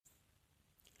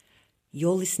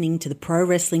You're listening to the Pro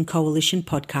Wrestling Coalition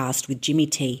podcast with Jimmy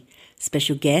T.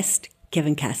 Special guest,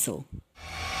 Kevin Castle.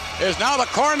 As now the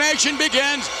coronation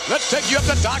begins, let's take you up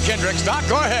to Doc Hendricks. Doc,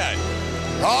 go ahead.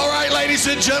 All right, ladies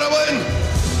and gentlemen,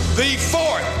 the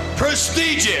fourth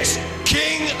prestigious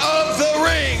King of the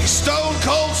Ring, Stone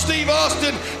Cold Steve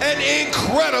Austin, an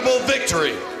incredible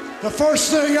victory. The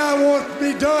first thing I want to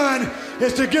be done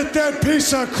is to get that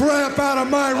piece of crap out of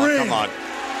my ring. Come on.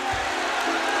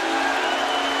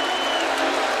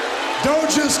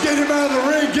 Don't just get him out of the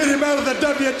ring, get him out of the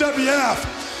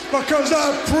WWF. Because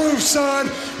I've proved, son,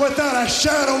 without a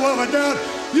shadow of a doubt,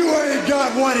 you ain't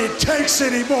got what it takes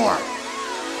anymore.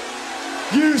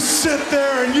 You sit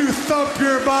there and you thump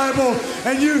your Bible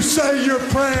and you say your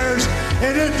prayers,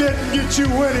 and it didn't get you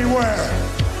anywhere.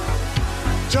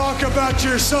 Talk about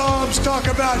your Psalms, talk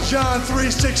about John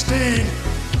 3:16.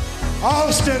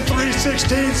 Austin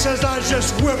 3:16 says I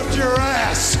just whipped your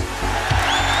ass.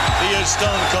 He is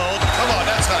Stone Cold. Come on,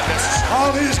 that's not necessary.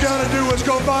 All he's got to do is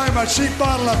go buy him a cheap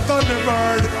bottle of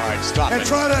Thunderbird and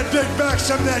try to dig back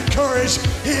some of that courage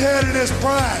he had in his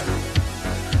prime.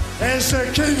 As the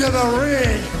King of the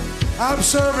Ring, I'm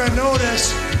serving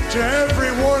notice to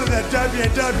every one of the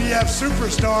WWF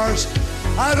superstars.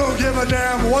 I don't give a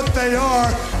damn what they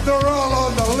are. They're all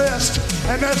on the list,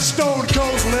 and that's Stone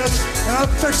Cold's list, and I'm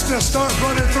fixing to start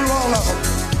running through all of them.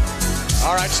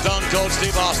 All right, Stone Cold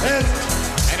Steve Austin.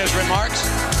 And his remarks.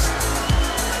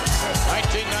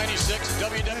 1996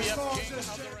 WWF King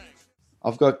of the Ring.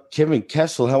 I've got Kevin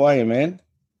Castle. How are you, man?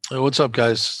 Hey, what's up,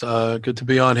 guys? Good to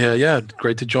be on here. Yeah,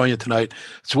 great to join you tonight.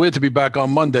 It's weird to be back on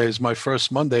Mondays. My first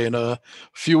Monday in a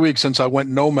few weeks since I went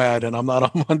nomad, and I'm not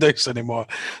on Mondays anymore.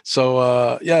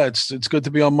 So, yeah, it's good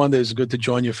to be on Mondays. It's good to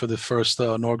join you for the first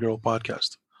inaugural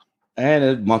podcast.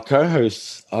 And my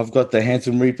co-host, I've got the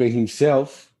Handsome Reaper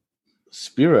himself,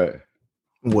 Spiro.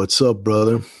 What's up,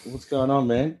 brother? What's going on,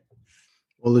 man?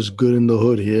 All is good in the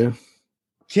hood here.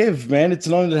 Kev, man, it's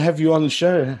an honor to have you on the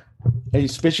show, and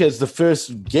especially as the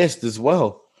first guest as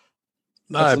well.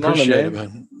 No, I appreciate it,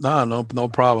 man. No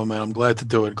problem, man. I'm glad to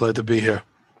do it. Glad to be here.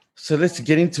 So let's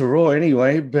get into Raw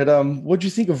anyway. But what do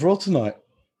you think of Raw tonight?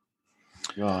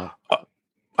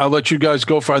 I'll let you guys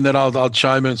go for it, and then I'll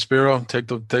chime in. Spiro,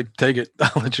 take it.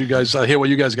 I'll let you guys hear what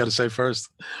you guys got to say first.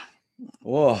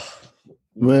 Whoa.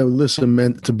 Well, listen,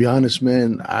 man, to be honest,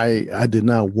 man, I did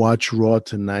not watch Raw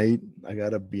tonight. I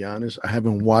got to be honest. I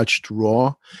haven't watched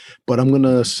Raw, but I'm going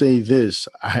to say this.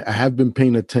 I have been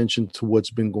paying attention to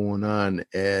what's been going on,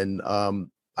 and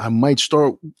I might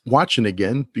start watching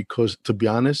again because, to be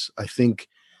honest, I think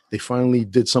they finally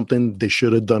did something they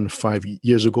should have done 5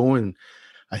 years ago, and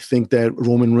I think that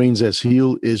Roman Reigns as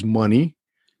heel is money.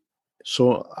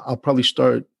 So I'll probably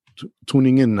start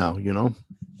tuning in now, you know?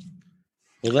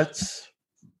 Well, that's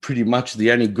pretty much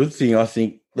the only good thing I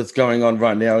think that's going on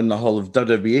right now in the whole of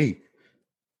WWE.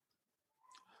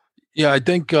 Yeah, I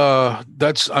think for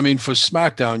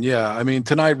SmackDown, yeah. I mean,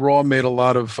 tonight Raw made a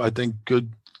lot of, I think,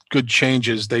 good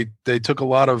changes. They took a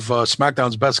lot of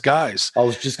SmackDown's best guys. I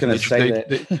was just going to say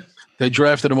that. They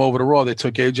drafted them over to Raw. They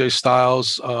took AJ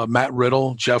Styles, Matt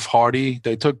Riddle, Jeff Hardy.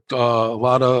 They took a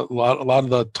lot of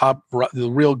the top,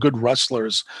 the real good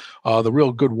wrestlers, the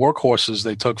real good workhorses.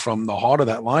 They took from the heart of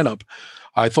that lineup.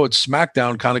 I thought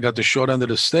SmackDown kind of got the short end of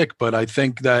the stick, but I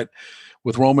think that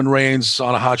with Roman Reigns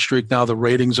on a hot streak now, the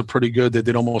ratings are pretty good. They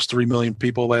did almost 3 million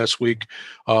people last week.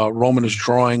 Roman is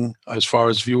drawing as far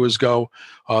as viewers go.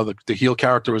 The heel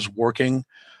character is working.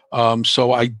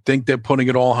 So I think they're putting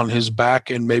it all on his back,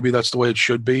 and maybe that's the way it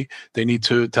should be. They need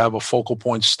to have a focal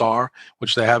point star,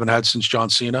 which they haven't had since John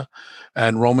Cena,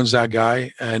 and Roman's that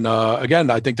guy. And again,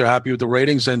 I think they're happy with the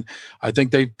ratings, and I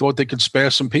think they thought they could spare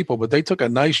some people, but they took a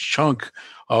nice chunk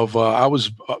of I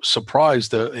was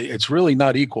surprised that it's really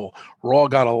not equal. Raw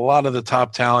got a lot of the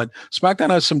top talent. SmackDown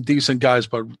has some decent guys,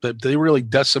 but they really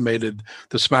decimated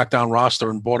the SmackDown roster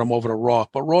and brought them over to Raw.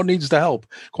 But Raw needs the help.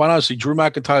 Quite honestly, Drew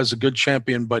McIntyre is a good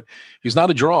champion, but he's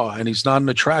not a draw and he's not an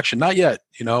attraction. Not yet,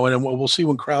 you know, and we'll see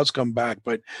when crowds come back.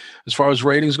 But as far as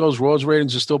ratings goes, Raw's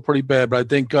ratings are still pretty bad. But I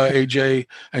think AJ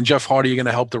and Jeff Hardy are going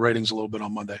to help the ratings a little bit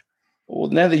on Monday. Well,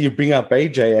 now that you bring up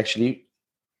AJ, actually,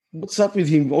 what's up with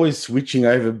him always switching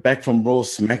over back from Raw,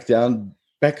 SmackDown,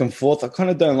 back and forth? I kind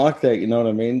of don't like that, you know what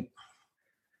I mean?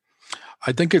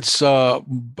 I think it's the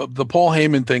Paul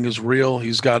Heyman thing is real.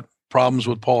 He's got problems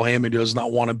with Paul Heyman. He does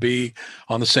not want to be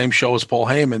on the same show as Paul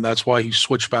Heyman. That's why he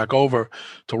switched back over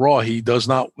to Raw. He does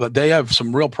not. They have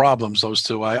some real problems, those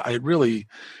two.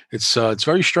 It's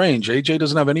very strange. AJ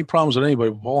doesn't have any problems with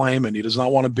anybody. Paul Heyman, he does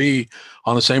not want to be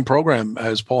on the same program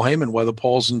as Paul Heyman, whether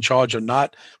Paul's in charge or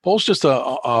not. Paul's just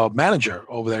a manager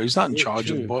over there. He's not in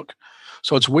charge of the book.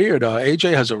 So it's weird.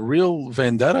 AJ has a real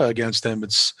vendetta against him.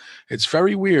 It's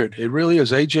very weird. It really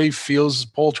is. AJ feels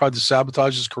Paul tried to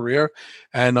sabotage his career,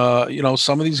 and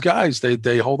some of these guys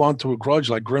they hold on to a grudge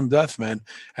like grim death, man.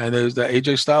 And there's the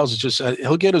AJ Styles is just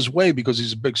he'll get his way because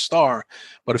he's a big star.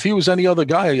 But if he was any other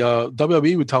guy,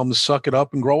 WWE would tell him to suck it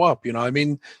up and grow up. You know what I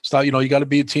mean? Stop. You got to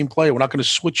be a team player. We're not going to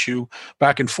switch you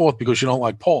back and forth because you don't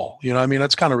like Paul. You know what I mean?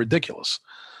 That's kind of ridiculous.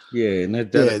 Yeah, no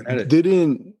doubt. Yeah,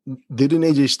 didn't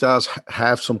AJ Styles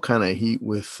have some kind of heat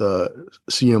with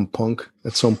CM Punk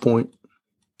at some point?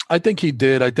 I think he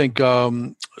did. I think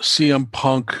CM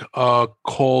Punk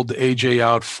called AJ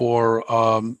out for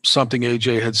something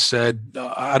AJ had said.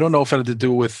 I don't know if it had to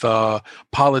do with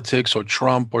politics or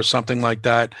Trump or something like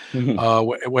that,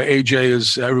 where AJ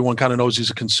is, everyone kind of knows he's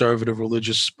a conservative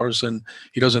religious person.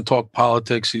 He doesn't talk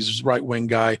politics. He's a right-wing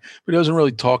guy, but he doesn't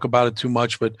really talk about it too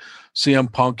much. But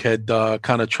CM Punk had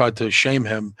kind of tried to shame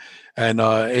him. And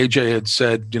AJ had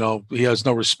said, he has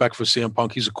no respect for CM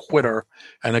Punk. He's a quitter.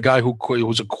 And a guy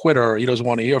who's a quitter, he doesn't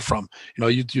want to hear from.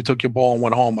 You took your ball and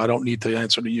went home. I don't need to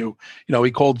answer to you.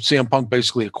 He called CM Punk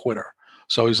basically a quitter.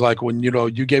 So he's like, when,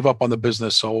 you gave up on the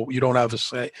business, so you don't have a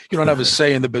say. You don't have a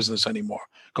say in the business anymore.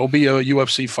 Go be a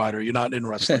UFC fighter. You're not in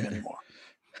wrestling anymore.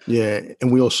 Yeah.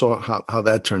 And we all saw how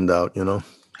that turned out,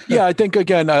 Yeah, I think,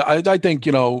 again, I think,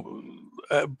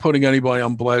 putting anybody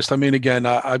on blast. I mean, again,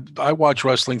 I watch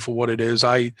wrestling for what it is.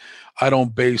 I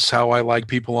don't base how I like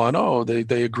people on,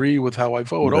 they agree with how I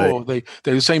vote. Right.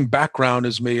 They're the same background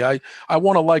as me. I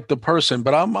want to like the person,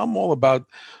 but I'm all about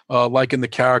liking the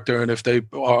character. And if they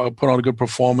put on a good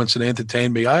performance and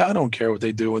entertain me, I don't care what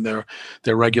they do in their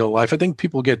regular life. I think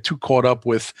people get too caught up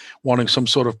with wanting some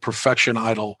sort of perfection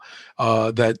idol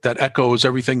that echoes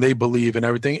everything they believe and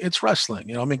everything. It's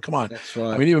wrestling. I mean, come on. That's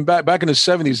right. I mean, even back in the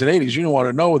 70s and 80s, you don't want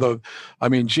to know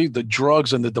the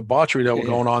drugs and the debauchery that were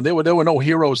going on. There were no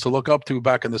heroes to look up to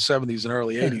back in the 70s and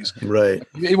early 80s. Right.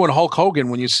 Even Hulk Hogan,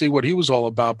 when you see what he was all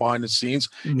about behind the scenes,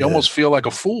 you almost feel like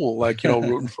a fool, like,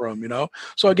 rooting for him,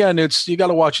 So again, you got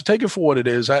to watch it, take it for what it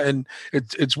is. And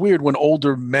it's weird when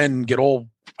older men get all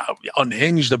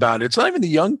unhinged about it. It's not even the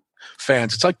young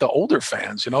fans. It's like the older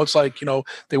fans, it's like,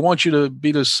 they want you to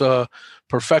be this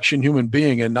perfection human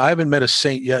being. And I haven't met a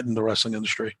saint yet in the wrestling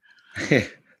industry.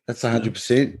 That's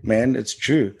 100%, man. It's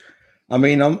true. I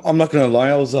mean, I'm not going to lie.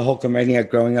 I was a Hulkamaniac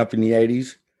growing up in the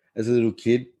 80s as a little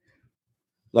kid.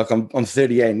 Like I'm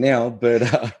 38 now, but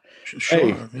sure,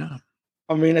 hey, yeah.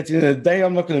 I mean, at the end of the day,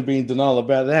 I'm not going to be in denial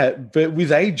about that. But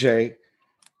with AJ,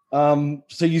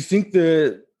 so you think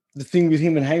the thing with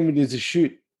him and Heyman is a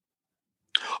shoot?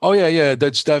 Oh yeah.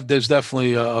 There's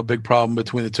definitely a big problem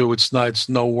between the two. It's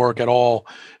no work at all.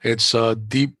 It's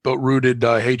deep rooted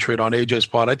hatred on AJ's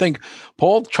part. I think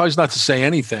Paul tries not to say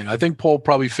anything. I think Paul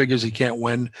probably figures he can't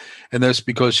win in this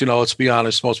because, let's be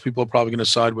honest, most people are probably going to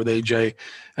side with AJ.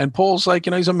 And Paul's like,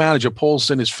 he's a manager.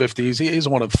 Paul's in his 50s. He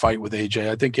doesn't want to fight with AJ.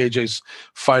 I think AJ's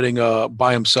fighting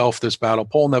by himself this battle.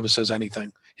 Paul never says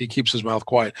anything. He keeps his mouth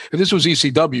quiet. If this was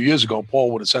ECW years ago,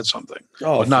 Paul would have said something.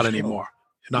 But not anymore.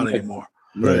 Not anymore.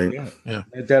 Right. Yeah.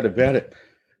 No doubt about it.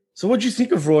 So what do you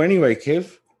think of Raw anyway,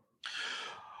 Kev?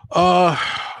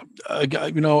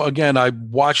 Again, I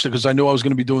watched it because I knew I was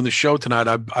going to be doing the show tonight.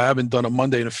 I haven't done a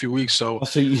Monday in a few weeks, so I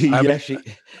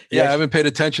haven't paid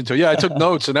attention to it. Yeah, I took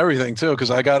notes and everything too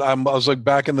because I was like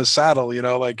back in the saddle,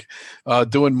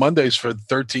 doing Mondays for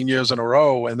 13 years in a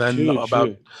row, and then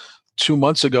about 2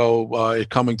 months ago, it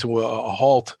coming to a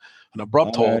halt, an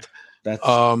abrupt halt. So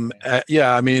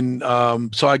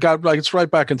I got it's right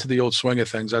back into the old swing of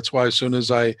things. That's why as soon as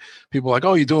people are like,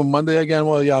 oh, you're doing Monday again?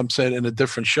 Well, yeah, I'm saying in a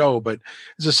different show, but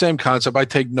it's the same concept. I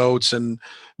take notes and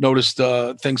noticed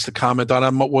things to comment on. I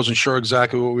wasn't sure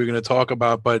exactly what we were going to talk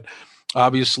about, but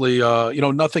obviously,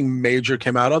 nothing major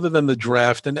came out other than the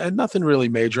draft and nothing really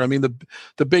major. I mean,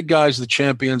 the big guys, the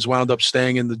champions wound up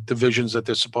staying in the divisions that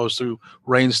they're supposed to.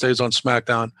 Reigns stays on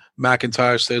SmackDown.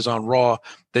 McIntyre stays on Raw.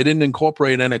 They didn't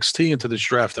incorporate NXT into this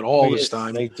draft at all this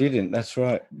time. They didn't. That's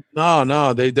right.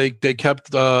 No. They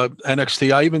kept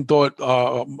NXT. I even thought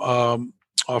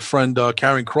our friend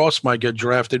Karrion Kross might get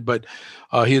drafted, but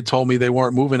he had told me they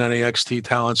weren't moving any NXT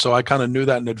talent, so I kind of knew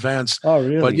that in advance. Oh,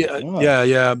 really? But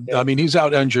yeah. I mean, he's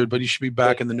out injured, but he should be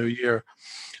back in the new year.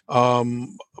 No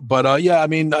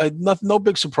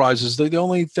big surprises. The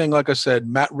only thing, like I said,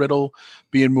 Matt Riddle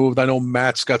being moved. I know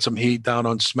Matt's got some heat down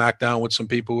on SmackDown with some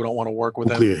people who don't want to work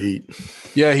with him. Clear heat.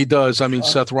 Yeah, he does. I mean,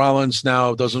 Seth Rollins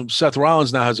now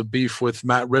has a beef with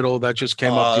Matt Riddle that just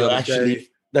came up the other day.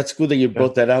 That's good that you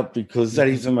brought that up because that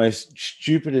is the most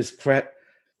stupidest crap.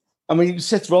 I mean,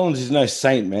 Seth Rollins is no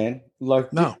saint, man.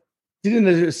 Like, no. Didn't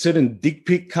a certain dick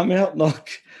pic come out not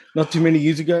too many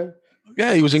years ago?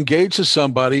 Yeah, he was engaged to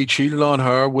somebody, cheated on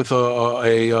her with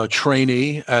a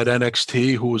trainee at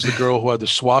NXT who was the girl who had the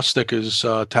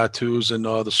swastikas tattoos and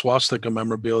the swastika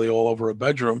memorabilia all over her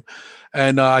bedroom.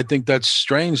 And I think that's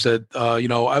strange that,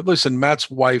 I've listened, Matt's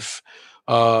wife,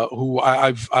 who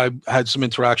I've had some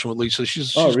interaction with Lisa.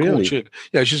 She's a cool really? chick.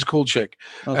 Yeah, she's a cool chick.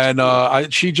 That's And cool.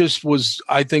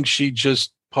 I think she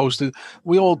just posted.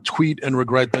 We all tweet and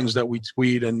regret things that we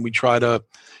tweet, and we try to,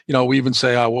 we even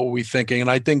say, what were we thinking? And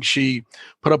I think she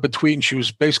put up a tweet, and she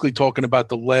was basically talking about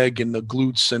the leg and the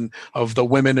glutes and of the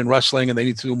women in wrestling, and they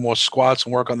need to do more squats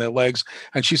and work on their legs.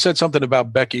 And she said something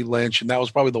about Becky Lynch, and that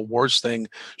was probably the worst thing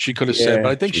she could have said.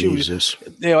 But I think Jesus.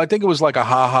 I think it was like a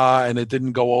ha-ha, and it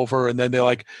didn't go over. And then they're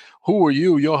like, who are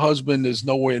you? Your husband is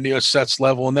nowhere near Seth's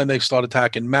level. And then they start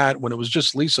attacking Matt when it was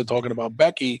just Lisa talking about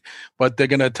Becky, but they're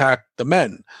going to attack the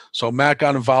men. So Matt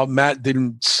got involved. Matt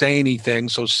didn't say anything.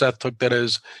 So Seth took that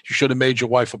as, you should have made your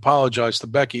wife apologize to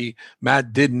Becky.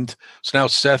 Matt didn't. So now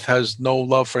Seth has no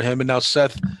love for him. And now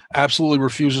Seth absolutely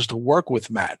refuses to work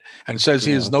with Matt and says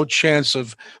he has no chance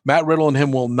of, Matt Riddle and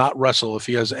him will not wrestle if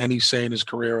he has any say in his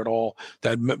career at all.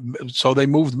 So they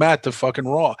moved Matt to fucking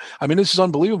Raw. I mean, this is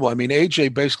unbelievable. I mean,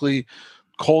 AJ basically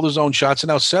called his own shots, and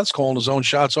now Seth's calling his own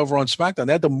shots over on SmackDown.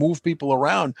 They had to move people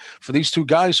around for these two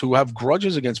guys who have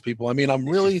grudges against people. I mean, I'm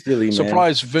really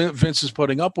surprised Vince is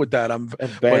putting up with that.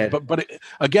 But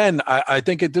again, I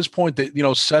think at this point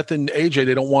that, Seth and AJ,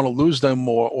 they don't want to lose them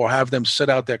or have them sit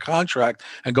out their contract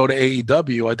and go to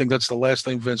AEW. I think that's the last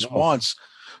thing Vince wants.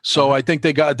 So I think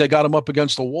they got him up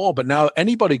against the wall, but now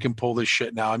anybody can pull this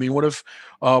shit now. I mean, what if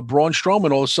Braun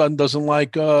Strowman all of a sudden doesn't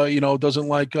like Dolph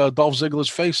Ziggler's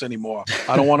face anymore?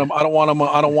 I don't want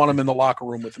him in the locker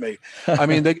room with me. I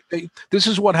mean, this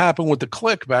is what happened with the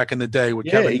Clique back in the day with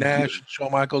Kevin Nash and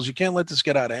Shawn Michaels. You can't let this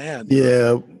get out of hand.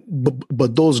 Yeah,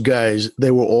 but those guys,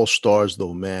 they were all stars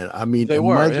though, man. I mean, am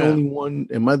I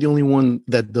the only one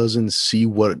that doesn't see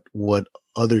what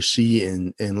others see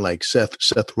in like Seth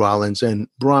Rollins and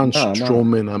Braun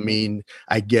Strowman? I mean,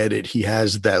 I get it. He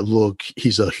has that look.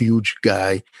 He's a huge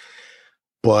guy.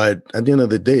 But at the end of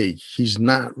the day, he's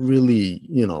not really,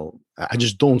 I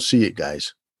just don't see it,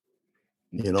 guys.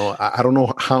 I don't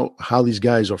know how these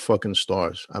guys are fucking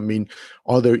stars. I mean,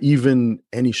 are there even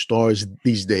any stars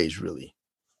these days, really?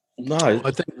 No,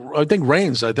 I think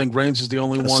Reigns. I think Reigns is the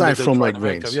only one aside from like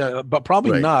Reigns. Yeah, but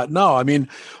probably not. No, I mean,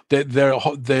 they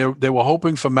were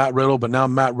hoping for Matt Riddle, but now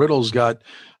Matt Riddle's got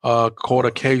caught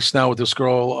a case now with this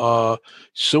girl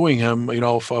suing him,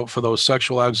 for those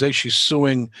sexual accusations. She's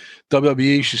suing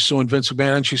WWE, she's suing Vince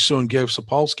McMahon, and she's suing Gabe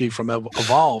Sapolsky from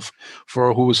Evolve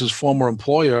who was his former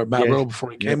employer, Matt Riddle,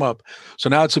 before he came up. So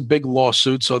now it's a big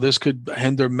lawsuit. So this could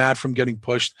hinder Matt from getting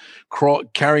pushed.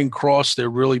 Karrion Kross, they're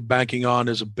really banking on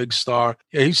as a big star.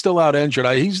 Yeah, he's still out injured.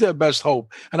 He's their best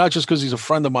hope, and not just because he's a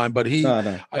friend of mine, but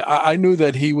I knew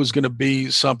that he was going to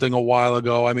be something a while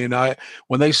ago. I mean,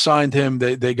 when they signed him,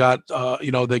 they got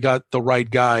they got the right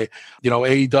guy.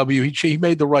 AEW, he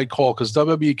made the right call because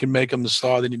WWE can make him the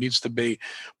star that he needs to be,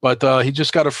 but he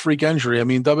just got a freak injury. I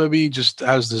mean, WWE just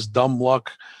has this dumb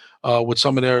luck with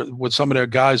some of their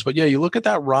guys. But yeah, you look at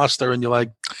that roster and you're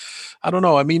like, I don't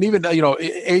know. I mean, even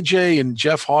AJ and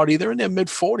Jeff Hardy, they're in their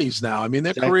mid-40s now. I mean,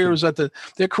 their careers on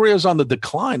the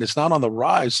decline. It's not on the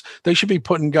rise. They should be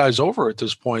putting guys over at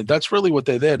this point. That's really what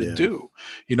they're there to do.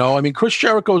 I mean, Chris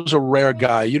Jericho's a rare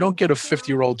guy. You don't get a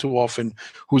 50-year-old too often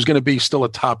who's going to be still a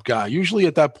top guy. Usually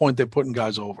at that point, they're putting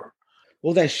guys over.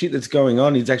 All that shit that's going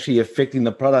on is actually affecting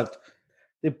the product.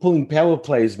 They're pulling power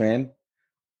plays, man.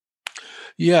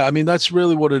 Yeah, I mean, that's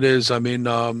really what it is. I mean,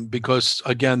 because,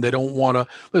 again, they don't want to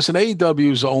 – listen,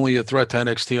 AEW is only a threat to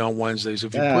NXT on Wednesdays.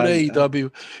 If you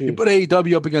put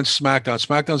AEW up against SmackDown,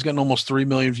 SmackDown's getting almost 3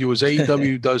 million viewers.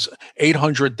 AEW does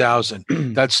 800,000.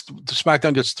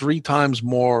 SmackDown gets 3 times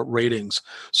more ratings.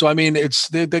 So, I mean,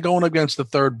 they're going against the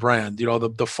third brand,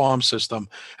 the farm system.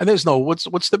 And there's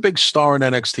what's the big star in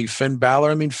NXT? Finn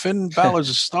Balor? I mean, Finn Balor's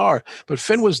a star, but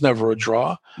Finn was never a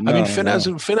draw. Finn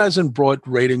hasn't brought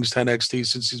ratings to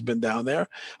NXT since he's been down there.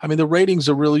 I mean, the ratings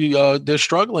are really they're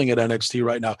struggling at NXT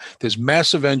right now. There's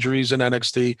massive injuries in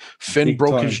NXT. Finn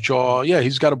broke his jaw. Yeah,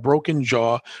 he's got a broken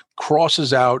jaw. Cross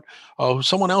is out.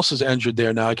 Someone else is injured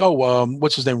there now. Like,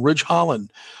 what's his name? Ridge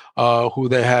Holland, who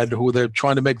they're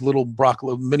trying to make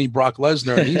mini Brock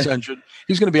Lesnar, and he's injured.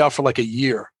 He's going to be out for like a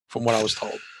year, from what I was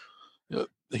told.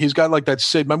 He's got like that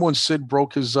Sid. Remember when Sid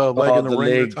broke his leg in the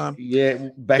ring at the time? Yeah,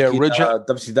 back in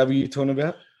WCW you're talking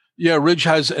about? Yeah, Ridge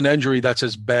has an injury that's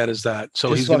as bad as that. So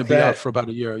Just he's going to like be out that. for about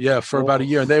a year. Yeah, for about a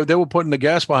year. And they were putting the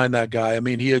gas behind that guy. I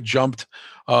mean, he had jumped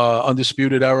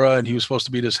Undisputed Era, and he was supposed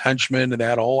to be this henchman, and they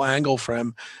had a whole angle for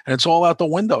him. And it's all out the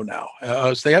window now.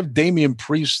 So they have Damian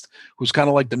Priest, who's kind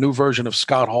of like the new version of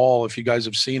Scott Hall, if you guys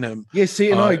have seen him. Yeah, see,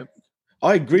 and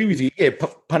I agree with you. Yeah,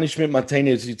 Punishment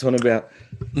Martinez you're talking about.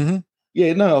 Mm-hmm.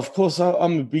 Yeah, no, of course,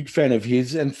 I'm a big fan of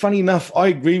his. And funny enough, I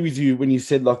agree with you when you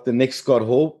said like the next Scott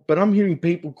Hall, but I'm hearing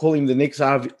people call him the next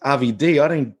RVD. I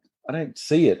don't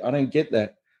see it. I don't get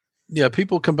that. Yeah,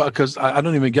 people come back because I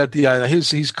don't even get the idea.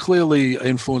 He's clearly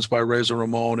influenced by Razor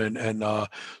Ramon and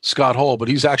Scott Hall, but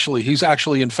he's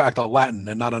actually in fact a Latin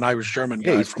and not an Irish German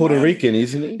guy. Yeah, he's Puerto Rican,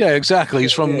 isn't he? Yeah, exactly.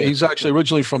 He's actually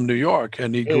originally from New York,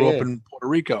 and he grew up in Puerto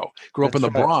Rico, grew up in the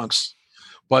Bronx.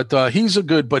 But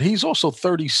he's also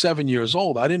 37 years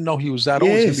old. I didn't know he was that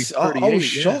old. Yes, I was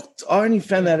shocked. I only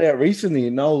found that out recently,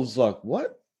 and I was like,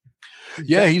 what?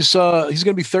 Yeah, he's going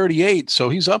to be 38, so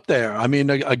he's up there. I mean,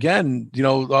 again,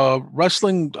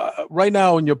 wrestling right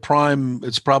now in your prime,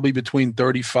 it's probably between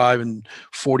 35 and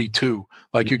 42,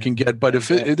 like you can get. But if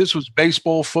this was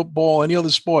baseball, football, any other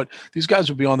sport, these guys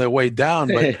would be on their way down.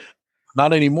 But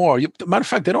not anymore. Matter of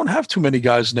fact, they don't have too many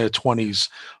guys in their 20s.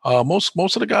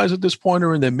 Most of the guys at this point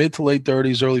are in their mid to late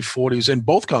 30s, early 40s in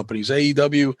both companies,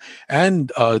 AEW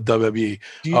and WWE,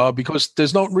 because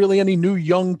there's not really any new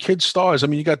young kid stars. I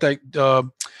mean, you got that.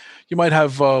 You might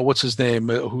have what's his name,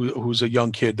 who's a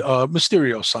young kid,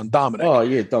 Mysterio's son, Dominic. Oh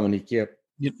yeah, Dominic. Yep.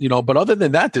 But other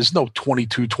than that, there's no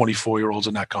 22, 24-year-olds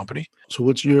in that company. So,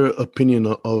 what's your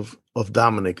opinion of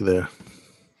Dominic there?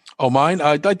 Oh, mine?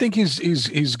 I think he's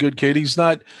a good kid. He's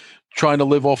not trying to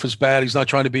live off his dad. He's not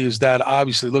trying to be his dad.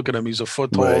 Obviously, look at him. He's a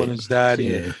foot taller than his dad.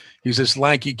 Yeah. He's this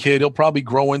lanky kid. He'll probably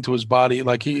grow into his body.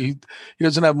 Like he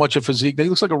doesn't have much of physique. He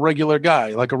looks like a regular guy,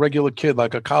 like a regular kid,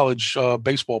 like a college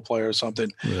baseball player or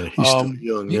something. Yeah, he's still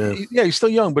young. Yeah, he's still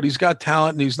young, but he's got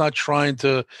talent, and he's not trying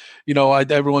to.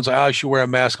 Everyone's like, "I should wear a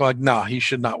mask." I'm like, nah, he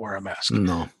should not wear a mask.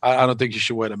 No, I don't think he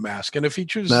should wear the mask. And if he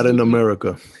chooses, not in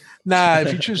America. Nah,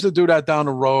 if you choose to do that down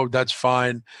the road, that's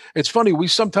fine. It's funny. We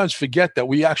sometimes forget that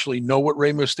we actually know what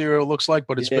Rey Mysterio looks like,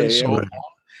 but it's been so long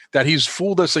that he's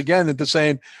fooled us again into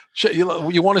saying, you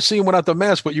want to see him without the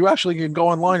mask, but you actually can go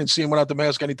online and see him without the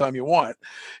mask anytime you want.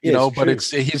 But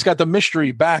he's got the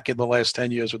mystery back in the last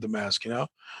 10 years with the mask,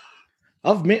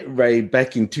 I've met Ray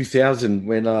back in 2000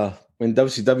 when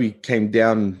WCW came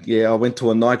down. Yeah, I went to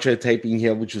a Nitro taping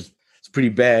here, which was pretty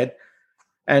bad.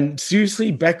 And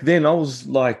seriously, back then I was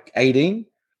like 18.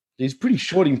 He's pretty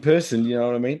short in person, you know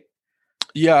what I mean?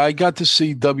 Yeah, I got to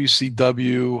see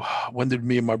WCW. When did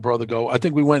me and my brother go? I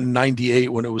think we went in '98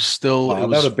 when it was still. That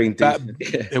would have been decent.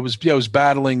 It was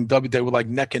battling. They were like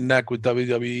neck and neck with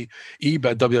WWE,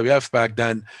 WWF back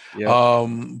then.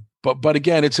 Yeah. But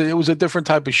again, it was a different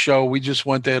type of show. We just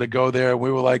went there to go there.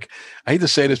 We were like, I hate to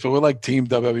say this, but we're like Team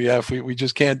WWF. We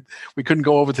just couldn't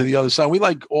go over to the other side. We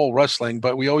like all wrestling,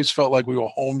 but we always felt like we were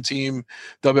home team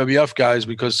WWF guys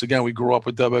because, again, we grew up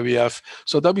with WWF.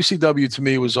 So WCW to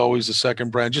me was always the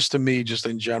second brand, just to me, just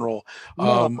in general.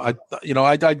 By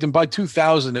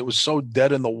 2000, it was so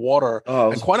dead in the water.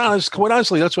 And quite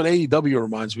honestly, that's what AEW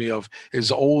reminds me of, is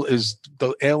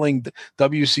the ailing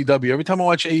WCW. Every time I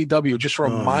watch AEW, it just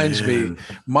reminds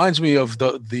me of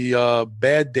the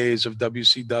bad days of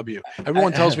WCW.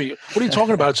 Everyone tells me, what are you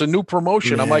talking about? It's a new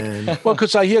promotion. I'm like, well,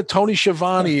 because I hear Tony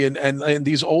Schiavone and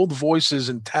these old voices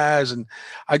and Taz, and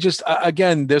I just,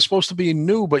 again, they're supposed to be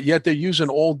new, but yet they're using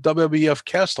old WWF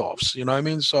cast-offs, you know what I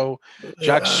mean? So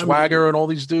Jack Swagger and all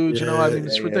these dudes,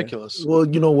 it's ridiculous. Well,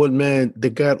 you know what, man? They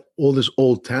got all this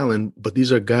old talent, but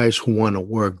these are guys who want to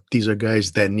work. These are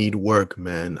guys that need work,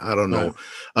 man. I don't know.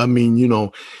 I mean,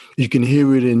 you can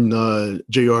hear it in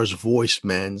JR's voice,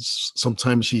 man.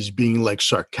 Sometimes he's being like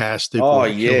sarcastic. Oh,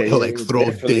 he'll like throw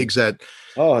digs at.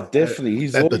 Oh, definitely.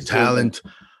 He's at the talent.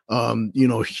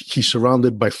 He's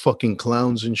surrounded by fucking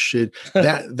clowns and shit.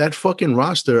 That fucking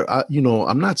roster.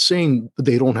 I'm not saying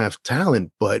they don't have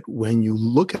talent, but when you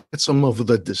look at some of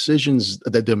the decisions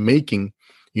that they're making,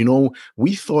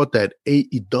 we thought that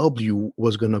AEW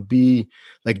was gonna be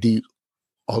like the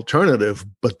alternative,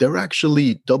 but they're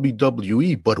actually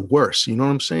WWE, but worse. You know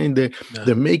what I'm saying?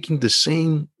 They're making the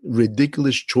same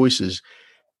ridiculous choices.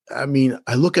 I mean,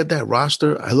 I look at that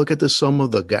roster, I look at some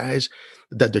of the guys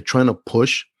that they're trying to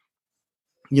push,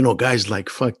 guys like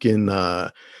fucking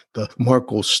the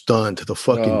Marco Stunt, the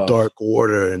fucking Dark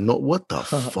Order, and what the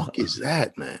fuck is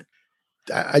that, man?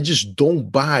 I just don't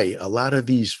buy a lot of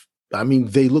these I mean,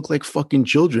 they look like fucking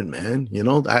children, man. You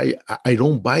know, I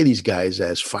don't buy these guys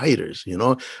as fighters. You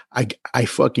know, I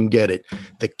fucking get it.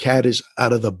 The cat is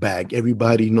out of the bag.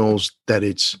 Everybody knows that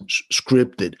it's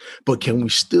scripted, but can we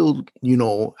still, you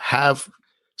know, have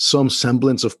some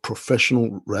semblance of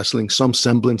professional wrestling, some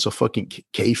semblance of fucking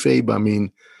kayfabe? I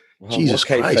mean, Well, Jesus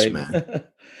what Christ, kayfabe? man.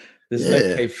 There's no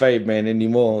kayfabe, man,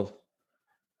 anymore.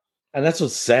 And that's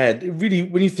what's sad. It really,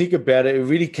 when you think about it, it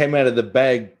really came out of the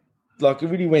bag. Like, it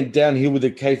really went downhill with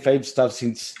the kayfabe stuff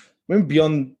since when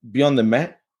Beyond the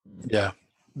Mat. Yeah.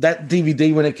 That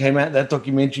DVD, when it came out, that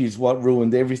documentary is what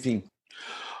ruined everything.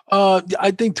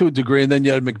 I think to a degree, and then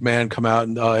you had McMahon come out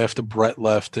and after Brett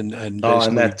left, and and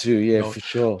basically, that too, yeah, for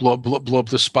sure, blow up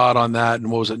the spot on that.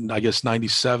 And what was it? I guess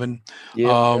 97.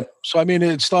 Yeah. So I mean,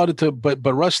 it started to, but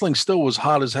wrestling still was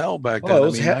hot as hell back then.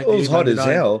 It was hot as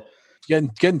hell.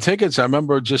 Getting tickets. I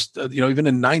remember just even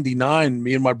in '99,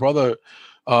 me and my brother.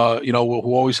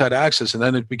 Who always had access. And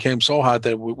then it became so hot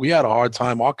that we had a hard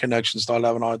time. Our connection started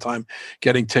having a hard time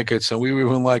getting tickets. And we were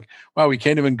even like, wow, we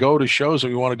can't even go to shows that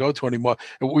we want to go to anymore.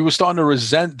 And we were starting to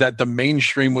resent that the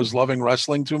mainstream was loving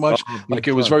wrestling too much. Like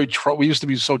it was very, we used to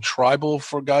be so tribal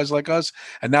for guys like us.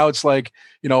 And now it's like,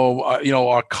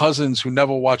 our cousins who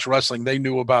never watched wrestling, they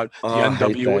knew about the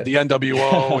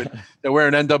NWO, and they're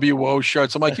wearing NWO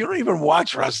shirts. I'm like, you don't even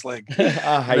watch wrestling.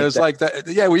 I hate that. Like that.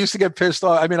 Yeah, we used to get pissed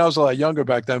off. I mean, I was a lot younger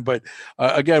back then, but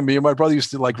again, me and my brother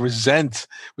used to like resent.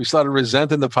 We started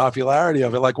resenting the popularity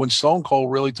of it. Like when Stone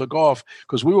Cold really took off,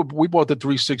 because we bought the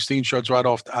 316 shirts right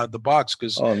off out the box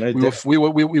because we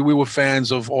were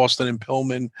fans of Austin and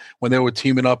Pillman when they were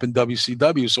teaming up in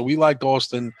WCW. So we liked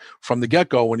Austin from the get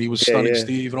go when he was stunning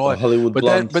Steve and all that. Hollywood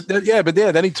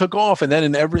then he took off, and then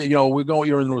in every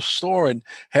you're in a store and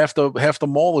half the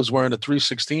mall is wearing a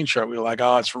 316 shirt. We were like,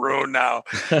 oh, it's ruined now.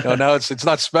 Now it's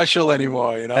not special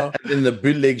anymore. And then the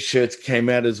bootleg shirts came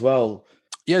out as well.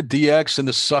 Yeah, DX and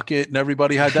the Suck It and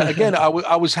everybody had that. Again, I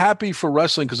was happy for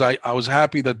wrestling because I was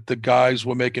happy that the guys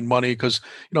were making money because,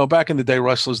 back in the day,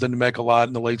 wrestlers didn't make a lot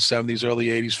in the late 70s, early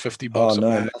 80s, $50 a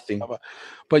match. Nothing.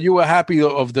 But you were happy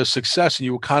of the success, and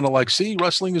you were kind of like, see,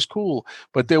 wrestling is cool.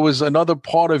 But there was another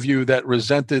part of you that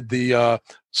resented the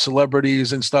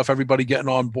celebrities and stuff, everybody getting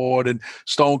on board, and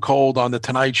Stone Cold on the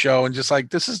Tonight Show, and just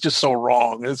like, this is just so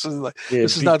wrong. This is like,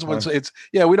 this is not what it's.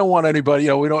 Yeah, we don't want anybody.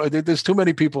 We don't. There's too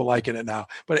many people liking it now,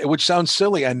 which sounds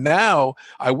silly. And now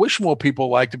I wish more people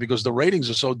liked it because the ratings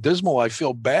are so dismal. I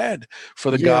feel bad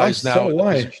for the guys now.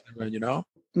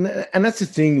 And that's the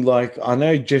thing. Like, I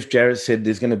know Jeff Jarrett said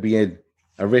there's going to be a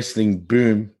wrestling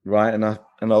boom, right? And I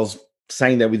was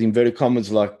saying that with inverted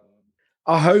commas, like,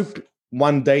 I hope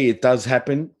one day it does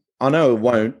happen. I know it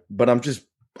won't, but I'm just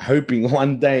hoping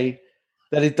one day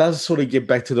that it does sort of get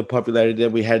back to the popularity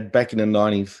that we had back in the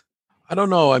 90s. I don't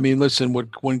know. I mean, listen,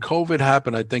 when COVID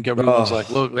happened, I think everyone's like,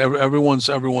 look, everyone's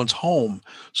home.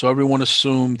 So everyone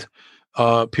assumed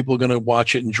people are going to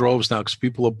watch it in droves now because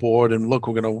people are bored. And look,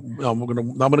 I'm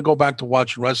going to go back to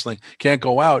watching wrestling. Can't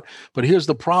go out. But here's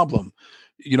the problem.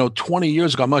 20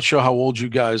 years ago, I'm not sure how old you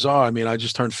guys are. I mean, I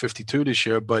just turned 52 this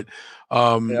year, but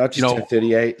I just turned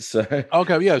 38. So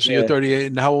okay, yeah. So you're 38,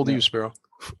 and how old are you, Spiro?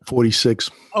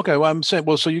 46. Okay, well, I'm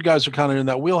saying, so you guys are kind of in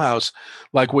that wheelhouse,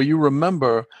 like where you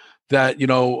remember that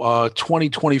 20,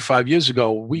 25 years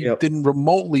ago, we didn't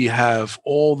remotely have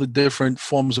all the different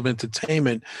forms of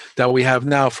entertainment that we have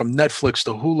now, from Netflix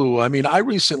to Hulu. I mean,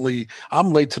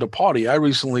 I'm late to the party. I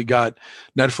recently got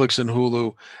Netflix and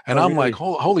Hulu, and I'm like,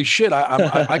 holy shit!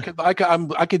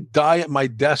 I could die at my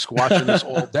desk watching this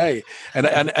all day,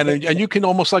 and you can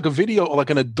almost like a video,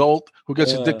 like an adult who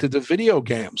gets addicted to video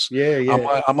games.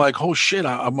 Yeah. I'm like, oh shit!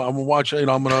 I'm watching.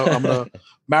 I'm gonna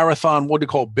marathon. What do you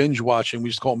call binge watching? We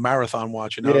used to call it marathon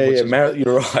watching. You're right.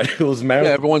 It was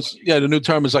marathon. Yeah, the new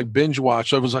term is like binge watch.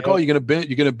 So everyone's like, oh, you're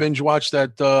gonna binge watch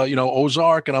that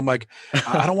Ozark, and I'm like,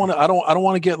 I don't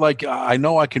want to get like, I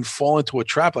know I can fall into a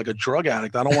trap like a drug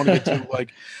addict. I don't want to get too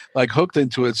like hooked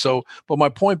into it. So, but my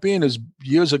point being is,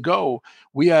 years ago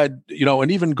we had,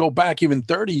 and even go back even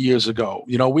 30 years ago,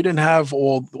 we didn't have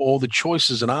all the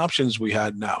choices and options we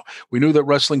had now. We knew that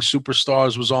Wrestling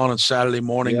Superstars was on Saturday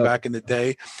morning back in the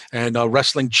day, and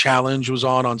Wrestling Challenge was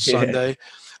on Sunday.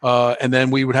 And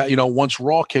then we would have, once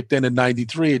Raw kicked in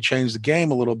 93, it changed the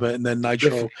game a little bit, and then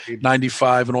Nitro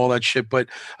 95 and all that shit. But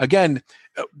again,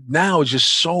 now it's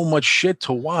just so much shit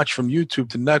to watch, from YouTube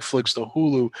to Netflix to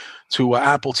Hulu to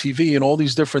Apple TV and all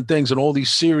these different things and all these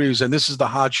series. And this is the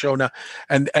hot show now.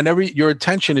 And your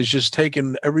attention is just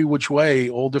taken every which way,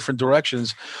 all different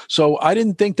directions. So I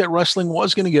didn't think that wrestling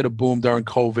was going to get a boom during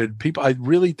COVID. I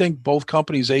really think both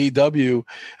companies, AEW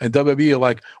and WWE, are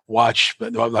like, watch,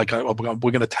 like we're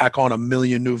going to tack on 1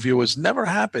 million new viewers. Never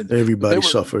happened. Everybody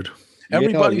suffered.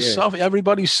 Everybody suffered.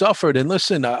 Everybody suffered. And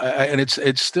listen, and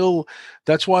it's still.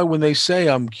 That's why when they say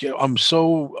I'm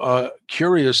so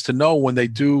curious to know when they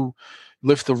do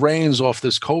lift the reins off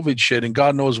this COVID shit, and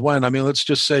God knows when. I mean, let's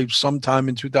just say sometime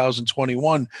in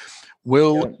 2021.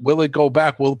 Will it go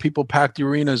back? Will people pack the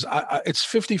arenas? It's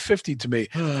 50-50 to me.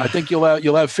 I think you'll have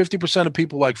 50% of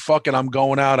people like, fuck it, I'm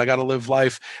going out, I got to live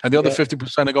life. And the other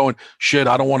 50% are going, shit,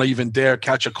 I don't want to even dare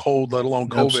catch a cold, let alone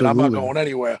COVID. Absolutely. I'm not going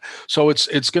anywhere. So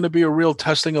it's going to be a real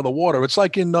testing of the water. It's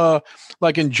like in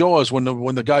Jaws when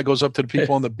the guy goes up to the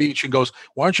people on the beach and goes,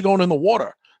 why aren't you going in the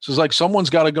water? So it's like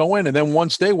someone's got to go in. And then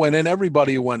once they went in,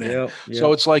 everybody went in.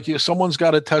 So it's like someone's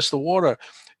got to test the water.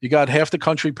 You got half the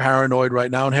country paranoid right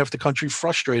now and half the country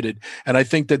frustrated. And I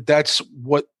think that that's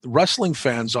what wrestling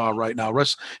fans are right now.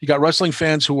 You got wrestling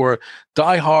fans who are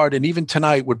diehard, and even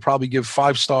tonight would probably give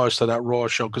 5 stars to that Raw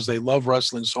show because they love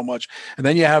wrestling so much. And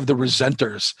then you have the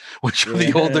resenters, which are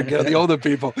the older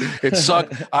people. It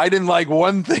sucked. I didn't like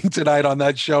one thing tonight on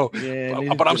that show,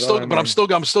 but I'm still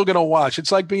going to watch.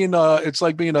 It's like being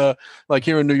like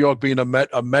here in New York, being a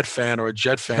Met fan or a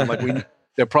Jet fan.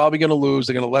 They're probably going to lose.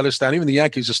 They're going to let us down. Even the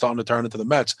Yankees are starting to turn into the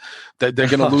Mets. They're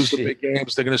going to lose the big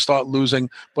games. They're going to start losing.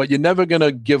 But you're never going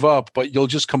to give up. But you'll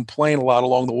just complain a lot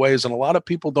along the ways. And a lot of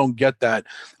people don't get that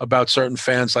about certain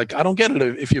fans. Like, I don't get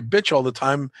it. If you bitch all the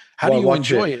time, how do you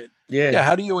enjoy it? Yeah,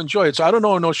 how do you enjoy it? So I don't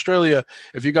know in Australia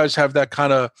if you guys have that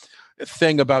kind of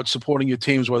thing about supporting your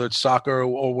teams, whether it's soccer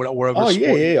or whatever.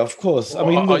 Of course. I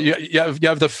mean, you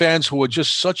have the fans who are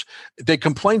just they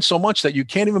complain so much that you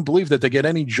can't even believe that they get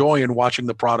any joy in watching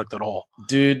the product at all.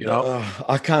 Dude,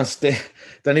 I can't stand.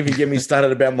 Don't even get me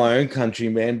started about my own country,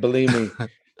 man. Believe me.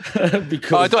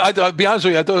 Because I'll be honest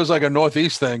with you, I thought it was like a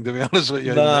Northeast thing, to be honest with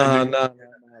you. No.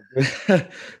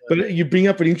 But you bring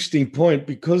up an interesting point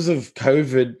because of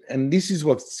COVID, and this is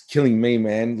what's killing me,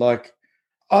 man. Like,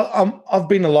 I've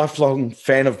been a lifelong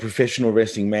fan of professional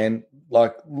wrestling, man.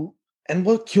 Like, and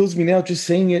what kills me now, just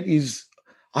seeing it, is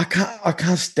I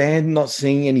can't stand not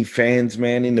seeing any fans,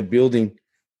 man, in the building.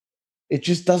 It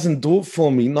just doesn't do it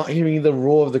for me. Not hearing the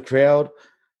roar of the crowd,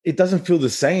 it doesn't feel the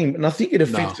same. And I think it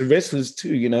affects the wrestlers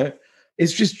too. You know,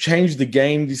 it's just changed the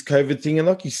game, this COVID thing. And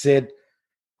like you said,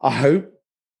 I hope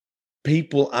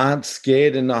people aren't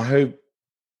scared, and I hope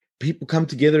people come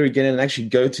together again and actually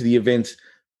go to the events.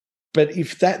 But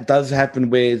if that does happen,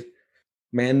 where,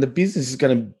 man, the business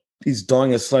is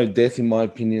dying a slow death, in my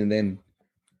opinion, then.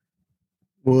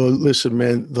 Well, listen,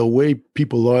 man, the way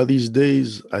people are these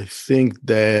days, I think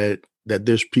that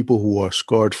there's people who are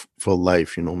scarred for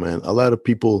life, you know, man. A lot of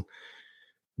people,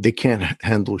 they can't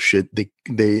handle shit.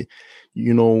 They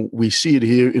we see it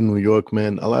here in New York,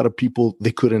 man. A lot of people,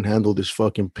 they couldn't handle this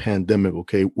fucking pandemic,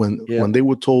 okay? When they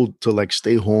were told to, like,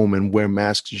 stay home and wear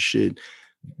masks and shit,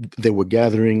 they were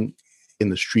gathering in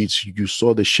the streets. You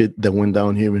saw the shit that went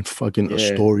down here in fucking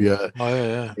Astoria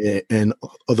and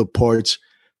other parts.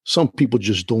 Some people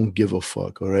just don't give a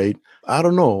fuck, all right? I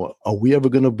don't know. Are we ever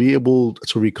going to be able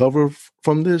to recover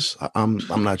from this? I'm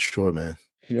not sure, man.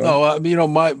 No, I'm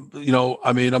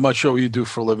not sure what you do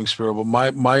for a living, Spiro,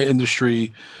 but my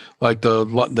industry, like the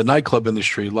nightclub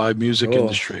industry, live music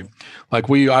industry,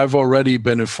 like I've already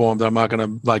been informed. I'm not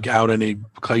going to out any,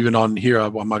 even on here,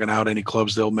 I'm not going to out any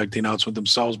clubs. They'll make the announcement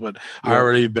themselves, but I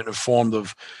already been informed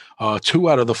of 2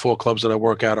 out of the 4 clubs that I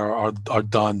work at are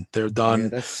done. They're done.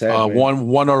 That's sad,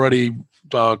 one already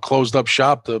closed up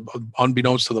shop,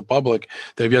 unbeknownst to the public.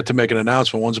 They've yet to make an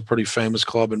announcement. One's a pretty famous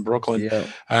club in Brooklyn,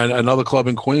 and another club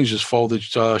in Queens just folded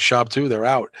shop too. They're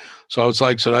out. So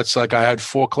that's like I had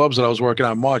 4 clubs that I was working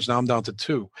on in March. Now I'm down to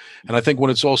 2. And I think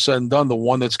when it's all said and done, the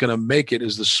one that's going to make it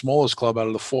is the smallest club out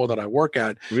of the 4 that I work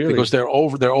at, because their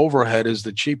overhead is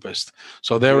the cheapest.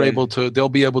 So they'll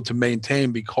be able to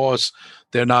maintain, because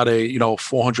they're not a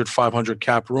 400, 500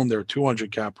 cap room. They're a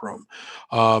 200 cap room.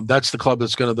 That's the club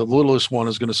the littlest one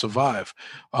is going to survive,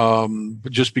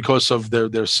 just because of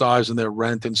their size, and their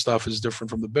rent and stuff is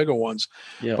different from the bigger ones.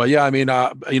 Yeah. But yeah, I mean,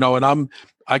 and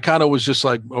I kind of was just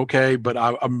like, okay, but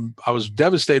I was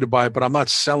devastated by it, but I'm not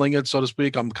selling it, so to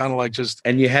speak. I'm kind of like just.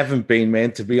 And you haven't been,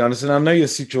 man, to be honest. And I know your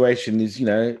situation is,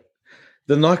 the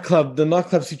nightclub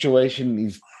situation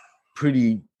is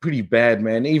pretty bad,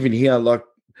 man. Even here, like,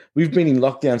 we've been in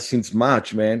lockdown since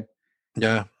March, man.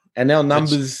 Yeah. And our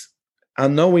numbers are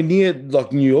nowhere near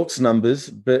like New York's numbers,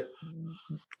 but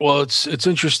Well, it's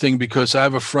interesting because I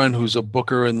have a friend who's a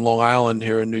booker in Long Island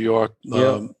here in New York.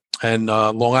 And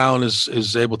Long Island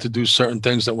is able to do certain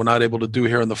things that we're not able to do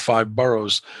here in the 5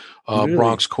 boroughs, Really?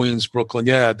 Bronx, Queens, Brooklyn.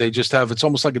 Yeah, they just have, it's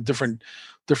almost like a different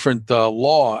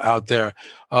law out there.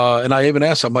 And I even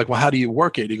asked him, I'm like, well, how do you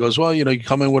work it? He goes, well, you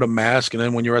come in with a mask, and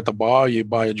then when you're at the bar, you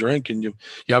buy a drink, and you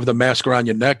have the mask around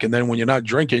your neck, and then when you're not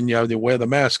drinking, you have to wear the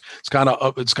mask. It's kind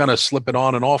of slipping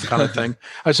on and off kind of thing.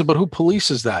 I said, but who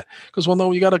polices that? Because, well,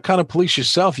 no, you got to kind of police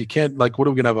yourself. You can't, like, what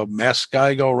are we gonna have, a mask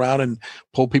guy go around and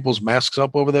pull people's masks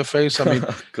up over their face? I mean,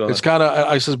 it's kind of.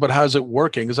 I says, but how's it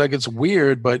working? It's like, it's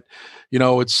weird, but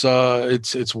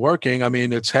it's working. I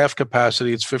mean, it's half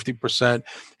capacity. It's 50%.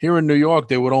 Here in New York,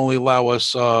 they would only allow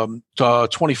us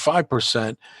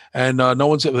 25%, and no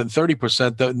one's at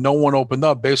 30%. That no one opened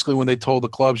up. Basically, when they told the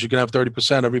clubs you can have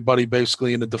 30%, everybody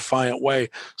basically in a defiant way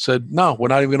said, no, we're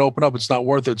not even going to open up. It's not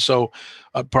worth it. So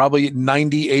probably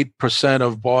 98%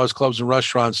 of bars, clubs, and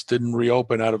restaurants didn't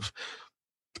reopen out of.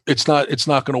 It's not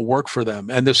going to work for them.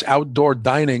 And this outdoor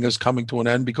dining is coming to an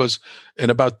end because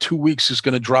in about 2 weeks, it's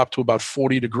going to drop to about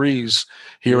 40 degrees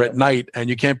here at night. And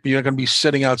you're not going to be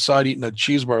sitting outside eating a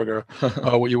cheeseburger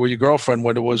with your girlfriend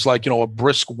when it was like, a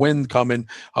brisk wind coming.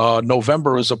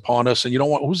 November is upon us, and you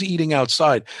don't want, who's eating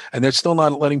outside? And they're still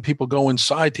not letting people go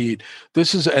inside to eat.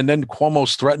 And then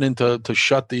Cuomo's threatening to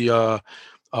shut the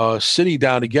city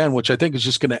down again, which I think is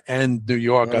just going to end New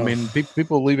York. I mean,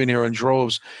 people are leaving here in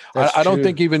droves. I don't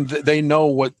think even they know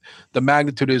what the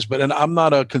magnitude is. And I'm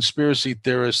not a conspiracy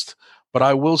theorist, but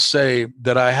I will say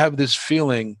that I have this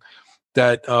feeling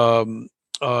that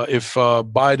if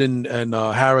Biden and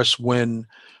Harris win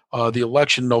the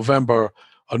election in November,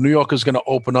 New York is going to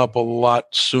open up a lot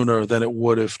sooner than it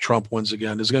would if Trump wins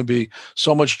again. There's going to be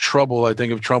so much trouble, I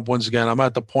think, if Trump wins again. I'm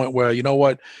at the point where, you know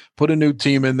what, put a new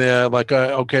team in there. Like,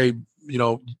 okay,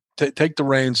 take the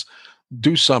reins,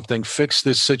 do something, fix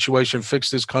this situation, fix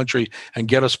this country, and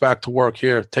get us back to work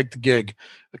here. Take the gig.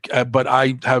 But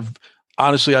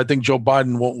honestly, I think Joe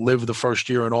Biden won't live the first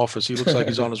year in office. He looks like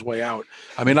he's on his way out.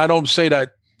 I mean, I don't say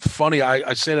that funny.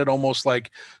 I say that almost like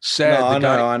sad.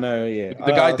 No, I know. Yeah.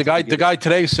 The guy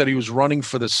today said he was running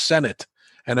for the Senate,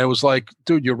 and I was like,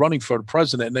 dude, you're running for the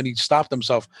president. And then he stopped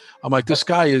himself. I'm like, this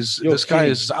guy is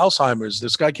Alzheimer's.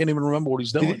 This guy can't even remember what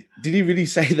he's doing. Did he really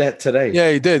say that today?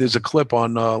 Yeah, he did. There's a clip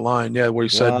on line, where he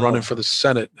said running for the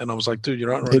Senate, and I was like, dude, you're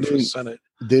not running for the Senate.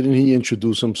 Didn't he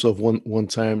introduce himself one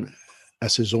time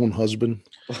as his own husband?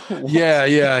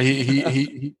 Yeah.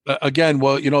 He again.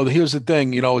 Well, here's the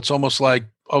thing. It's almost like,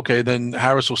 okay, then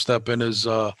Harris will step in as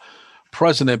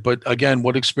president. But again,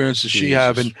 what experience does she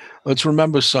have? And let's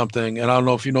remember something. And I don't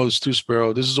know if you know this too,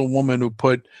 Spiro. This is a woman who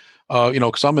put,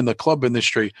 because I'm in the club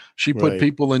industry, she put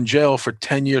people in jail for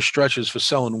 10-year stretches for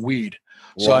selling weed.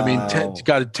 So, I mean,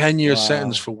 got a 10-year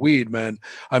sentence for weed, man.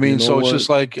 I mean, it's just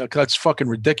like, that's fucking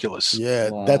ridiculous. Yeah,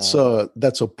 that's a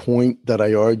point that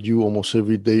I argue almost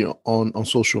every day on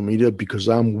social media, because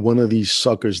I'm one of these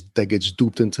suckers that gets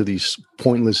duped into these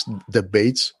pointless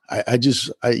debates. I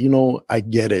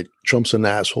get it. Trump's an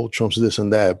asshole. Trump's this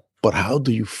and that. But how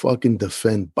do you fucking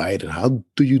defend Biden? How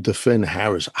do you defend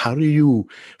Harris? How do you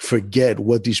forget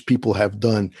what these people have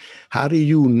done? How do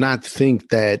you not think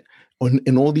that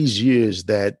in all these years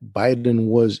that Biden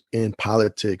was in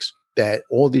politics, that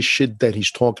all this shit that he's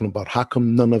talking about, how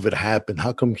come none of it happened?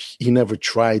 How come he never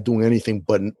tried doing anything?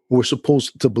 But we're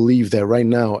supposed to believe that right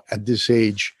now at this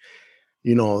age,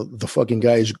 the fucking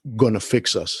guy is going to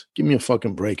fix us. Give me a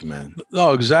fucking break, man.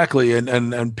 No, exactly.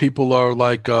 And people are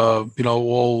like, this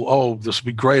would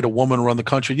be great. A woman run the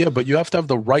country. Yeah, but you have to have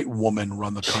the right woman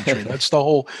run the country. That's the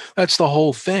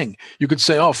whole thing. You could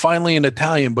say, oh, finally an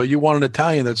Italian, but you want an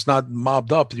Italian that's not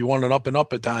mobbed up. You want an up and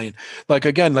up Italian. Like,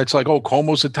 again, that's like, oh,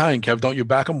 Cuomo's Italian. Kev, don't you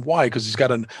back him? Why? Because he's got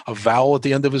a vowel at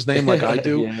the end of his name like I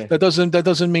do. Yeah. That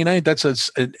doesn't mean anything. That's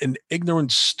an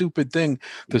ignorant, stupid thing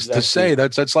to say.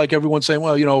 That's like everyone saying,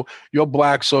 well, you're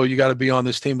black, so you got to be on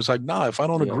this team. It's like, nah, if I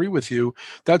don't agree with you,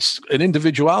 that's an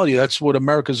individuality. That's what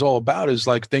America's all about, is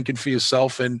like thinking for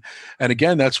yourself. And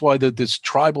again, that's why this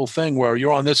tribal thing where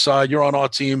you're on this side, you're on our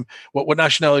team. What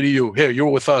nationality are you? Here, you're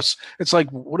with us. It's like,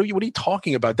 what are you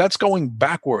talking about? That's going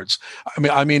backwards.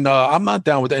 I mean, I'm not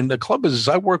down with it. And the club is,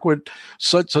 I work with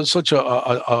such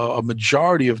a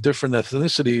majority of different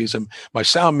ethnicities, and my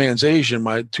sound man's Asian.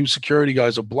 My 2 security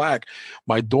guys are black.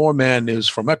 My doorman is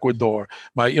from Ecuador.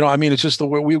 or I mean, it's just the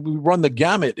way we run the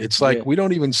gamut. It's like we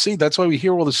don't even see. That's why we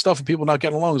hear all this stuff and people not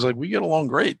getting along. It's like we get along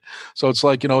great. So it's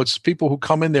like, it's people who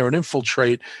come in there and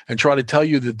infiltrate and try to tell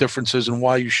you the differences and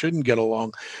why you shouldn't get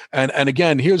along. And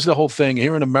again, here's the whole thing.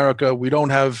 Here in America, we don't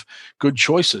have good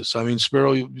choices. I mean,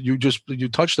 Spiro, you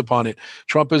touched upon it.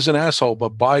 Trump is an asshole,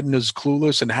 but Biden is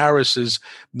clueless, and Harris is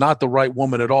not the right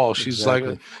woman at all. She's like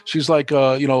she's not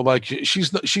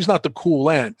the cool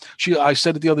aunt. I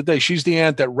said it the other day. She's the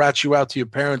aunt that rats you out to your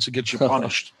parents and gets you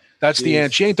punished. That's the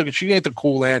aunt. She ain't the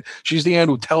cool aunt. She's the aunt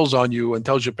who tells on you and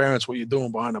tells your parents what you're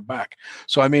doing behind her back.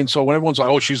 So I mean, so when everyone's like,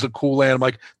 "Oh, she's the cool aunt," I'm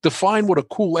like, define what a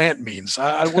cool aunt means.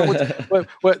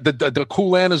 The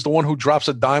cool aunt is the one who drops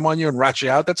a dime on you and rats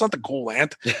you out. That's not the cool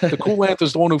aunt. The cool aunt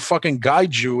is the one who fucking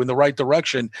guides you in the right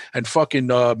direction and fucking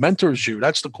mentors you.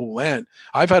 That's the cool aunt.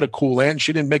 I've had a cool aunt.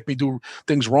 She didn't make me do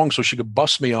things wrong so she could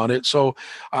bust me on it. So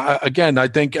again, I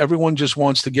think everyone just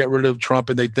wants to get rid of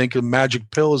Trump and they think a magic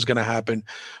pill is going to happen.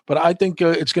 But I think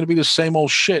it's going to be the same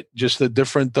old shit, just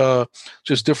different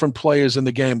players in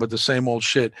the game, but the same old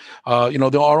shit.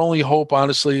 Our only hope,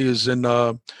 honestly, is in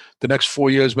the next 4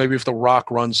 years, maybe if The Rock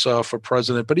runs for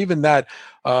president. But even that,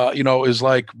 is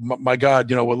like, my God,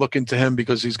 we're looking to him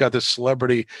because he's got this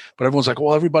celebrity. But everyone's like,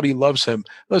 well, everybody loves him.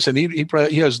 Listen, he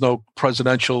has no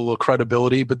presidential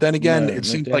credibility. But then again, it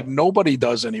seems like nobody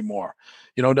does anymore.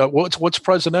 What's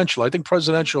presidential? I think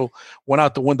presidential went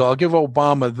out the window. I'll give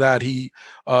Obama that.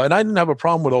 And I didn't have a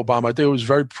problem with Obama. I think it was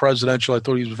very presidential. I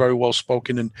thought he was very well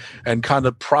spoken and kind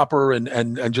of proper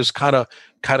and just kind of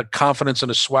confidence and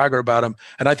a swagger about him.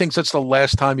 And I think that's the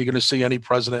last time you're going to see any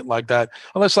president like that.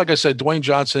 Unless, like I said, Dwayne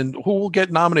Johnson, who will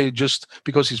get nominated just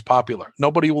because he's popular.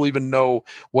 Nobody will even know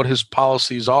what his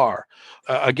policies are.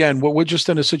 Again, we're just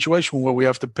in a situation where we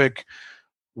have to pick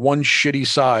one shitty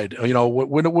side,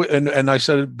 and I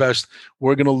said it best,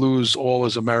 we're going to lose all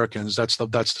as Americans. That's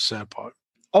the sad part.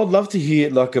 I would love to hear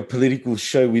like a political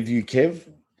show with you, Kev.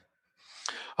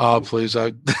 Please.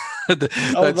 I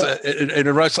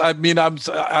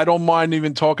don't mind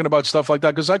even talking about stuff like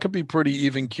that because I could be pretty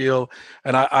even keel,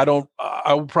 and I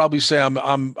would probably say and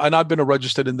I've been a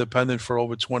registered independent for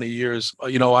over 20 years.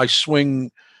 I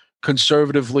swing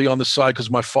conservatively on the side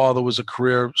because my father was a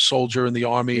career soldier in the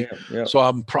Army. So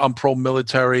I'm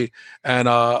pro-military, and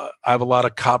I have a lot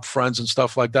of cop friends and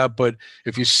stuff like that. But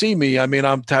if you see me, I mean,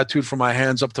 I'm tattooed from my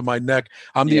hands up to my neck.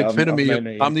 I'm the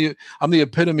epitome. I'm the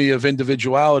epitome of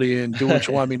individuality and do what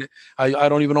you want. I mean, I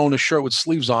don't even own a shirt with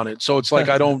sleeves on it. So it's like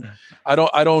I'm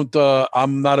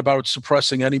not about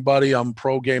suppressing anybody. I'm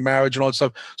pro-gay marriage and all that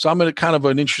stuff. So I'm kind of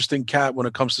an interesting cat when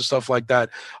it comes to stuff like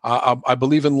that. I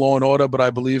believe in law and order, but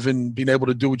I believe in being able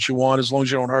to do what you want as long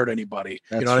as you don't hurt anybody.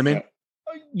 You know what I mean?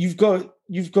 You've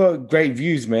got great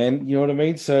views, man. You know what I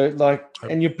mean? So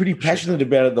and you're pretty passionate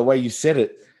about it the way you said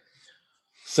it.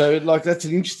 So that's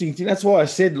an interesting thing. That's why I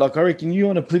said, I reckon you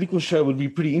on a political show would be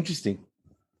pretty interesting.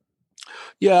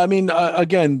 Yeah, I mean,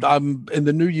 again, I'm in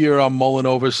the new year. I'm mulling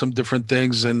over some different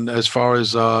things, and as far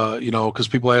as because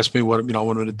people ask me what I'm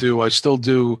going to do, I still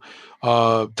do.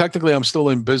 Technically, I'm still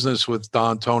in business with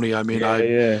Don Tony. I mean,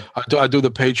 I do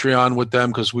the Patreon with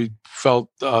them because we felt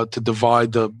to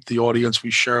divide the audience. We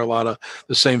share a lot of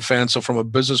the same fans. So from a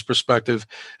business perspective,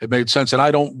 it made sense. And I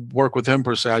don't work with him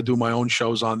per se. I do my own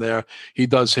shows on there. He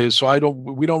does his. So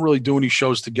we don't really do any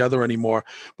shows together anymore.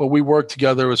 But we work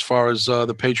together as far as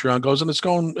the Patreon goes, and it's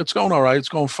going all right. It's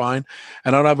going fine,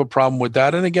 and I don't have a problem with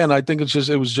that. And again, I think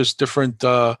it was just different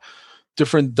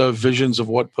visions of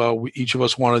what each of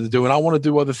us wanted to do. And I want to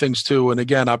do other things too. And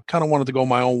again, I kind of wanted to go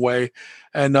my own way.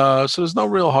 And so there's no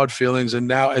real hard feelings. And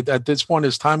now at this point,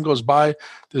 as time goes by,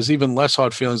 there's even less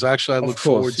hard feelings. Actually, I look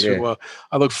forward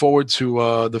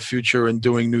to the future and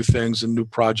doing new things and new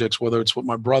projects, whether it's with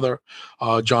my brother,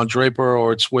 John Draper,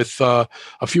 or it's with a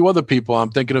few other people.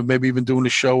 I'm thinking of maybe even doing a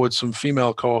show with some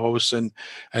female co-hosts and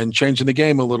changing the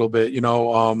game a little bit,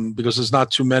 because there's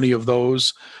not too many of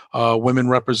those women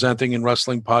representing in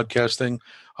wrestling podcasting.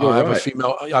 I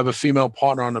have a female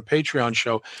partner on the Patreon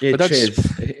show. Yeah, but that's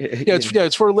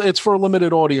it's for a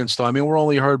limited audience though. I mean, we're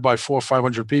only heard by 400 or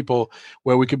 500 people,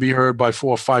 where we could be heard by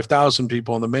 4,000 or 5,000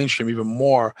 people in the mainstream, even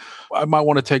more. I might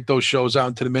want to take those shows out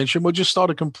into the mainstream. We'll just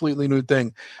start a completely new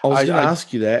thing. I was going to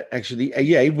ask you that actually. Are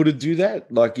you able to do that?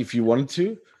 If you wanted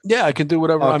to? Yeah, I can do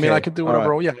whatever. Okay. I mean, I can do whatever.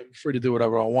 Right. Yeah, I'm free to do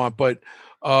whatever I want, but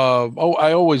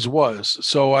I always was.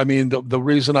 So, I mean, the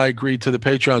reason I agreed to the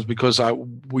Patreon is because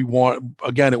we want,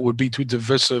 again, it would be too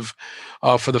divisive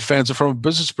for the fans. And from a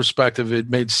business perspective, it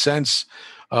made sense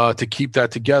to keep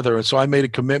that together. And so I made a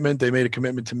commitment. They made a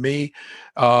commitment to me.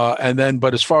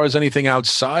 But as far as anything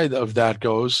outside of that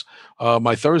goes,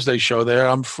 my Thursday show there,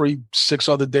 I'm free 6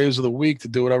 other days of the week to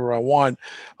do whatever I want.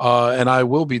 And I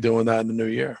will be doing that in the new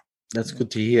year. That's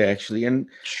good to hear, actually. And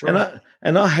sure.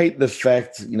 and I hate the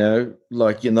fact,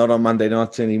 like you're not on Monday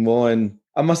nights anymore. And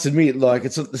I must admit, like,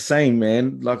 it's not the same,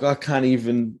 man. Like, I can't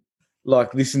even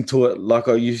like listen to it like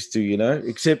I used to,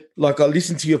 except like I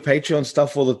listen to your Patreon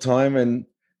stuff all the time, and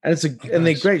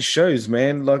they're great shows,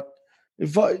 man. Like,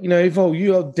 if I were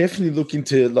you, I'll definitely look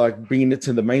into like bringing it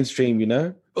to the mainstream.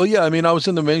 Well, yeah, I mean, I was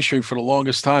in the mainstream for the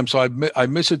longest time, so I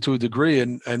miss it to a degree,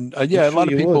 and yeah, I'm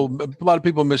sure a lot of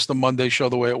people miss the Monday show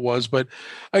the way it was. But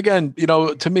again,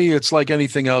 to me, it's like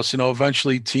anything else.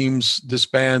 Eventually teams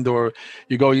disband or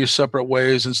you go your separate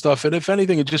ways and stuff. And if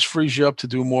anything, it just frees you up to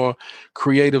do more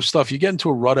creative stuff. You get into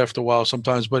a rut after a while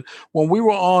sometimes. But when we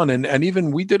were on, and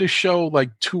even we did a show like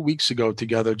 2 weeks ago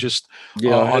together, just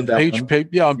on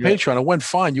Patreon, it went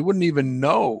fine. You wouldn't even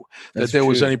know that there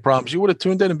was any problems. You would have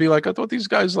tuned in and be like, I thought these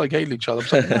guys like hated each other.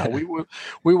 Like, no,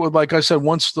 we would, like I said,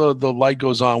 once the light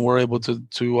goes on, we're able to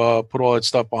put all that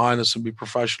stuff behind us and be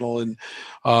professional. And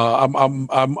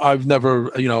I've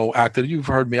never acted. You've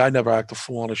heard me. I never act a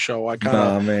fool on a show. I kind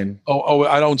of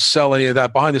I don't sell any of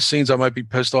that. Behind the scenes, I might be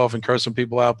pissed off and cursing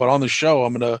people out, but on the show,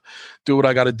 I'm gonna do what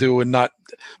I got to do and not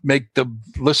make the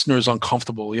listeners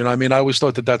uncomfortable. I mean, I always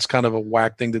thought that that's kind of a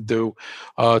whack thing to do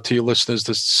to your listeners,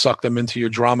 to suck them into your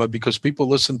drama, because people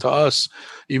listen to us,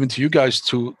 even to you guys,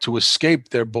 to escape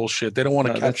their bullshit. They don't want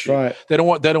to catch you. Right. They don't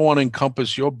want to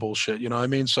encompass your bullshit. You know what I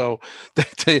mean? So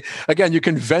again, you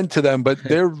can vent to them, but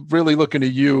they're really looking to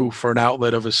you for an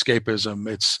outlet of escapism.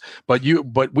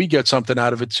 But we get something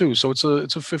out of it too. So it's a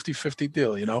 50-50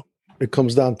 deal, It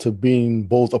comes down to being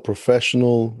both a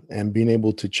professional and being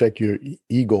able to check your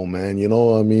ego, man.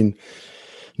 I mean,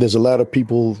 there's a lot of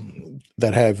people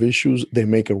that have issues, they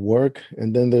make it work.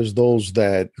 And then there's those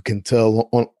that you can tell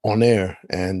on air.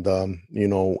 And,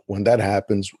 when that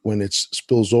happens, when it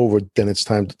spills over, then it's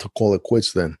time to call it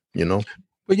quits then,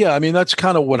 But yeah, I mean, that's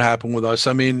kind of what happened with us.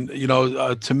 I mean,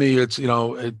 to me, it's,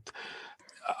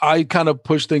 I kind of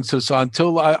push things to the side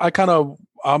until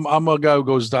I'm a guy who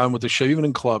goes down with the show, even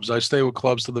in clubs. I stay with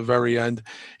clubs to the very end.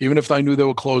 Even if I knew they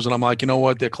were closing, I'm like, you know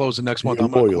what? They're closing next month. I'm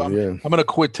going to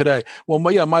quit today. Well,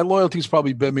 my loyalty's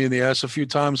probably bit me in the ass a few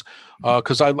times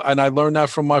because I learned that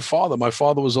from my father. My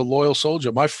father was a loyal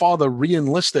soldier. My father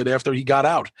re-enlisted after he got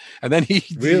out. And then he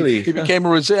became a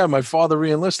reserve. My father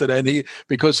re-enlisted, and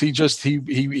because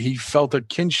he felt a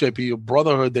kinship, a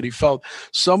brotherhood that he felt.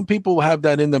 Some people have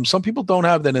that in them. Some people don't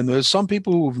have that in them. There's some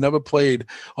people who've never played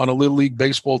on a little league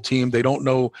baseball team. They don't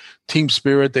know team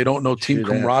spirit. They don't know team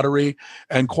camaraderie.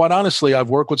 And quite honestly, I've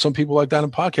worked with some people like that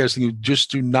in podcasting who just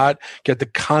do not get the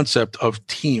concept of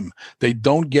team. They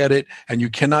don't get it, and you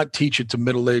cannot teach it to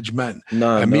middle-aged men. Me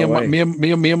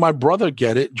and my brother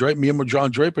get it. Me and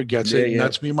John Draper gets it. And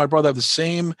that's me and my brother have the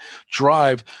same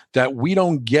drive that we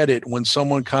don't get it when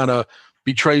someone kind of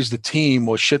betrays the team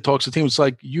or shit talks the team. It's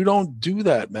like, you don't do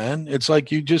that, man. It's like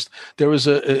just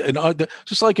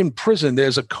like in prison,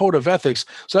 there's a code of ethics.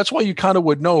 So that's why you kind of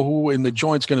would know who in the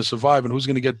joint's going to survive and who's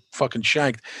going to get fucking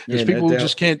shanked. There's people who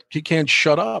just can't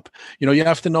shut up. You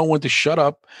have to know when to shut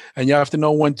up, and you have to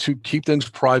know when to keep things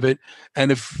private.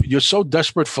 And if you're so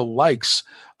desperate for likes,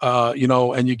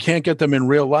 and you can't get them in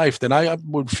real life, then I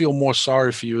would feel more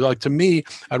sorry for you. Like, to me,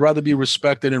 I'd rather be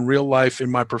respected in real life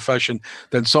in my profession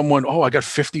than someone, I got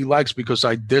 50 likes because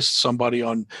I dissed somebody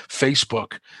on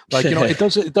Facebook. Like, it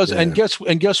does. Yeah.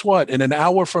 And guess what? In an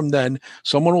hour from then,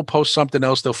 someone will post something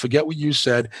else. They'll forget what you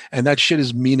said, and that shit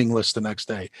is meaningless the next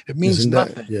day. It means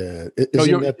nothing.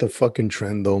 Isn't that the fucking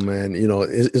trend though, man?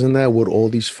 Isn't that what all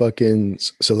these fucking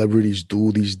celebrities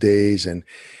do these days? And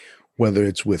whether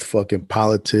it's with fucking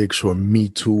politics or Me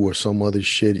Too or some other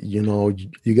shit, you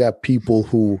got people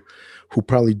who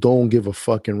probably don't give a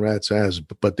fucking rat's ass,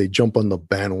 but they jump on the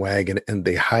bandwagon and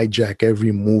they hijack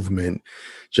every movement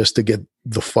just to get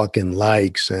the fucking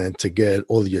likes and to get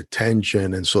all the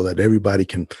attention, and so that everybody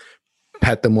can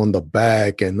pat them on the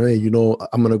back and, hey,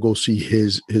 I'm going to go see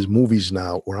his movies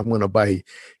now, or I'm going to buy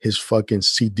his fucking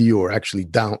CD or actually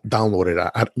download it.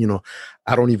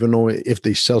 I don't even know if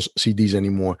they sell CDs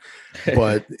anymore,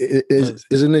 but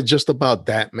isn't it just about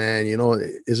that, man?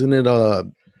 Isn't it,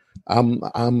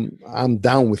 I'm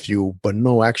down with you, but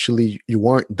no, actually you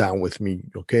aren't down with me.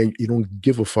 Okay. You don't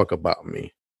give a fuck about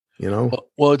me,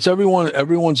 Well, it's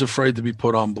everyone's afraid to be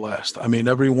put on blast. I mean,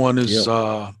 everyone is,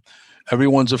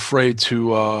 everyone's afraid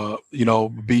to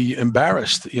be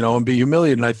embarrassed, and be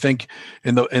humiliated. And I think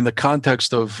in the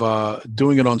context of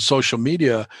doing it on social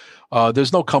media,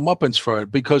 there's no comeuppance for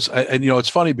it, because it's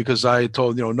funny because I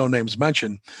told, no names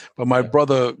mentioned, but my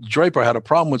brother Draper had a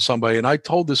problem with somebody, and I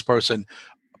told this person,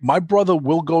 my brother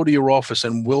will go to your office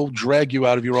and will drag you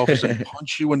out of your office and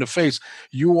punch you in the face.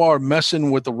 You are messing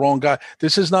with the wrong guy.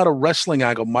 This is not a wrestling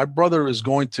angle. My brother is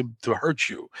going to hurt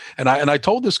you. And I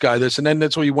told this guy this, and then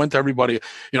that's why he went to everybody,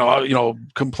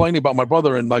 complaining about my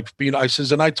brother and I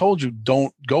says, and I told you,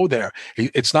 don't go there.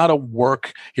 It's not a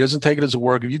work. He doesn't take it as a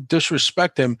work. If you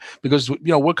disrespect him, because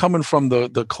we're coming from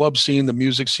the club scene, the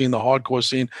music scene, the hardcore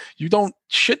scene, you don't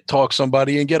shit talk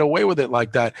somebody and get away with it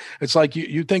like that. It's like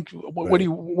you think, where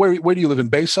do you live in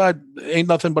Bayside? Ain't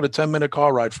nothing but a 10-minute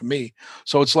car ride for me.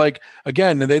 So it's like,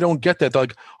 again, and they don't get that. They're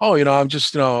like, oh, I'm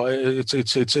just,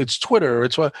 it's Twitter.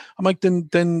 It's what I'm like,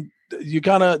 then you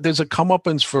gotta, there's a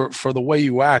comeuppance for the way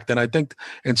you act. And I think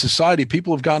in society,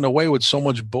 people have gotten away with so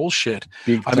much bullshit.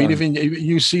 I mean, even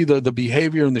you see the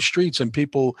behavior in the streets and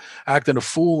people acting a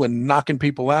fool and knocking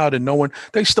people out, and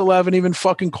they still haven't even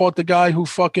fucking caught the guy who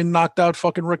fucking knocked out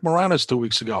fucking Rick Moranis 2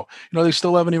 weeks ago. They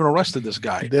still haven't even arrested this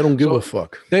guy. They don't give a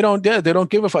fuck. They don't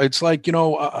give a fuck. It's like,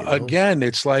 again,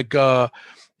 it's like,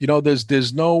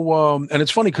 there's no, and it's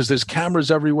funny because there's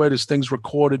cameras everywhere. There's things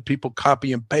recorded. People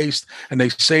copy and paste, and they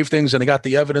save things, and they got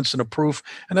the evidence and the proof.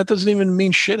 And that doesn't even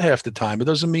mean shit half the time. It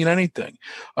doesn't mean anything.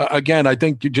 Again, I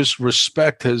think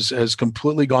respect has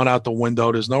completely gone out the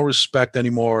window. There's no respect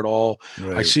anymore at all.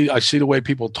 Right. I see the way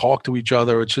people talk to each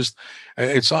other. It's just,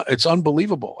 it's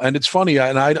unbelievable. And it's funny.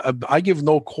 And I give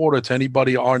no quarter to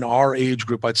anybody on our age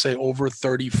group. I'd say over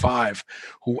 35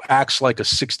 who acts like a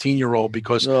 16-year-old,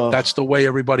 because that's the way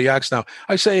everybody acts now.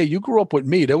 I say, hey, you grew up with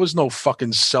me. There was no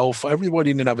fucking cell phone.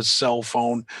 Everybody didn't have a cell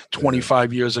phone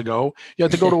 25 years ago. You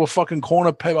had to go to a fucking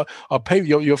corner,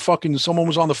 your fucking, someone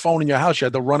was on the phone in your house. You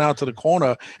had to run out to the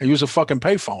corner and use a fucking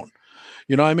payphone.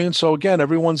 You know what I mean? So again,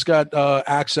 everyone's got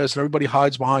access, and everybody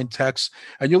hides behind text.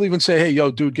 And you'll even say, hey, yo,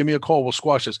 dude, give me a call. We'll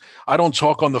squash this. I don't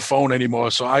talk on the phone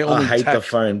anymore. So I hate text. the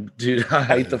phone, dude. I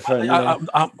hate the phone.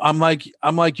 I'm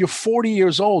like, you're 40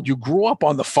 years old. You grew up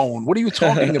on the phone. What are you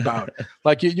talking about?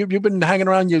 Like you've been hanging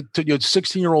around your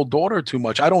 16-year-old daughter too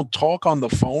much. I don't talk on the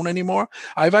phone anymore.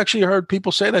 I've actually heard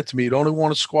people say that to me. You don't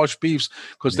want to squash beefs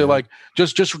because they're like,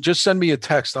 just send me a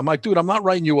text. I'm like, dude, I'm not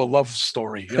writing you a love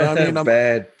story. You know what I mean?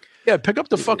 Bad. Yeah, pick up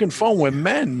the fucking phone. We're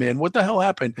men, man. What the hell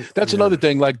happened? That's another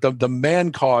thing. Like the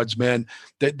man cards, man.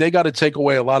 They got to take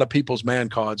away a lot of people's man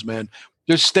cards, man.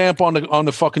 Just stamp on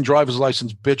the fucking driver's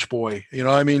license, bitch boy. You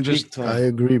know what I mean? Just I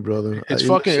agree, brother.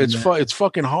 It's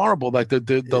fucking horrible. Like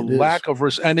the lack of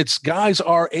and it's guys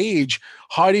our age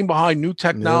hiding behind new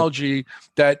technology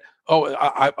that. Oh,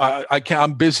 I can't.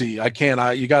 I'm busy. I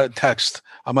can't. You got to text.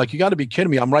 I'm like, you got to be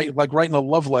kidding me. I'm writing a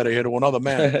love letter here to another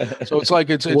man. So it's like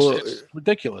it's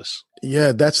ridiculous.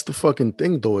 Yeah, that's the fucking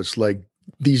thing, though. It's like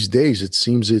these days, it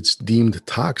seems it's deemed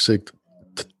toxic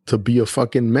to be a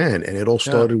fucking man, and it all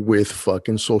started with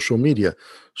fucking social media.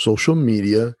 Social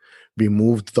media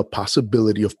removed the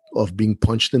possibility of being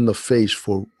punched in the face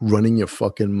for running your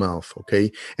fucking mouth,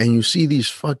 okay? And you see these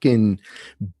fucking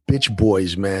bitch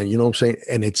boys, man, you know what I'm saying?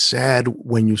 And it's sad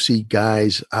when you see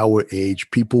guys our age,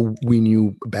 people we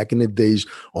knew back in the days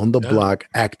on the block,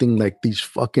 acting like these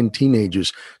fucking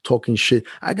teenagers, talking shit.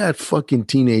 I got fucking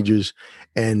teenagers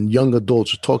and young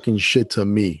adults talking shit to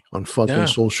me on fucking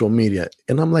social media.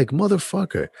 And I'm like,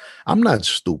 motherfucker, I'm not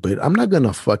stupid. I'm not going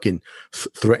to fucking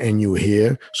threaten you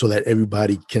here so that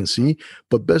everybody can see.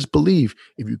 But best believe,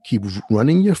 if you keep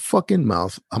running your fucking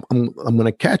mouth, I'm going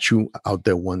to catch you out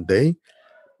there one day.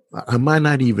 I might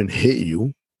not even hit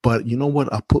you, but you know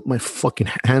what? I'll put my fucking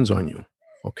hands on you,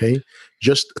 okay?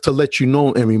 Just to let you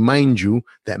know and remind you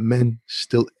that men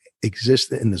still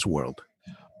exist in this world.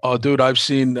 Oh, dude, I've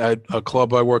seen at a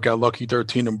club I work at, Lucky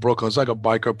 13 in Brooklyn. It's like a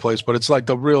biker place, but it's like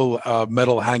the real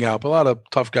metal hangout. A lot of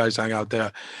tough guys hang out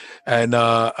there. And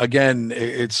again,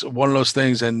 it's one of those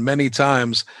things. And many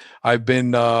times I've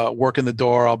been working the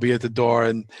door. I'll be at the door,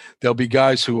 and there'll be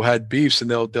guys who had beefs, and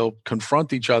they'll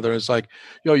confront each other. It's like,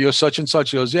 yo, you're such and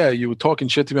such. He goes, yeah, you were talking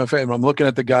shit to me on Facebook. And I'm looking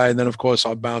at the guy, and then of course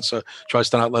our bouncer tries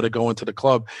to not let it go into the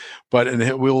club.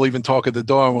 And we'll even talk at the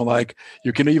door, and we're like,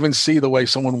 you can even see the way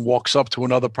someone walks up to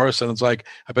another person. It's like,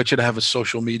 I bet you to have a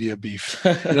social media beef.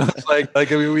 You know, it's like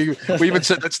I mean, we even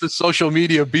said that's the social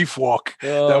media beef walk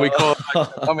that we call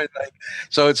it.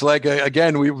 So it's like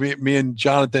again, me and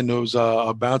Jonathan, who's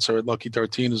a bouncer, Lucky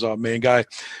 13 is our main guy.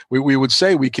 We would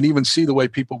say we can even see the way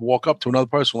people walk up to another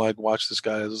person like, watch this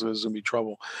guy, this is gonna be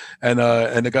trouble. And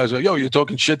the guys like, yo, you're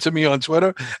talking shit to me on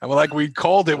Twitter, and we're like, we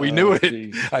called it, we knew it.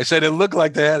 Geez. I said it looked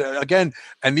like that again.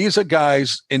 And these are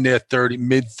guys in their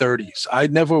mid 30s. I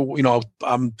never,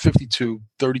 I'm 52,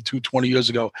 32, 20 years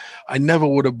ago. I never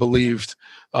would have believed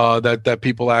that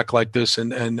people act like this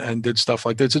and did stuff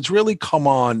like this. It's really come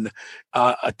on,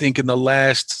 I think, in the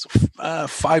last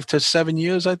 5 to 7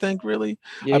 years, I think, really.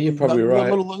 Yeah, you're probably right.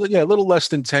 A little less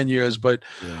than 10 years. But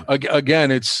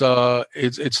again, it's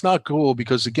not cool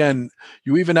because, again,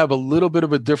 you even have a little bit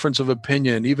of a difference of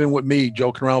opinion, even with me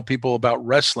joking around with people about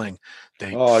wrestling.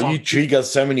 You trigger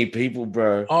so many people,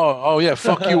 bro. Oh yeah,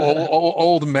 fuck you,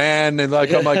 old man, and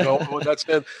like I'm like, oh,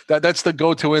 that's the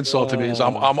go-to insult to me. Is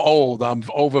I'm old, I'm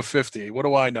over 50. What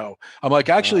do I know? I'm like,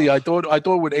 actually, I thought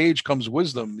with age comes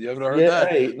wisdom. You ever heard that?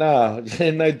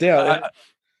 Hey, no doubt.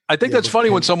 I think that's funny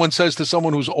when someone says to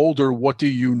someone who's older, "What do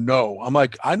you know?" I'm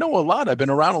like, I know a lot. I've been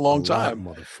around a long time.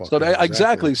 So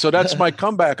exactly. So that's my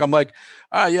comeback. I'm like,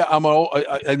 yeah, I'm old.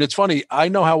 And it's funny. I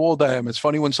know how old I am. It's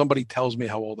funny when somebody tells me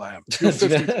how old I am. You're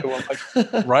 52. I'm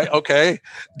like, right? Okay.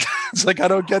 It's like I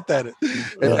don't get that.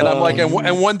 And I'm like,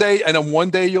 and one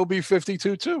day you'll be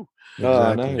 52 too.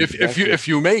 Exactly. If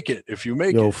you make it,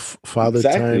 Father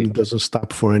Time doesn't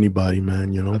stop for anybody,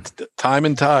 man. Time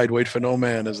and tide wait for no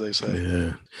man, as they say.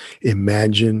 Yeah.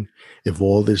 Imagine if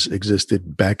all this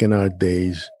existed back in our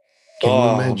days. Can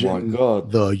you imagine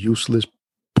the useless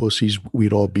pussies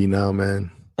we'd all be now, man?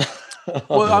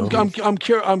 Well,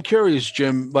 I'm curious,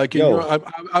 Jim. Like,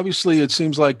 obviously, it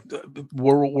seems like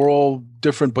we're all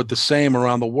different, but the same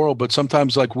around the world. But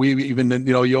sometimes, like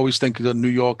you always think of the New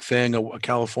York thing, a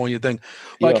California thing.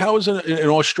 Like, how is it in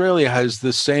Australia? Has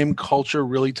the same culture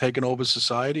really taken over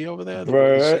society over there?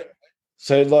 Bro,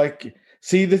 so like,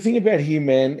 see, the thing about here,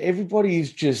 man,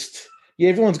 everybody's just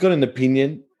everyone's got an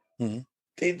opinion. Mm-hmm.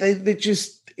 They're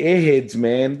just airheads,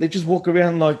 man. They just walk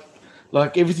around like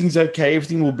everything's okay,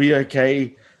 everything will be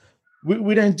okay.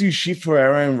 We don't do shit for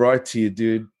our own rights here,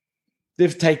 dude.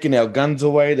 They've taken our guns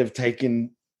away. They've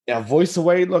taken our voice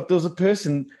away. Like, there was a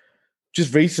person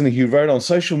just recently who wrote on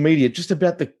social media just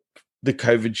about the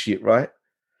COVID shit, right?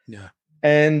 Yeah.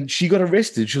 And she got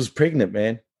arrested. She was pregnant,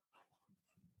 man.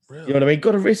 Really? You know what I mean?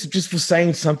 Got arrested just for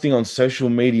saying something on social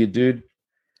media, dude.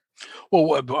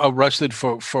 Well, arrested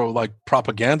for like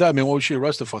propaganda? I mean, what was she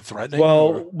arrested for? Threatening?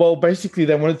 Well, basically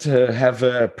they wanted to have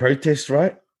a protest,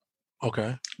 right?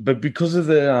 Okay. But because of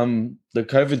the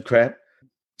COVID crap,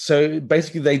 so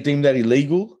basically they deemed that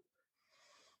illegal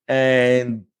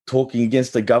and talking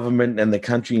against the government and the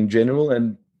country in general,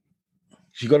 and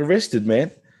she got arrested, man.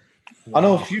 Wow. I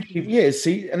know a few people,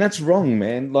 see, and that's wrong,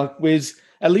 man. Like, where's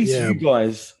at least you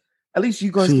guys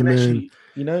can actually,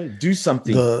 do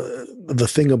something. The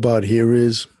thing about here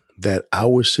is that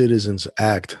our citizens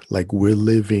act like we're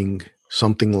living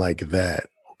something like that,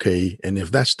 okay? And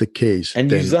if that's the case, then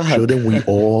shouldn't we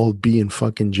all be in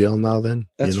fucking jail now then?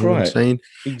 That's you know what I'm saying?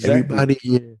 Exactly. Everybody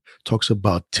here talks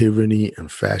about tyranny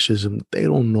and fascism. They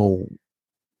don't know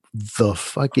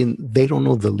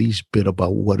the least bit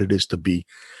about what it is to be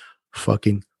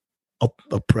fucking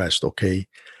oppressed, okay?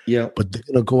 Yeah. But they're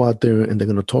gonna go out there and they're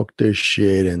gonna talk their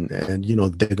shit and they're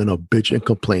gonna bitch and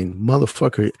complain.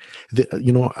 Motherfucker,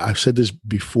 I've said this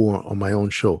before on my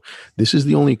own show. This is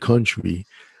the only country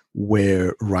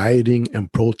where rioting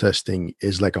and protesting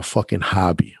is like a fucking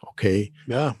hobby, okay?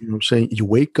 Yeah. You know what I'm saying? You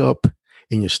wake up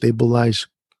in your stabilized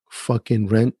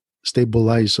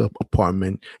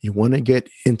apartment, you want to get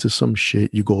into some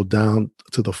shit, you go down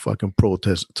to the fucking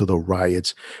protest, to the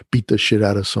riots, beat the shit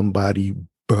out of somebody,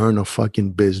 burn a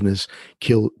fucking business,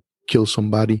 kill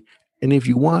somebody. And if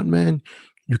you want, man,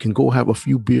 you can go have a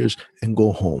few beers and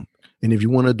go home. And if you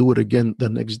want to do it again the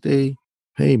next day,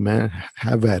 hey, man,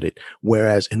 have at it.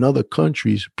 Whereas in other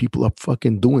countries, people are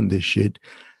fucking doing this shit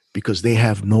because they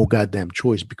have no goddamn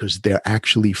choice, because they're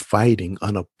actually fighting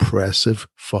an oppressive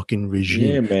fucking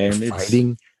regime. Yeah, man. They're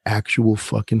fighting actual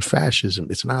fucking fascism.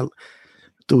 It's not,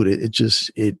 dude,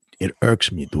 it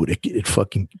irks me, dude. It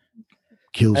fucking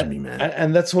kills me, man.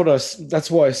 And that's why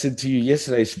I said to you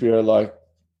yesterday, Spiro, like,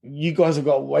 you guys have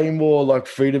got way more like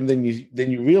freedom than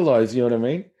you realize, you know what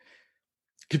I mean?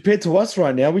 Compared to us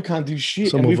right now, we can't do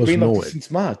shit. Some and of we've us been know like this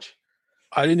since March.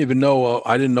 I didn't even know.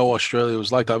 I didn't know Australia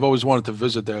was like that. I've always wanted to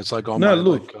visit there. It's like on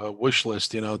my wish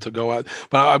list, to go out.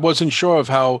 But I wasn't sure of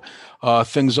how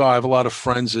things are. I have a lot of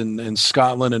friends in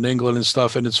Scotland and England and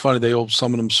stuff, and it's funny.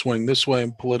 Some of them swing this way,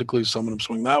 and politically, some of them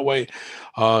swing that way.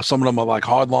 Some of them are like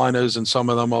hardliners, and some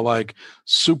of them are like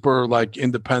super like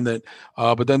independent.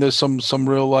 But then there's some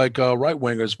real like right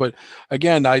wingers. But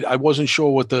again, I wasn't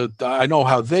sure what I know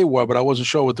how they were, but I wasn't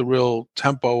sure what the real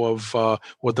tempo of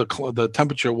what the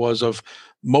temperature was of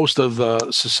most of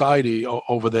the society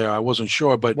over there. I wasn't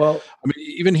sure, but I mean,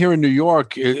 even here in New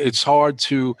York, it's hard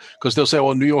to, because they'll say,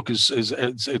 "Well, New York is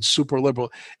it's super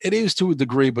liberal." It is to a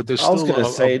degree, but there's still. I was going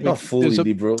to say not fully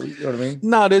liberal. You know what I mean?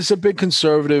 No, there's a big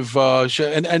conservative,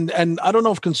 and I don't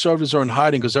know if conservatives are in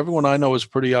hiding, because everyone I know is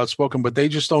pretty outspoken, but they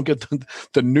just don't get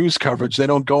the news coverage. They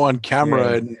don't go on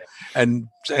camera and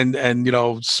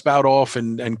spout off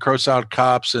and curse out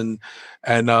cops and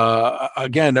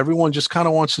again, everyone just kind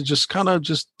of wants to just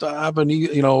have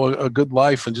a good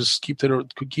life and just keep to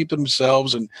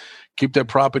themselves and keep their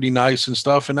property nice and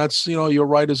stuff. And that's, you're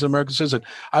right as an American citizen.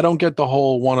 I don't get the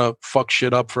whole want to fuck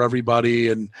shit up for everybody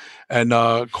and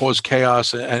cause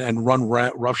chaos and run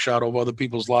roughshod over other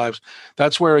people's lives.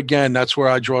 That's where I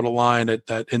draw the line at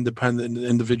that independent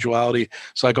individuality.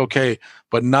 It's like, okay,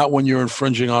 but not when you're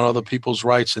infringing on other people's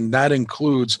rights. And that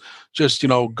includes just,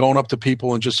 going up to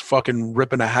people and just fucking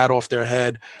ripping a hat off their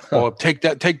head or take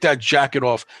that jacket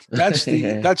off. That's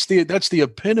the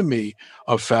epitome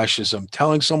of fascism,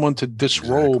 telling someone to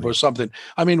disrobe or something.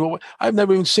 I mean, I've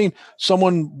never even seen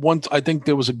someone once. I think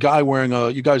there was a guy wearing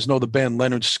you guys know the band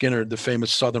Leonard Skinner, the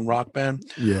famous Southern rock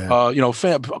band. Yeah.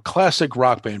 Classic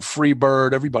rock band, Free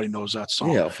Bird. Everybody knows that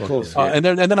song. Yeah, of course. And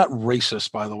they're not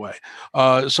racist, by the way.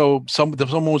 So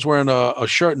someone was wearing a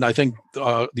shirt, and I think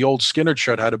the old Skinner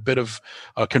shirt had a bit of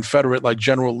a Confederate, like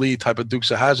General Lee type of Dukes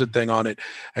of Hazzard thing on it.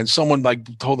 And someone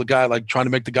like told the guy, like trying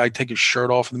to make the guy take his shirt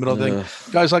off in the middle of the thing.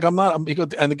 The guy's like,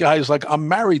 and the guy is like, I'm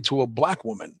married to a black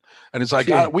woman. And it's like,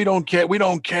 we don't care. We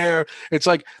don't care. It's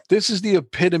like, this is the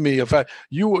epitome of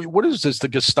what is this? The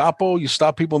Gestapo? You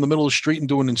stop people in the middle of the street and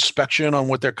do an inspection on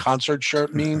what their concert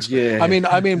shirt means. Yeah. I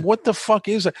mean, what the fuck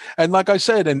is it? And like I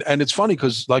said, and it's funny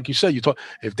because like you said,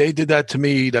 if they did that to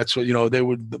me, that's what, they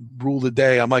would rule the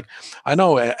day. I'm like, I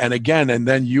know. And again, and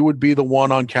then you would be the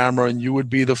one on camera and you would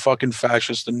be the fucking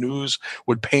fascist. The news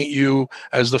would paint you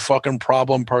as the fucking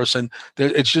problem person.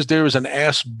 It's just, there is an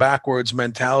ass backwards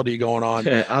mentality going on.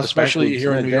 Especially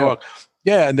here in New York.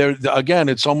 Yeah. And again,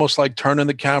 it's almost like turning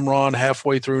the camera on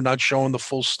halfway through, not showing the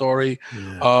full story.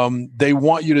 Yeah. They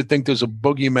want you to think there's a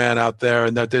boogeyman out there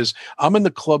and that I'm in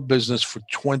the club business for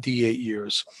 28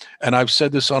 years. And I've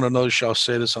said this on another show. I'll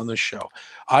say this on this show.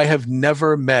 I have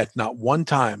never met, not one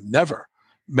time, never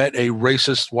met a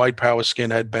racist white power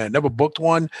skinhead band. Never booked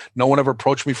one. No one ever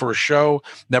approached me for a show.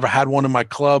 Never had one in my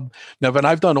club. Never. And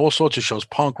I've done all sorts of shows: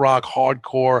 punk rock,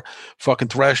 hardcore, fucking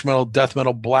thrash metal, death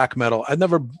metal, black metal. I've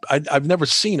never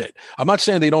seen it. I'm not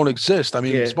saying they don't exist. I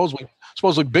mean, supposedly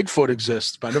Bigfoot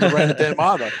exists, but I never ran into them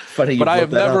either. But I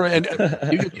have never. And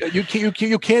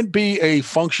you can't be a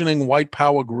functioning white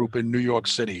power group in New York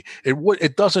City.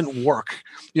 It doesn't work.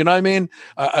 You know what I mean?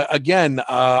 Again,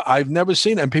 I've never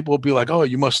seen it. And people will be like, "Oh,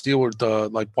 you must deal with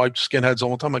like white skinheads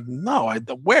all the time." I'm like, no,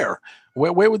 where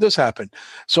would this happen?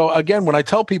 So again, when I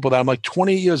tell people that, I'm like,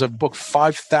 20 years, I've booked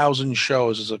 5,000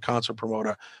 shows as a concert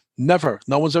promoter. Never.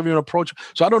 No one's ever even approached.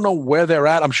 So I don't know where they're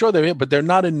at. I'm sure they're here, but they're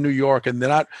not in New York, and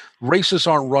racists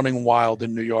aren't running wild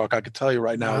in New York. I can tell you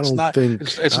right now. It's not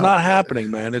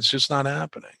happening, man. It's just not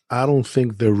happening. I don't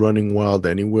think they're running wild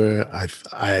anywhere.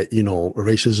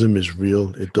 Racism is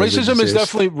real.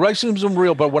 Racism is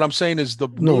real, but what I'm saying is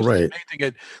painting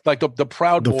it like the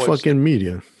Proud Boys. The fucking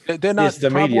media. They're not.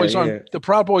 The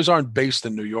Proud Boys aren't based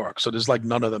in New York, so there's like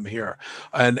none of them here.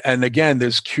 And again,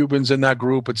 there's Cubans in that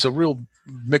group. It's a real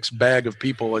mixed bag of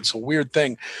people. It's a weird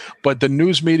thing, but the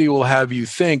news media will have you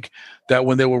think that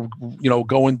when they were,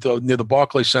 going near the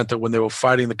Barclays Center, when they were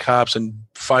fighting the cops and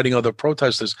fighting other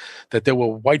protesters, that there were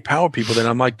white power people. Then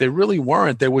I'm like, they really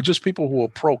weren't. They were just people who were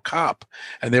pro-cop,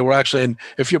 and they were actually. And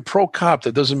if you're pro-cop,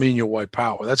 that doesn't mean you're white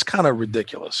power. That's kind of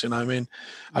ridiculous. You know what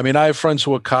I mean? I have friends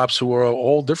who are cops who are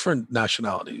all different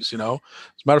nationalities. As a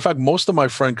matter of fact, most of my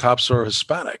friend cops are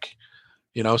Hispanic.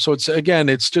 So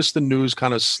it's just the news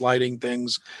kind of sliding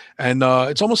things, and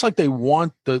it's almost like they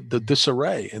want the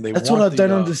disarray, and that's what I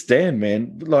don't understand,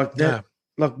 man. Like that,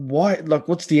 like why? Like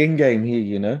what's the end game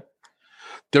here?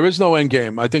 There is no end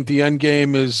game. I think the end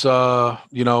game is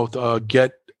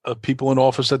get people in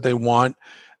office that they want.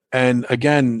 And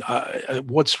again,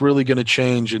 what's really going to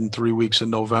change in 3 weeks in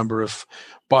November if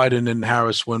Biden and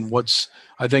Harris when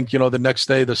I think, the next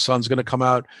day the sun's going to come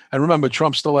out. And remember,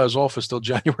 Trump still has office till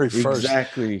January 1st.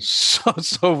 Exactly.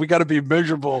 So we got to be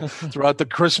miserable throughout the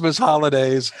Christmas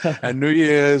holidays and New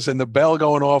Year's and the bell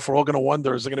going off. We're all going to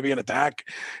wonder, is there going to be an attack?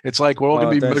 It's like we're all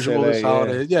going to be miserable this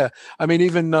holiday. Yeah. I mean,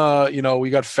 even, we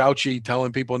got Fauci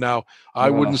telling people now, I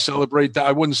wouldn't celebrate that.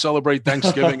 I wouldn't celebrate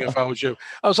Thanksgiving if I was you.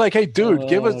 I was like, hey, dude,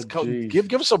 give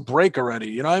us a break already.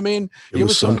 You know what I mean? Give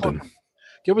us something.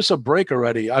 Give us a break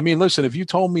already. I mean, listen, if you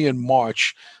told me in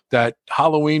March that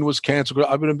Halloween was canceled,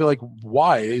 I would be like,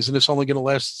 why? Isn't this only going to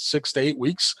last 6 to 8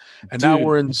 weeks? And now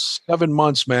we're in 7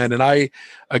 months, man. And I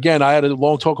had a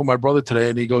long talk with my brother today,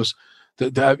 and he goes,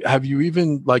 have you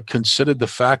even considered the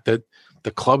fact that the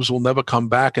clubs will never come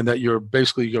back and that your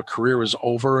career is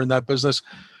over in that business?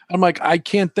 I'm like, I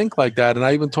can't think like that. And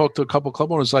I even talked to a couple club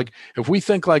owners, like, if we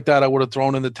think like that, I would have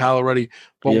thrown in the towel already.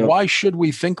 But why should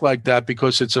we think like that?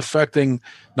 Because it's affecting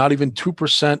not even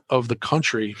 2% of the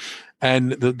country.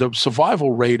 And the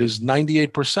survival rate is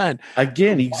 98%.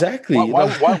 Again, exactly.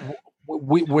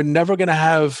 We're never going to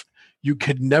have, you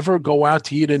could never go out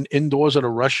to eat indoors at a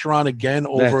restaurant again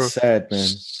over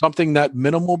something that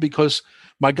minimal, because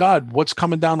my God, what's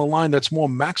coming down the line that's more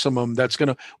maximum?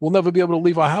 We'll never be able to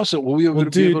leave our house. Will we be able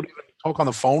to talk on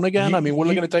the phone again? What are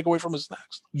they going to take away from us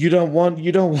next? You don't want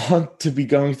to be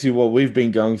going through what we've been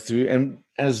going through. And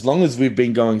as long as we've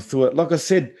been going through it, like I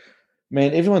said,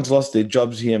 man, everyone's lost their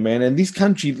jobs here, man. And this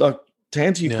country, to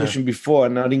answer your question before,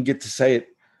 and I didn't get to say it,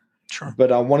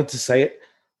 but I wanted to say it.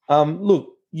 Look,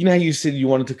 you know how you said you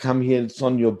wanted to come here, it's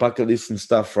on your bucket list and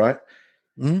stuff, right?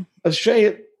 Mm-hmm.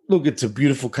 Australia, look, it's a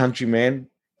beautiful country, man.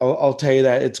 I'll tell you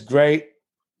that. It's great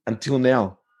until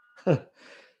now.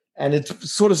 And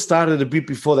it's sort of started a bit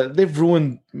before that. They've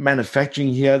ruined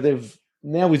manufacturing here.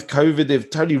 Now with COVID, they've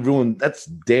totally ruined. That's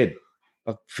dead.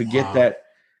 Forget that.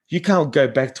 You can't go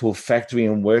back to a factory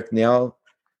and work now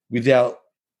without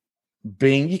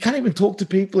you can't even talk to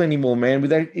people anymore, man,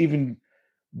 without even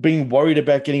being worried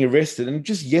about getting arrested. And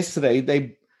just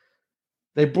yesterday,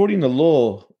 they brought in a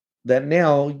law that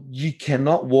now you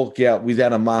cannot walk out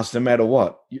without a mask no matter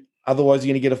what. Otherwise,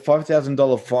 you're going to get a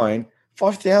 $5,000 fine.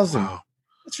 $5,000. Wow.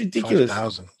 That's ridiculous.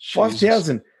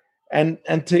 $5,000.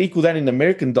 And to equal that in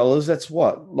American dollars, that's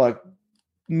what? Like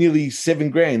nearly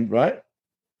 $7,000, right?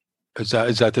 Is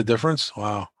that the difference?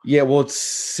 Wow. Yeah, well, it's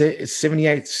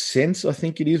 78 cents, I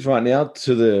think it is right now,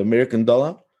 to the American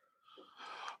dollar.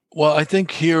 Well, I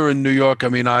think here in New York,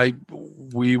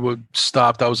 we were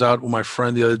stopped. I was out with my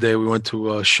friend the other day. We went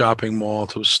to a shopping mall,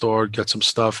 to a store, get some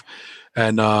stuff.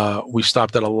 And we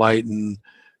stopped at a light. And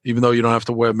even though you don't have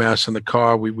to wear a mask in the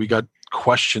car, we got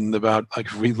questioned about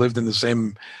if we lived in the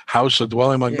same house or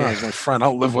dwelling. I'm like, no, he's my friend. I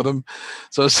don't live with him.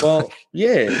 So it's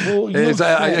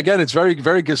again, it's very,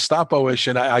 very Gestapo-ish.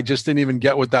 And I just didn't even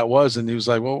get what that was. And he was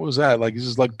like, what was that? This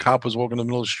is like a cop was walking in the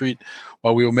middle of the street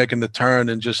while we were making the turn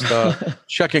and just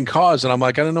checking cars. And I'm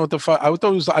like, I don't know what the fuck. I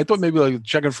thought maybe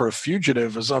checking for a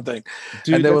fugitive or something.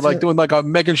 Dude, and they were doing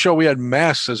making sure we had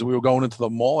masks as we were going into the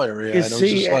mall area. And it was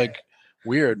just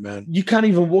weird, man. You can't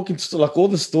even walk into all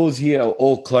the stores here are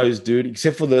all closed, dude,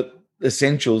 except for the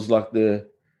essentials like the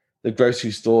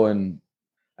grocery store and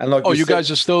you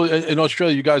guys are still in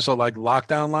Australia. You guys are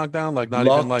lockdown, not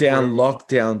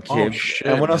lockdown, Kev. Oh, shit,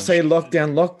 and when I say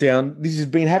lockdown, this has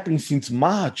been happening since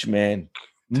March, man.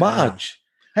 March.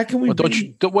 How can we? Well,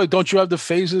 don't you have the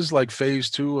phases like phase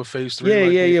 2 or phase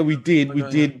 3? Yeah. We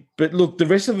did. But look, the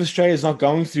rest of Australia is not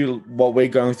going through what we're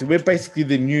going through. We're basically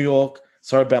the New York.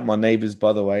 Sorry about my neighbors,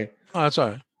 by the way. Oh, that's all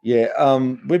right. Yeah,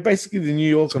 we're basically the New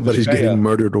York of Australia. Somebody's getting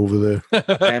murdered over there.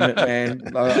 Damn it, man.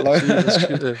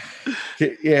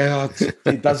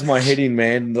 It does my head in,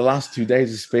 man. The last 2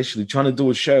 days especially, trying to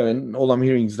do a show, and all I'm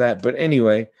hearing is that. But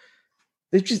anyway,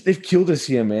 they've killed us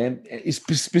here, man. It's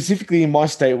specifically in my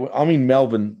state. I'm in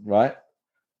Melbourne, right?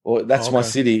 Or that's my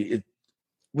city.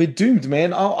 We're doomed,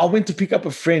 man. I went to pick up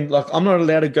a friend. I'm not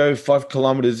allowed to go 5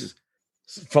 kilometers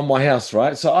from my house,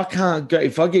 right? So I can't go.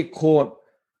 If I get caught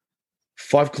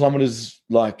 5 kilometers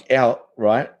out,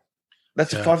 right?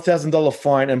 That's a $5,000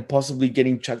 fine and possibly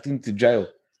getting chucked into jail.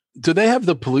 Do they have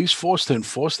the police force to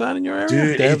enforce that in your area?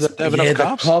 Dude, they have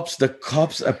enough cops? The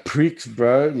cops are pricks,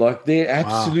 bro. They're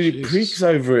absolute pricks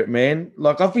over it, man.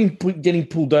 I've been getting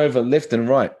pulled over left and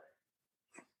right.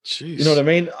 Jeez. You know what I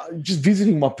mean? Just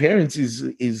visiting my parents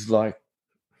is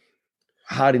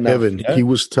hard enough. Evan, he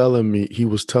was telling me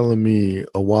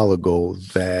a while ago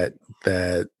that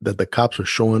the cops are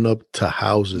showing up to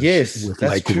houses with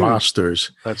true.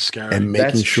 rosters. That's scary. And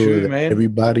making sure that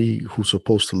everybody who's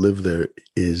supposed to live there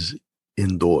is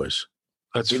indoors.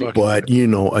 That's fucking. But you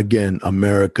know, again,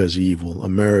 America's evil.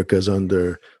 America's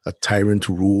under a tyrant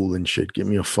rule and shit. Give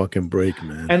me a fucking break,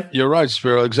 man. And you're right,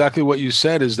 Spiro. Exactly what you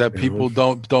said is that people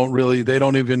don't really, they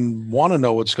don't even want to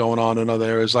know what's going on in other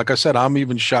areas. Like I said, I'm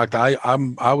even shocked.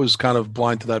 I was kind of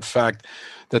blind to that fact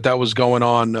that was going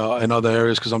on in other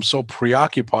areas because I'm so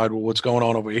preoccupied with what's going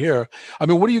on over here. I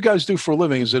mean, what do you guys do for a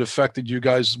living? Has it affected you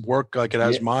guys' work like it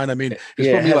has mine? I mean, it's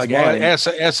put me like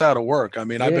ass out of work. I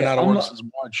mean, I've been out of work since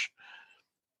March.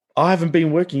 I haven't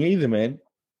been working either, man.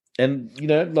 And you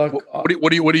know, like,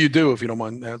 what do you do if you don't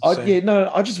mind?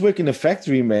 I just work in a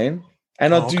factory, man,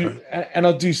 and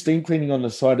I do steam cleaning on the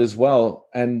side as well,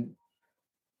 and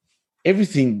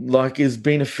everything like is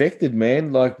being affected,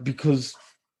 man. Like because,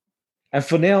 and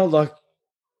for now, like,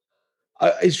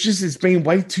 it's been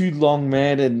way too long,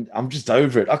 man, and I'm just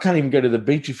over it. I can't even go to the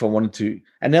beach if I wanted to.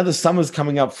 And now the summer's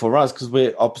coming up for us because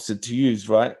we're opposite to you,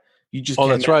 right? You just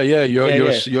that's right. Yeah,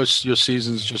 your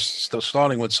season's just still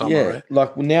starting with summer, right?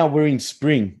 Like now we're in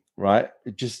spring, right?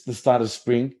 Just the start of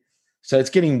spring, so it's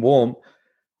getting warm,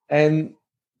 and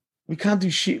we can't do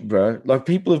shit, bro. Like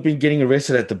people have been getting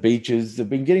arrested at the beaches. They've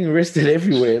been getting arrested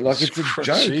everywhere. Like it's a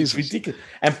joke. Jesus. It's ridiculous.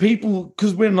 And people,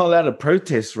 because we're not allowed to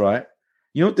protest, right?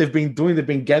 You know what they've been doing? They've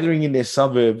been gathering in their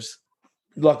suburbs,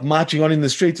 like marching on in the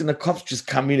streets, and the cops just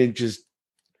come in and just.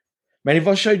 Man, if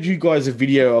I showed you guys a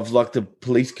video of like the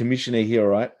police commissioner here,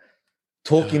 right,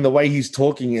 talking the way he's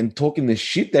talking and talking the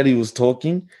shit that he was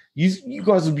talking, you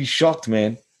guys would be shocked,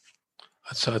 man.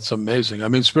 That's amazing. I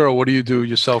mean, Spiro, what do you do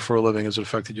yourself for a living? Has it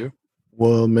affected you?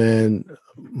 Well, man,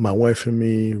 my wife and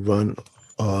me run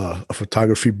a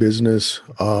photography business.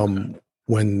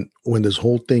 When this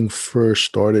whole thing first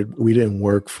started, we didn't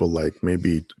work for like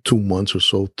maybe 2 months or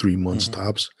so, 3 months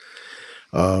tops.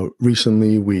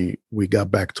 Recently we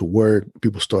got back to work.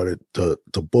 People started to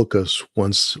book us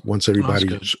once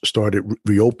everybody started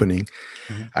reopening.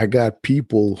 I got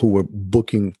people who were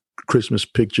booking Christmas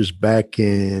pictures back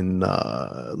in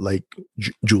like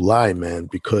July, man,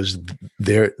 because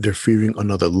they're fearing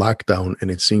another lockdown,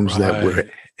 and it seems that we're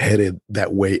headed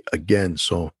that way again.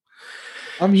 So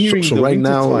I'm hearing so right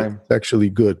now it's actually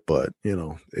good, but you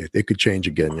know it could change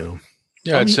again, you know.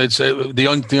 Yeah, I'd say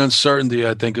the uncertainty,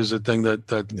 I think, is the thing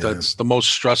that's the most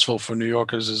stressful for New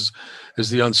Yorkers is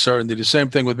the uncertainty. The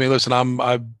same thing with me. Listen,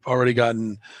 I've already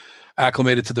gotten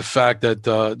acclimated to the fact that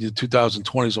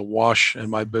 2020 is a wash in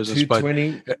my business. But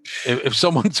if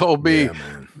someone told me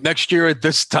next year at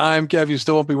this time, Kev, you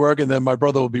still won't be working, then my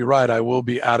brother will be right. I will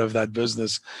be out of that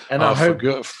business, and I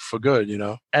hope for good, you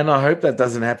know. And I hope that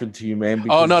doesn't happen to you, man.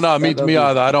 Oh no, me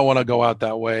either. I don't want to go out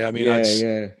that way. I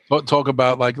mean, talk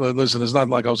about like, listen, it's not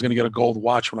like I was going to get a gold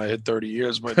watch when I hit 30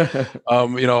 years, but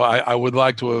you know, I would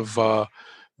like to have.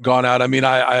 Gone out. I mean,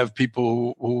 I have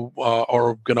people who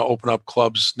are going to open up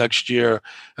clubs next year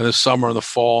in the summer and the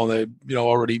fall, and they,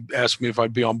 already asked me if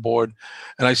I'd be on board.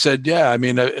 And I said, yeah. I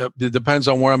mean, it depends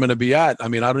on where I'm going to be at. I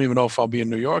mean, I don't even know if I'll be in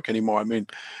New York anymore. I mean,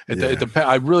 it depends.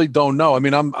 I really don't know. I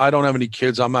mean, I don't have any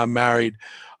kids. I'm not married.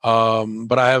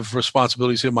 But I have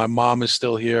responsibilities here. My mom is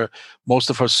still here. Most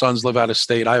of her sons live out of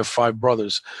state. I have 5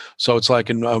 brothers. So it's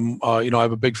like, I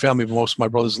have a big family, but most of my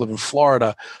brothers live in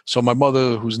Florida. So my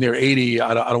mother, who's near 80,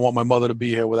 I don't want my mother to be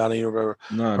here without any of her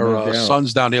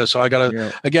sons down here. So I got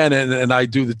to, again, and I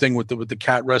do the thing with the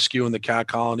cat rescue and the cat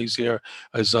colonies here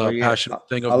as a passionate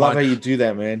thing of mine. I love how you do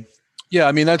that, man. Yeah,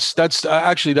 I mean that's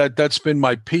actually that's been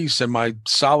my peace and my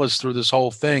solace through this whole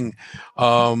thing,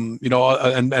 and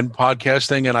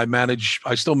podcasting. And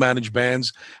I still manage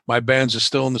bands. My bands are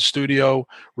still in the studio,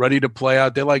 ready to play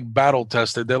out. They're like battle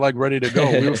tested. They're like ready to go.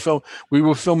 We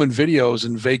were filming videos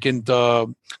in vacant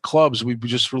clubs. We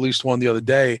just released one the other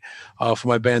day for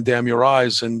my band Damn Your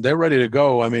Eyes, and they're ready to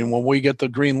go. I mean, when we get the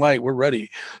green light, we're ready.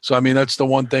 So I mean, that's the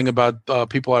one thing about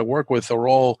people I work with. They're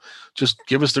all just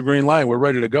give us the green light. We're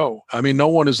ready to go. I mean, no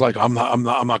one is like, I'm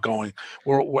not going.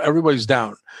 Everybody's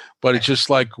down, but it's just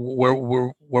like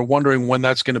we're wondering when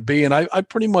that's going to be. And I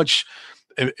pretty much,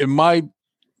 in my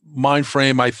mind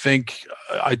frame, I think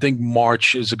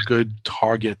March is a good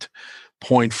target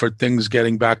point for things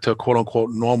getting back to quote unquote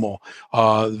normal.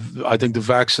 I think the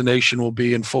vaccination will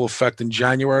be in full effect in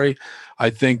January. I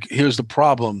think here's the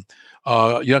problem. You're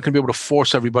not going to be able to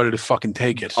force everybody to fucking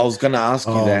take it. I was going to ask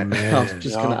you that. Man. I was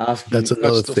just going to ask you. That's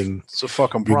another thing. It's a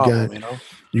fucking problem,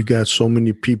 You got so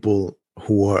many people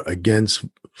who are against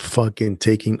fucking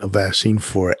taking a vaccine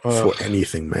for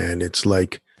anything, man. It's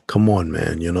like, come on,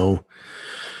 man,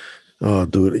 Oh,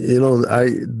 dude,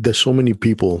 there's so many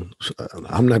people.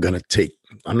 I'm not going to take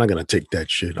that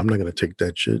shit. I'm not going to take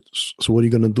that shit. So what are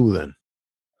you going to do then?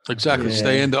 Exactly. Yeah.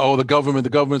 Stay in the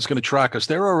government's going to track us.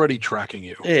 They're already tracking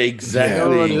you. Yeah,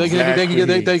 exactly.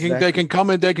 They can come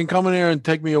in here and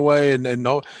take me away, and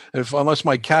no, unless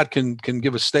my cat can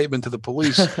give a statement to the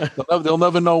police, they'll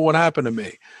never know what happened to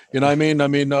me. You know what I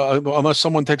mean? Unless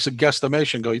someone takes a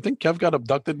guesstimation, go, you think Kev got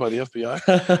abducted by the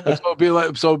FBI?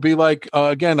 So it'd be like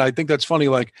again, I think that's funny.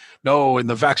 Like, no, in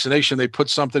the vaccination they put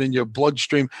something in your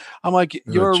bloodstream. I'm like,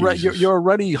 you're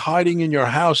already hiding in your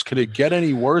house. Could it get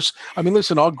any worse? I mean,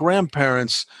 listen, our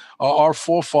grandparents, our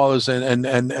forefathers, and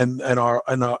our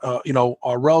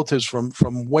our relatives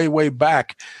from way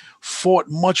back fought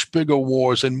much bigger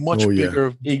wars and much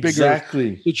bigger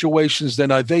situations than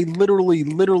they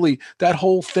literally that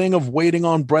whole thing of waiting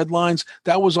on bread lines,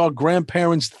 that was our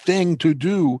grandparents' thing to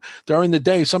do during the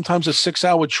day. Sometimes a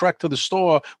 6-hour trek to the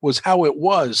store was how it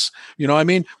was. You know what I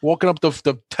mean? Walking up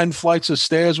the 10 flights of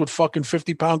stairs with fucking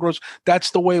 50-pound groceries.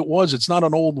 That's the way it was. It's not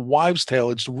an old wives'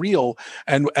 tale. It's real.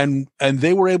 And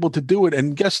they were able to do it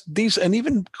and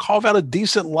even carve out a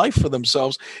decent life for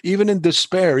themselves, even in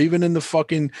despair, even in the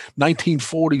fucking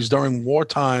 1940s during war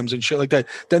times and shit like that.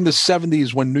 Then the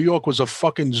 70s when New York was a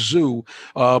fucking zoo,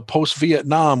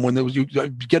 post-Vietnam, when there was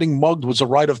getting mugged was a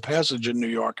rite of passage in New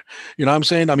York. You know what I'm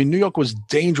saying? I mean, New York was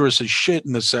dangerous as shit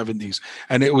in the 70s,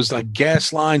 and it was like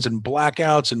gas lines and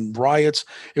blackouts and riots.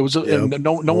 It was and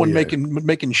no one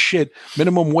making shit.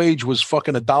 Minimum wage was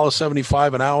fucking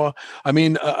 $1.75 an hour. I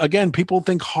mean, again, people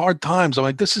think hard times. I'm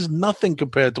like, this is nothing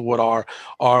compared to what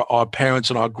our parents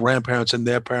and our grandparents and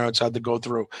their parents had to go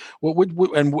through.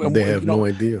 They have no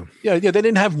idea. Yeah. They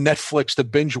didn't have Netflix to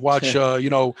binge watch,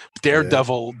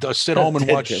 Daredevil. Sit home and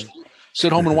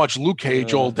watch Luke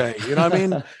Cage all day. You know what I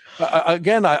mean?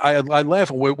 Again, I laugh.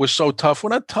 We're so tough.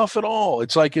 We're not tough at all.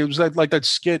 It was like that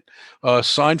skit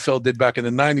Seinfeld did back in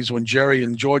the 90s when Jerry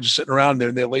and George are sitting around there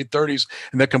in their late 30s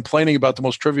and they're complaining about the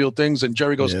most trivial things. And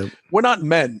Jerry goes, "We're not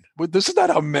men. This is not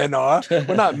how men are.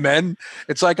 We're not men."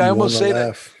 It's like I almost say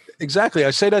that. Exactly. I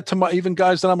say that to my even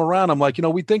guys that I'm around. I'm like,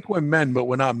 we think we're men, but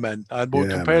we're not men.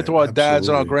 Compared to our dads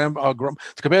and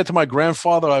compared to my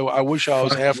grandfather, I wish I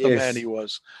was half the man he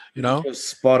was. You're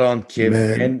spot on, Kim.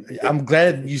 Man. And I'm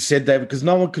glad you said that because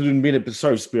no one could admit it. But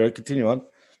sorry, Spiro, continue on.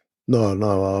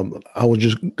 No. I was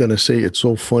just gonna say it's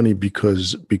so funny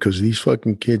because these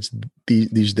fucking kids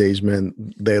these days, man,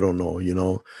 they don't know.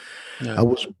 Yeah. I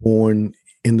was born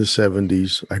in the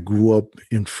 70s. I grew up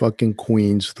in fucking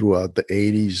Queens throughout the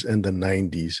 80s and the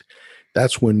 90s.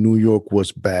 That's when New York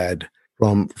was bad.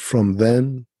 From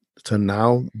then to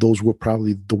now, those were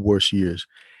probably the worst years.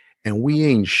 And we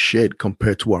ain't shit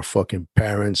compared to our fucking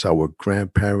parents, our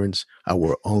grandparents,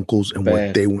 our uncles, and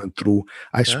what they went through.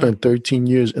 I spent 13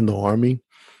 years in the Army,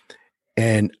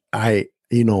 and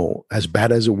as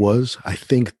bad as it was, I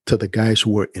think to the guys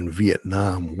who were in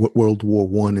Vietnam, World War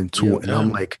I and II, and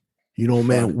I'm like,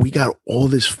 man, we got all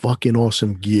this fucking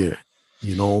awesome gear,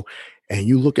 and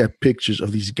you look at pictures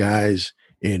of these guys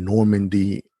in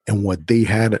Normandy and what they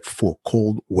had for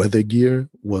cold weather gear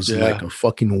was like a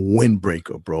fucking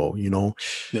windbreaker, bro.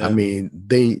 I mean,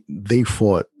 they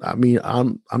fought. I mean,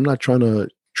 I'm not trying to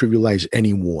trivialize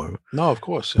anymore. No, of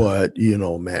course. But,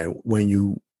 man, when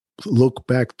you look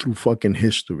back through fucking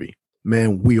history,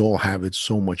 man, we all have it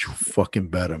so much fucking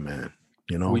better, man.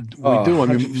 We do. I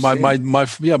mean,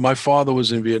 my father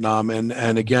was in Vietnam,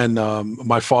 and again,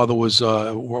 my father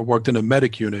worked in a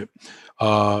medic unit. He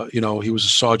was a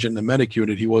sergeant in the medic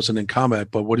unit. He wasn't in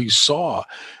combat, but what he saw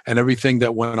and everything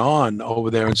that went on over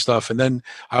there and stuff. And then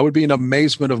I would be in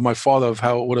amazement of my father of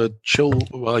what a chill,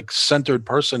 like centered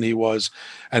person he was.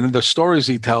 And then the stories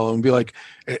he'd tell and be like,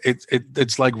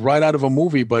 it's like right out of a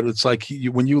movie, but it's like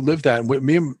when you live that. And with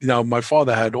me, my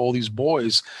father had all these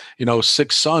boys,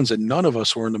 6 sons, and none of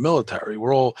us were in the military.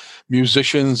 We're all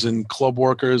musicians and club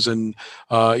workers and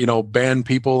band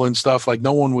people and stuff. Like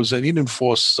no one was. He didn't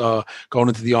force going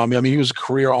into the Army. I mean, he was a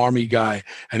career Army guy,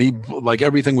 and he like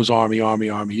everything was Army.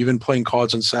 Even playing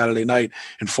cards on Saturday night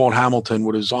in Fort Hamilton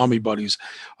with his Army buddies.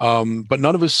 But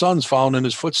none of his sons followed in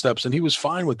his footsteps, and he was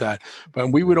fine with that.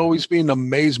 But we would always be in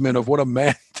amazement of what a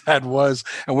man Dad was,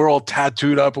 and we're all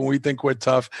tattooed up, and we think we're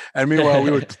tough. And meanwhile,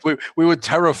 we were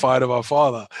terrified of our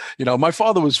father. My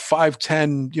father was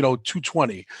 5'10",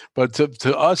 220, but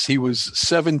to us, he was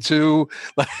 7'2",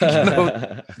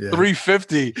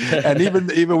 350. And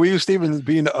even we used to even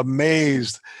being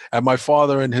amazed at my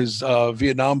father and his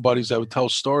Vietnam buddies that would tell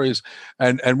stories,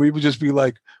 and we would just be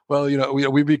like, well,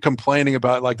 we'd be complaining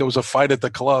about like there was a fight at the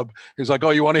club. He was like, "Oh,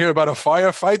 you want to hear about a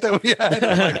firefight that we had?"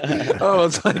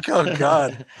 It's like, oh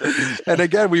God. And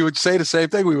again, we would say the same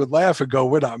thing. We would laugh and go,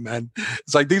 "We're not men."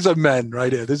 It's like these are men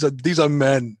right here. These are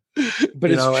men. But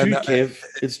You it's know, true, and, Kev.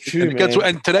 It's true, and, it man.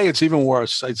 and today it's even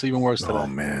worse. It's even worse today. Oh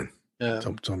man, Yeah.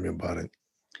 tell me about it.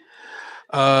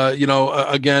 You know,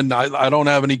 again, I don't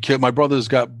have any kid. My brother's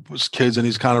got kids, and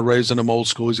he's kind of raising them old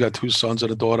school. He's got 2 sons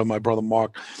and a daughter. My brother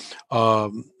Mark.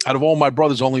 Out of all my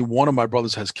brothers, only one of my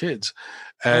brothers has kids.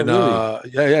 And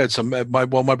really? yeah, it's my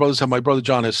brothers have, my brother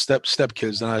John has step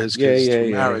kids, not his kids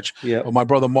through marriage. Yeah. But my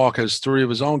brother Mark has 3 of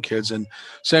his own kids, and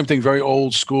same thing, very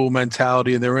old school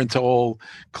mentality, and they're into all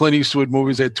Clint Eastwood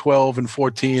movies. They're 12 and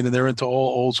 14, and they're into all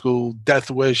old school Death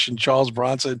Wish and Charles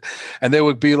Bronson, and they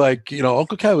would be like, you know,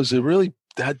 Uncle Kev, was it really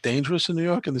that dangerous in New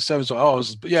York in the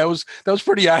 70s? That was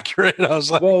pretty accurate. I was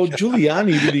like, well,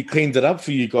 Giuliani really cleaned it up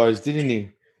for you guys, didn't he?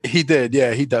 He did,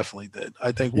 yeah, he definitely did.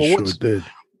 I think. He sure did.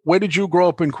 Where did you grow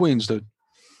up in Queens, dude?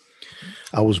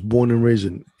 I was born and raised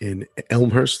in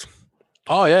Elmhurst.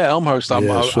 Oh yeah, Elmhurst.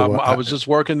 I was just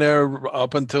working there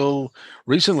up until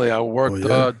recently. I worked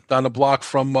down the block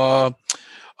from.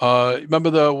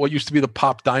 Remember what used to be the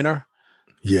Pop Diner?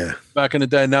 Yeah. Back in the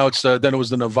day. Now it's then it was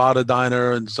the Nevada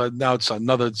Diner, and so now it's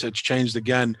another. It's changed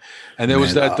again. And there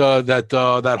was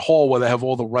that hall where they have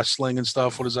all the wrestling and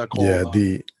stuff. What is that called? Yeah,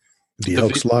 the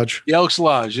Elks Lodge. The Elks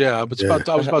Lodge, yeah. But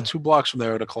I was about 2 blocks from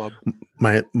there at a club.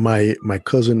 My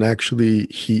cousin actually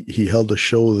he held a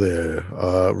show there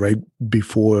right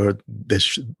before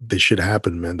this shit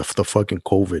happened, man. The fucking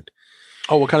COVID.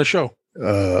 Oh, what kind of show?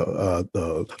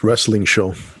 The wrestling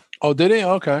show. Oh, did he?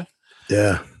 Okay.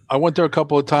 Yeah. I went there a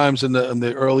couple of times in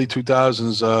the early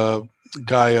 2000s.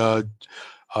 Guy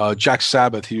Jack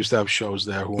Sabbath, he used to have shows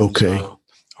there. Who owns,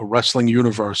 a Wrestling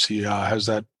Universe. He has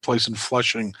that place in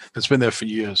Flushing that's been there for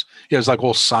years. He has like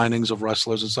all signings of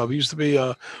wrestlers and stuff. He used to be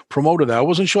a promoter there. I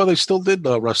wasn't sure they still did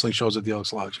wrestling shows at the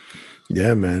Elks Lodge.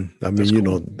 Yeah, man. I mean, you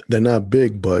know, they're not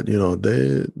big, but you know,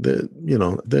 they do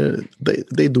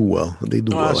well. They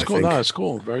do well. That's cool. No, that's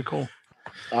cool. Very cool.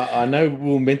 I know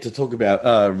we were meant to talk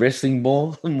about wrestling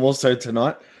more so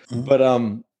tonight, but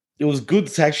it was good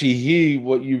to actually hear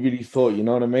what you really thought. You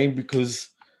know what I mean? Because,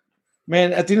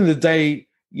 man, at the end of the day,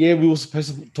 yeah, we were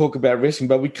supposed to talk about wrestling,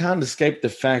 but we can't escape the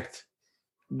fact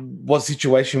what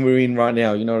situation we're in right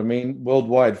now. You know what I mean?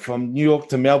 Worldwide, from New York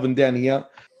to Melbourne down here.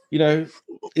 You know,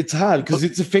 it's hard because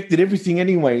it's affected everything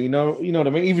anyway. You know what I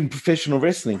mean? Even professional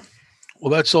wrestling.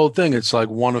 Well, that's the whole thing. It's like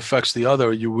one affects the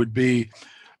other. You would be.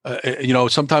 You know,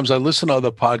 sometimes I listen to other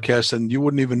podcasts and you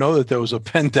wouldn't even know that there was a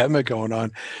pandemic going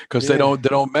on because they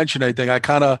don't mention anything. I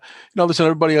kind of, you know, listen,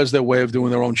 everybody has their way of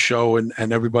doing their own show and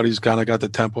everybody's kind of got the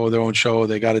tempo of their own show.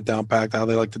 They got it down packed how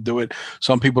they like to do it.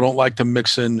 Some people don't like to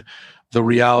mix in the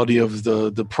reality of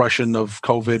the depression of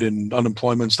COVID and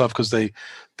unemployment stuff because they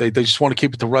just want to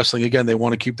keep it to wrestling. Again, they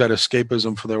want to keep that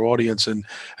escapism for their audience and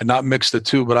not mix the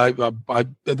two. But I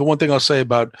the one thing I'll say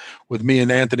about with me and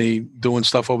Anthony doing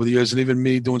stuff over the years and even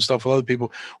me doing stuff with other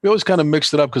people, we always kind of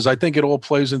mixed it up because I think it all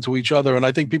plays into each other. And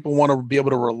I think people want to be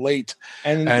able to relate.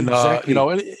 And exactly. You know,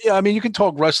 and, yeah, I mean, you can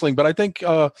talk wrestling, but I think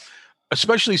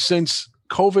especially since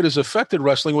COVID has affected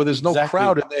wrestling where there's no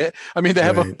crowd in there. I mean, they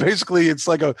have basically it's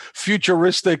like a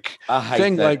futuristic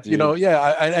thing. Like, dude. You know,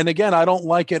 and again, I don't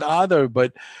like it either,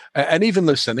 but, and even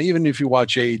listen, even if you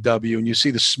watch AEW and you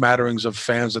see the smatterings of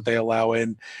fans that they allow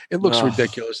in, it looks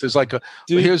ridiculous. There's like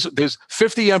there's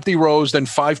 50 empty rows, then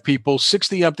 5 people,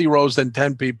 60 empty rows, then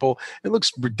 10 people. It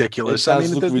looks ridiculous. It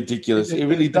does look ridiculous. It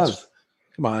really does.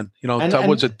 Come on. You know,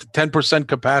 what's it, 10%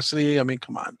 capacity? I mean,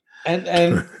 come on.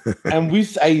 And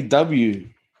with AEW,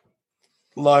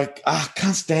 like I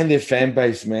can't stand their fan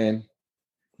base, man.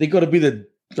 They got to be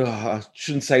I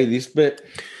shouldn't say this, but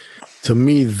to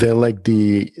me, they're like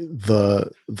the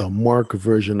Mark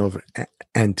version of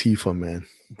Antifa, man.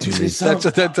 Dude, that's kind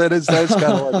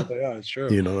of like they are. It's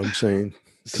true. You know what I'm saying?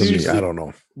 To me, I don't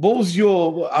know. What was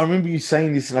I remember you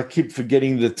saying this, and I keep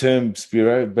forgetting the term,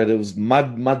 Spiro, but it was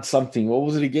mud something. What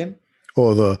was it again?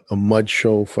 Or a mud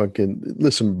show. Fucking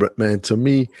listen, man. To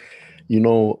me, you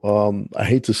know, I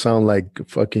hate to sound like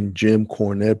fucking Jim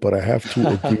Cornette, but I have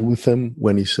to agree with him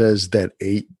when he says that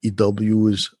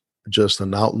AEW is just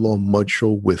an outlaw mud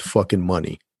show with fucking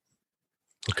money.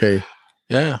 Okay.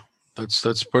 Yeah,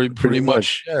 that's pretty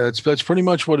much. Yeah, that's pretty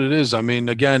much what it is. I mean,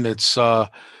 again, it's. I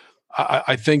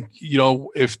think, you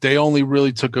know, if they only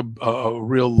really took a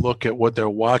real look at what they're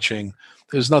watching.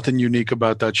 There's nothing unique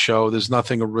about that show. There's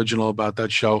nothing original about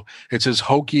that show. It's as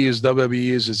hokey as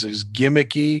WWE is. It's as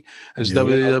gimmicky as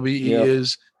WWE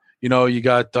is. You know, you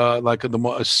got like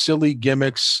the silly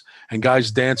gimmicks and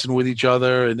guys dancing with each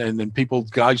other and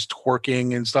guys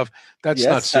twerking and stuff. That's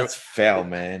Yeah, not that's foul,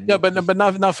 man. Yeah, but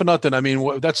not for nothing. I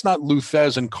mean, that's not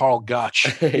Luthez and Carl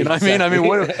Gotch. You know what I mean? I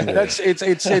mean, that's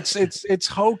it's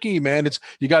hokey, man. It's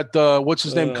you got what's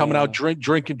his name coming out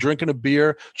drinking a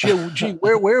beer. Gee,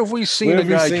 where have we seen a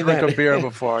guy drink a beer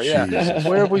before? Yeah,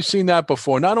 where have we seen that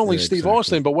before? Not only Steve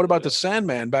Austin, but what about the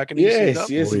Sandman back in ECW?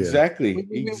 Yes, exactly.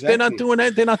 They're not doing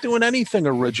anything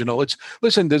original.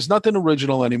 Listen, there's nothing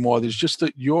original anymore. There's just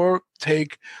your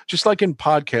take, just like in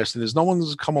podcasting. There's no one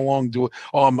that's come along do it.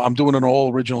 Oh, I'm doing an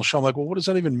all original show. I'm like, well, what does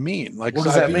that even mean? Like, what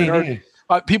does that mean?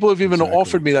 People have even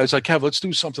offered me that. It's like, Kev, let's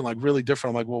do something like really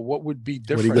different. I'm like, well, what would be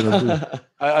different? What are you gonna do?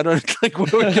 I don't like.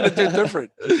 What are we gonna do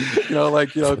different?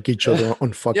 Fuck each other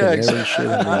on fucking air and shit.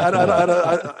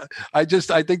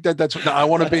 I think that's. I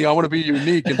want to be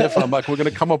unique and different. I'm like, we're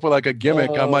gonna come up with like a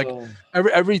gimmick. I'm like,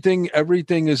 everything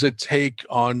is a take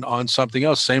on something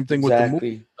else. Same thing with the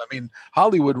movie. I mean,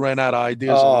 Hollywood ran out of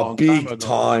ideas. a long time ago.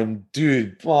 Time,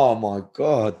 dude. Oh my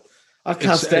god. I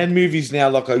can't stand movies now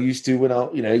like I used to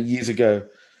when years ago.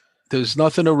 There's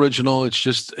nothing original. It's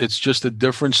just a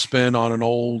different spin on an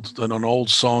old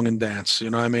song and dance. You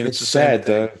know what I mean? It's sad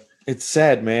though. It's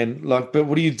sad, man. Like, but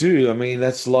what do you do? I mean,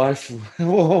 that's life.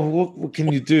 What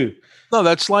can you do? No,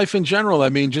 that's life in general. I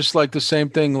mean, just like the same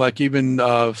thing, like even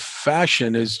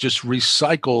fashion is just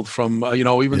recycled from,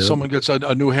 someone gets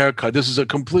a new haircut. This is a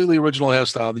completely original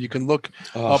hairstyle that you can look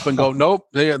up and go, nope,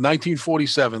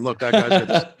 1947. Look, that guy's got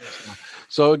this.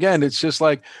 So again, it's just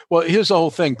like, well, here's the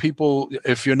whole thing. People,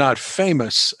 if you're not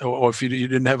famous or if you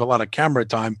didn't have a lot of camera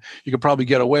time, you could probably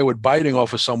get away with biting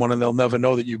off of someone and they'll never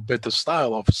know that you bit the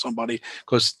style off of somebody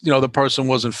because, the person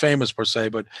wasn't famous per se,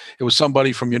 but it was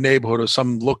somebody from your neighborhood or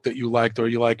some look that you liked or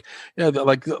you like,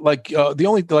 the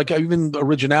only, like even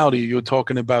originality, you were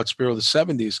talking about Spirit of the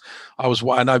 70s.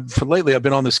 Lately I've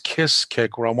been on this Kiss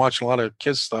kick where I'm watching a lot of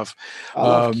Kiss stuff. I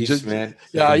love Kiss, man.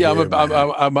 Yeah.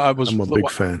 I'm a big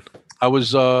fan. I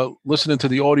was listening to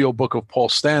the audiobook of Paul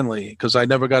Stanley because I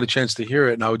never got a chance to hear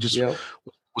it, and I would just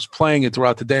was playing it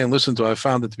throughout the day and listened to it. I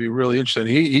found it to be really interesting.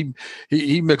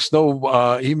 He mixed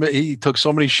he took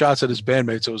so many shots at his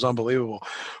bandmates, it was unbelievable.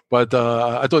 But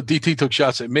I thought DT took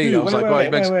shots at me. Dude, I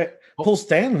was wait. Paul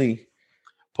Stanley.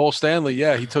 Paul Stanley,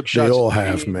 yeah, he took shots. They all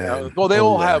have, man. Well, they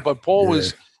all have, but Paul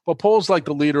was. But Paul's like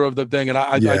the leader of the thing, and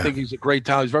I think he's a great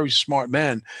talent. He's a very smart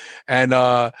man,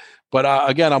 and. But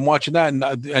again, I'm watching that,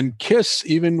 and Kiss,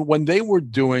 even when they were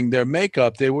doing their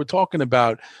makeup, they were talking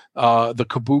about the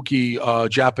kabuki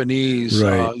Japanese,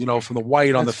 from the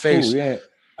white on the face. Cool, yeah.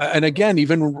 And again,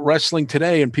 even wrestling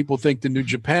today, and people think the New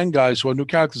Japan guys who are new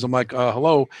characters. I'm like,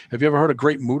 hello, have you ever heard of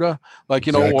Great Muta? Like,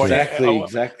 exactly.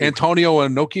 Antonio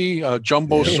Inoki,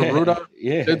 Jumbo Tsuruta.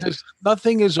 Yeah. There's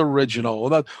nothing is original.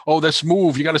 This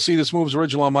move, you got to see this move's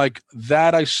original. I'm like,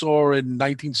 that I saw in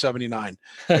 1979.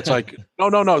 It's like,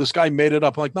 no, this guy made it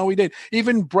up. I'm like, no, he did.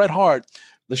 Even Bret Hart.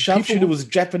 The sharpshooter was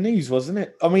Japanese, wasn't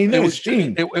it? I mean, it was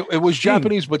Sting. It was Sting.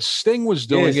 Japanese, but Sting was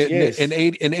doing it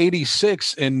in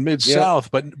 86 in Mid-South.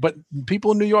 But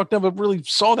people in New York never really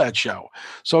saw that show.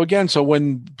 So again,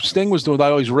 when Sting was doing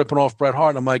that, always ripping off Bret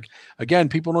Hart. I'm like, again,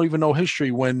 people don't even know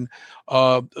history when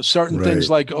certain things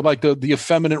like the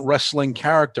effeminate wrestling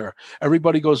character.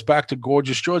 Everybody goes back to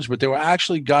Gorgeous George, but there were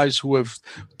actually guys who have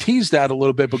teased that a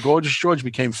little bit, but Gorgeous George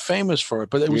became famous for it.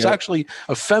 But it was actually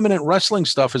effeminate wrestling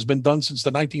stuff has been done since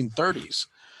the 1930s.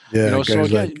 Yeah,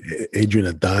 guys like Adrian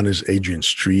Adonis, Adrian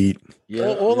Street. Yeah,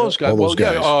 all those guys.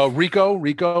 Rico.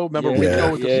 Remember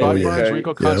Rico with the sideburns?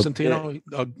 Rico Constantino.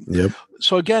 Yep.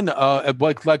 So again,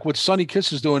 like what Sonny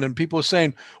Kiss is doing, and people are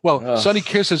saying, well, Sonny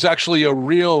Kiss is actually a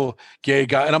real gay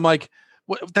guy. And I'm like,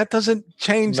 that doesn't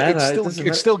change.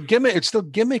 It's still gimmick. It's still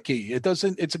gimmicky.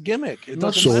 It's a gimmick. It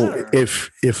doesn't matter.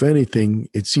 If anything,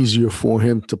 it's easier for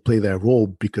him to play that role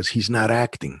because he's not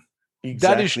acting.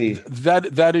 Exactly.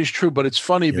 That is true, but it's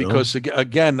funny because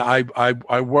again, I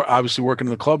work obviously working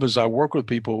in the club as I work with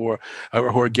people who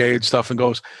are gay and stuff, and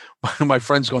goes, my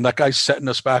friends going, that guy's setting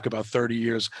us back about 30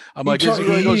 years. I'm like, he goes,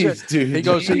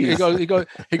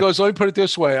 let me put it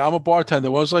this way. I'm a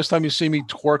bartender. When was the last time you see me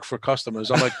twerk for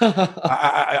customers? I'm like,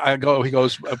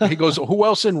 he goes, who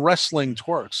else in wrestling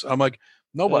twerks? I'm like,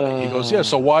 nobody. He goes, yeah.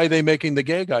 So why are they making the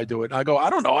gay guy do it? And I go, I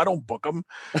don't know. I don't book him.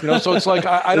 So it's like,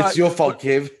 it's your fault,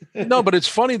 Kev. No, but it's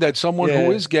funny that someone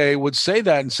who is gay would say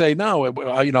that and say, no,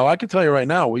 I can tell you right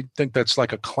now, we think that's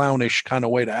like a clownish kind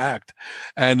of way to act.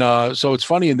 And so it's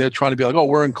funny. And they're trying to be like, oh,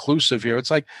 we're inclusive here. It's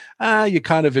like, you're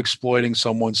kind of exploiting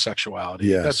someone's sexuality.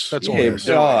 Yes. That's all you're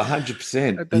doing.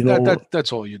 100%.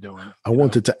 That's all you're doing. I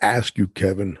wanted to ask you,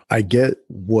 Kevin, I get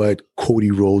what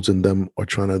Cody Rhodes and them are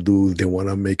trying to do. They want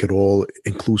to make it all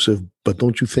inclusive. But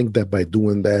don't you think that by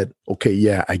doing that, okay,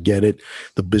 yeah, I get it.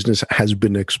 The business has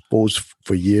been exposed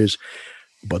for years,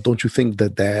 but don't you think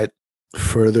that that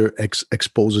further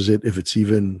exposes it if it's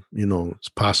even, it's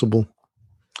possible?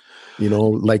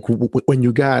 Like when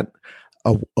you got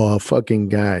a fucking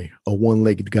guy, a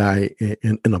one-legged guy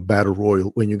in a battle royal,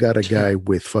 when you got a guy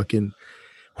with fucking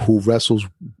who wrestles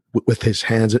with his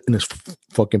hands in his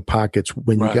fucking pockets,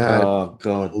 when you got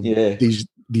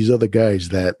these other guys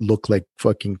that look like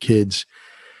fucking kids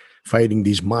fighting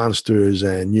these monsters,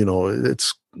 and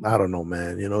it's, I don't know,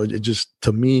 man. It just,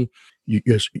 to me,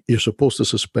 you're supposed to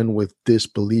suspend with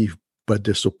disbelief, but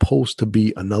there's supposed to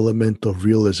be an element of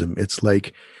realism. It's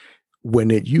like when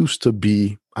it used to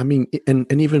be, I mean, and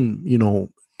even,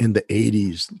 in the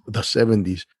 80s, the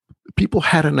 70s, people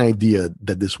had an idea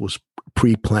that this was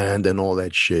pre-planned and all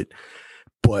that shit,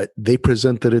 but they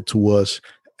presented it to us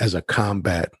as a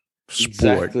combat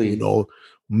sport,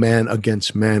 man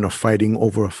against man, or fighting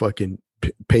over a fucking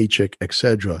paycheck,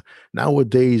 etc.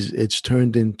 Nowadays, it's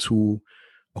turned into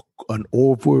an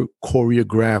over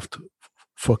choreographed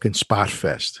fucking spot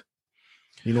fest.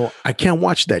 I can't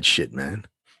watch that shit, man.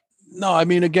 No, I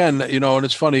mean, again, and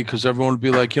it's funny because everyone would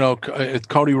be like,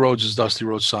 Cody Rhodes is Dusty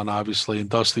Rhodes' son, obviously, and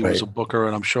Dusty was a booker,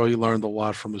 and I'm sure he learned a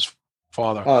lot from his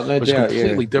father. Oh, no doubt,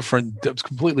 completely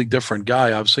different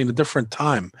guy. I've seen a different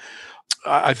time.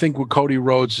 I think what Cody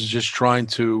Rhodes is just trying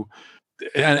to,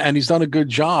 and he's done a good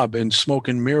job in smoke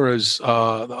and mirrors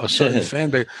a certain fan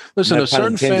base. Listen,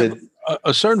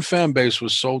 a certain fan base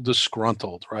was so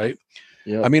disgruntled, right?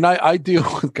 Yeah. I mean, I deal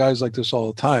with guys like this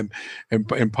all the time in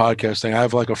podcasting. I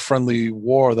have like a friendly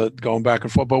war that going back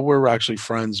and forth, but we're actually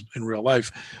friends in real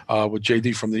life with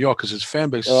JD from New York because his fan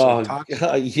base is so toxic.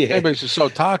 Fan base is so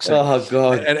toxic. Oh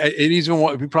God! And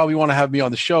he probably want to have me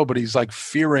on the show, but he's like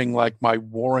fearing like my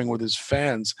warring with his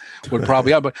fans would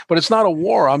probably happen. But it's not a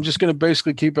war. I'm just going to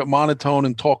basically keep it monotone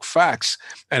and talk facts.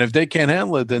 And if they can't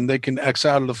handle it, then they can X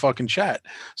out of the fucking chat.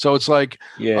 So it's like,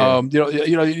 again,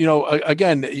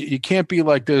 you can't be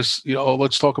like this,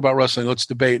 let's talk about wrestling, let's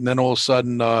debate, and then all of a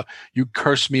sudden you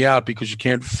curse me out because you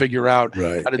can't figure out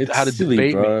how to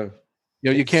debate me.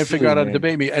 You can't figure out how to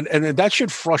debate me, and that should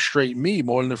frustrate me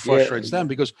more than it frustrates them,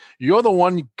 because you're the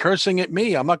one cursing at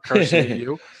me. I'm not cursing at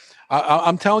you.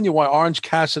 I'm telling you why Orange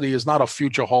Cassidy is not a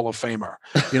future Hall of Famer.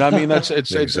 You know what I mean? It's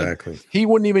exactly. He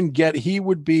wouldn't even he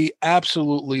would be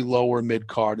absolutely lower mid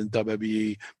card in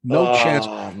WWE. No chance.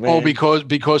 Man. Oh,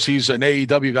 because he's an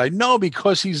AEW guy. No,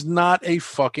 because he's not a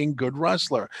fucking good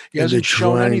wrestler. He hasn't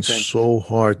shown anything. So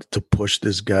hard to push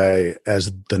this guy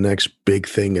as the next big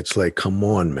thing. It's like, come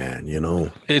on, man.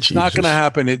 It's not going to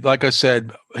happen. Like I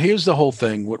said, here's the whole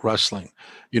thing with wrestling.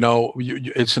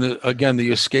 It's again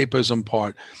the escapism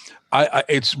part.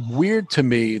 It's weird to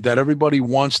me that everybody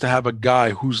wants to have a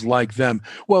guy who's like them.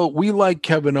 Well, we like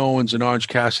Kevin Owens and Orange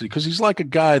Cassidy because he's like a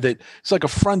guy he's like a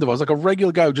friend of ours, like a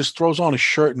regular guy who just throws on a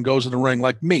shirt and goes in the ring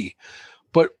like me.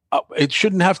 But it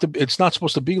shouldn't have to. It's not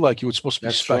supposed to be like you. It's supposed to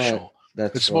be special. Right.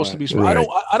 It's supposed to be. Right.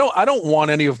 I don't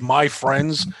want any of my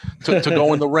friends to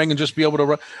go in the ring and just be able to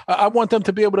run. I want them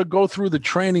to be able to go through the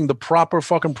training, the proper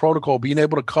fucking protocol, being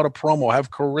able to cut a promo, have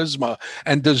charisma,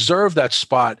 and deserve that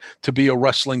spot to be a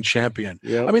wrestling champion.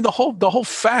 Yep. I mean, the whole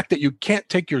fact that you can't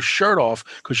take your shirt off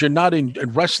because you're not in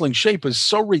wrestling shape is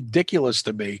so ridiculous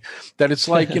to me that it's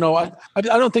like, I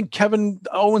don't think Kevin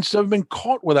Owens has ever been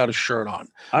caught without a shirt on.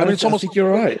 I think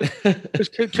you're right.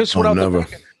 Just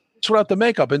without the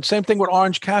makeup. And same thing with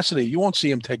Orange Cassidy. You won't see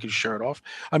him take his shirt off.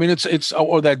 I mean, it's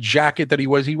or that jacket that he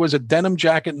wears. He wears a denim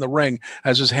jacket in the ring,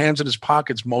 has his hands in his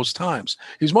pockets most times.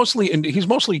 He's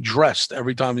mostly dressed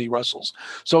every time he wrestles.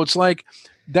 So it's like,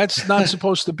 that's not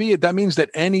supposed to be it. That means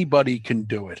that anybody can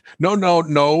do it.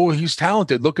 No. He's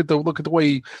talented. Look at the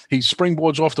way he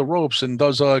springboards off the ropes and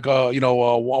does a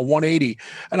 180.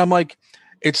 And I'm like,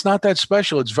 it's not that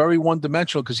special. It's very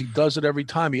one-dimensional because he does it every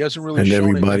time. He hasn't really shown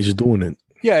everybody's doing it.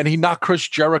 Yeah, and he knocked Chris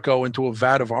Jericho into a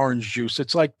vat of orange juice.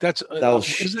 It's like that was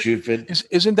stupid.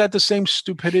 Isn't that the same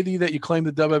stupidity that you claim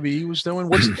the WWE was doing?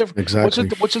 What's the difference? Exactly.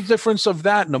 What's the difference of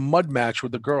that and a mud match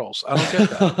with the girls? I don't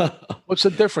get that. What's the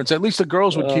difference? At least the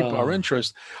girls would keep our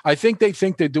interest. I think they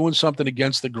think they're doing something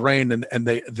against the grain, and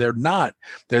they're not.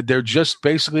 They're just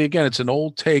basically, again, it's an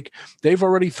old take. They've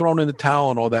already thrown in the towel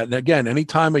and all that. And again,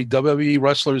 anytime a WWE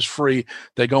wrestler is free,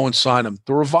 they go and sign him.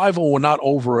 The revival were not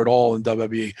over at all in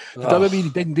WWE. The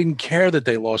WWE didn't care that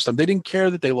they lost them. They didn't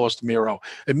care that they lost Miro.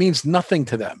 It means nothing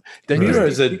to them.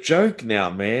 Miro's a joke now,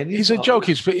 man. He's a joke.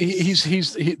 He's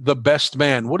the best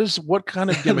man. What kind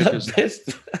of gimmick is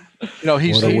that?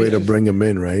 What a way to bring him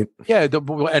in, right? Yeah,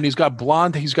 and he's got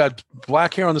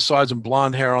black hair on the sides and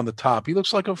blonde hair on the top. He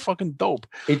looks like a fucking dope.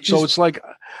 So it's like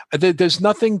there's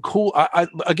nothing cool.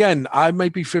 I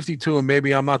might be 52 and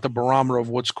maybe I'm not the barometer of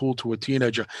what's cool to a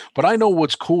teenager, but I know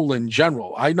what's cool in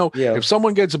general. I know if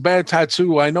someone gets a bad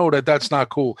tattoo, I know that that's not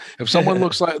cool. If someone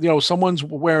looks like, someone's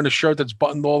wearing a shirt that's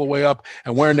buttoned all the way up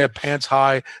and wearing their pants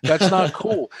high, that's not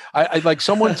cool. I like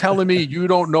someone telling me you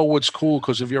don't know what's cool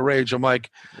because of your age. I'm like,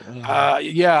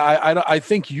 I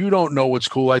think you don't know what's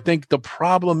cool. I think the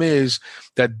problem is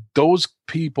that those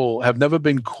people have never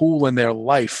been cool in their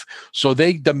life. So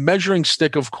the measuring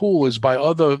stick of cool is by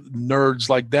other nerds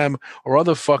like them or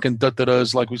other fucking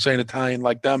da-da-das, like we say in Italian,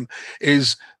 like them,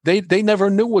 is they never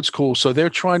knew what's cool. So they're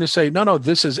trying to say, no,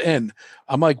 this is in.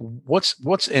 I'm like,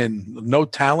 what's in? No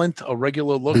talent, a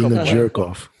regular look. Being a jerk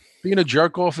off. Being a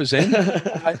jerk off is in.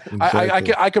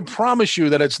 I can promise you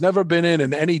that it's never been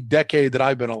in any decade that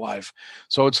I've been alive.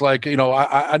 So it's like,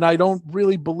 I don't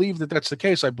really believe that that's the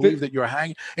case. I believe that you're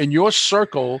hanging in your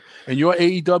circle, in your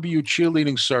AEW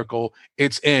cheerleading circle,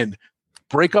 it's in.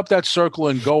 Break up that circle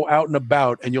and go out and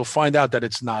about, and you'll find out that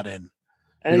it's not in.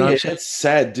 And it's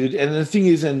sad, dude. And the thing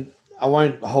is, and I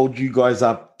won't hold you guys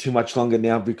up too much longer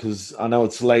now because I know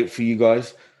it's late for you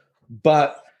guys,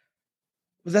 but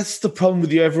that's the problem with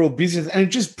the overall business. And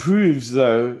it just proves,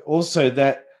 though, also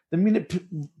that the minute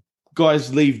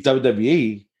guys leave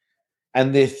WWE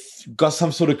and they've got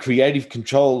some sort of creative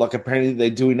control, like apparently they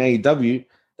do in AEW,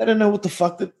 they don't know what the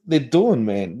fuck that they're doing,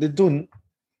 man.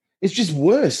 It's just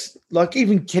worse. Like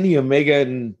even Kenny Omega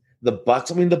and the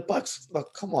Bucks. I mean, the Bucks, like,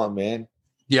 come on, man.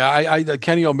 Yeah, I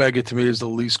Kenny Omega to me is the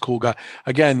least cool guy.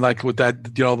 Again, like with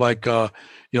that,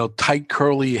 tight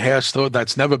curly hairstyle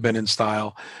that's never been in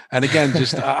style. And again,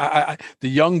 just the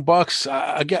Young Bucks.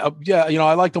 I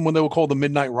liked them when they were called the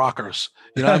Midnight Rockers.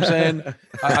 You know what I'm saying?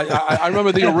 I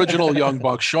remember the original Young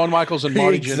Bucks, Shawn Michaels and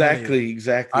Marty Jannetty.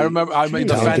 Exactly. I remember. I made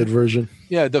the talented version.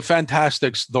 Yeah, the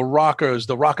Fantastics, the Rockers,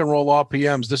 the Rock and Roll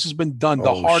RPMs. This has been done.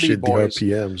 The Hardy Boys.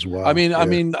 The RPMs. Wow.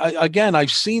 Again,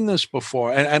 I've seen this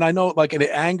before, and I know, like, it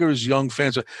angers young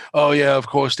fans. Oh yeah, of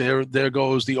course. There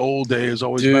goes the old days.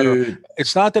 Always better.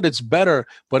 It's not that it's better,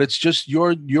 but it's just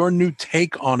your new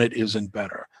take on it isn't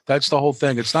better. That's the whole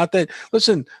thing. It's not that.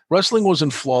 Listen, wrestling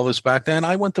wasn't flawless back then.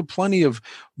 I went to plenty of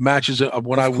matches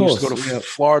when I used to go to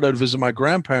Florida to visit my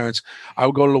grandparents. I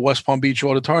would go to the West Palm Beach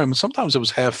Auditorium, and sometimes it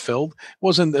was half filled. It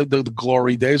wasn't the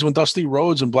glory days when Dusty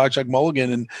Rhodes and Blackjack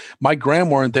Mulligan and Mike Graham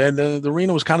weren't there. The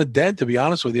arena was kind of dead, to be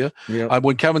honest with you. Yeah.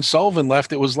 When Kevin Sullivan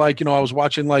left, it was like, I was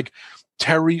watching like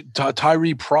Tyree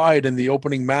Pride in the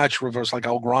opening match reverse like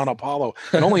El Gran Apollo,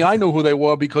 and only I knew who they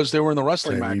were because they were in the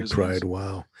wrestling magazines. Pride,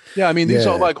 wow. Yeah, I mean these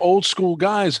are like old school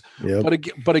guys. Yep.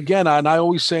 But again, and I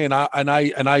always say, and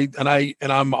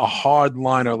I'm a hard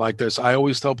liner like this. I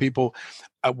always tell people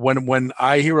when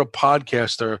I hear a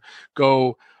podcaster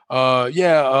go,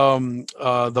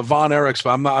 the Von Erichs,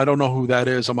 but I don't know who that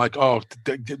is. I'm like,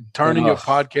 turning your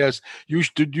podcast.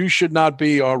 You should not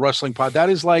be a wrestling pod. That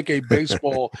is like a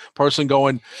baseball person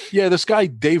going, this guy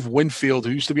Dave Winfield,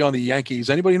 who used to be on the Yankees.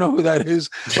 Anybody know who that is?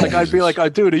 Like, I'd be like,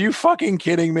 dude, are you fucking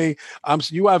kidding me?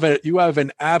 You have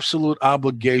an absolute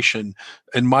obligation,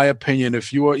 in my opinion,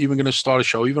 if you are even going to start a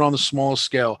show, even on the smallest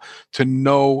scale, to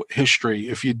know history.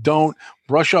 If you don't,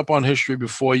 brush up on history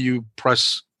before you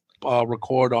press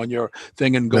record on your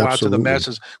thing and go out to the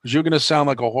masses, because you're going to sound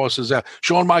like a horse's ass.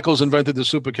 Shawn Michaels invented the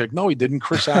super kick. No, he didn't.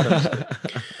 Chris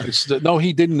Adams did. No,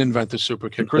 he didn't invent the super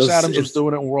kick. Chris Adams was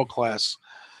doing it in world class.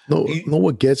 No,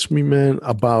 what gets me, man,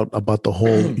 about the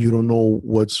whole you don't know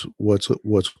what's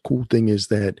cool thing is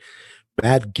that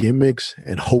bad gimmicks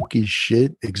and hokey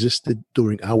shit existed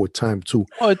during our time too.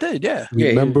 Oh, it did, yeah.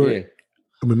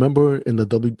 Remember in the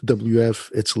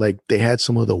WWF, it's like they had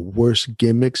some of the worst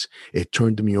gimmicks. It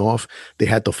turned me off. They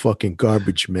had the fucking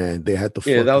garbage man. They had the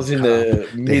that was in the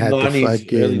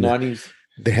mid-90s, early 90s.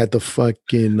 They had the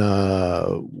fucking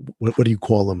what do you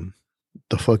call them?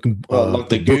 The fucking like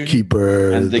the bookkeeper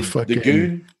and the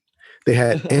goon. They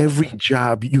had every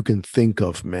job you can think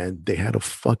of, man. They had a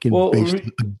fucking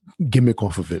gimmick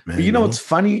off of it, man. But you know what's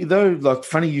funny though? Like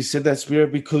funny you said that,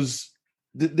 Spirit, because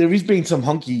there has been some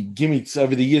honky gimmicks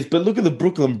over the years, but look at the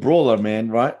Brooklyn Brawler, man,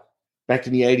 right? Back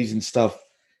in the 80s and stuff.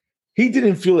 He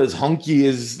didn't feel as honky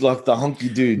as like the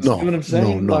honky dudes. No, you know what I'm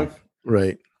saying? No. Like,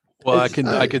 right. Well, I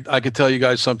could tell you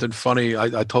guys something funny.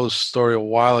 I told a story a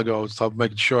while ago, so I'll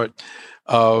make it short.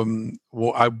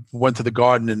 I went to the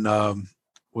Garden in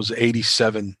was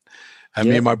 87. And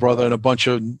me and my brother and a bunch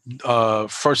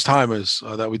of first timers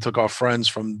that we took, our friends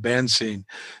from band scene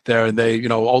there, and they,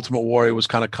 Ultimate Warrior was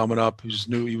kind of coming up. He just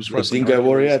knew he was wrestling. Dingo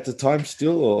Warrior at the time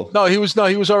still, or no, he was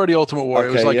already Ultimate Warrior.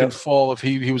 Okay, it was like in fall of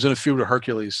he was in a feud with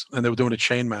Hercules, and they were doing a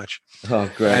chain match. Oh,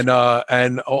 great!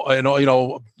 And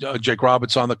Jake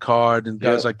Roberts on the card and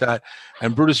guys like that,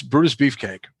 and Brutus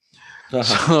Beefcake.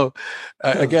 So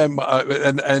again,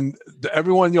 and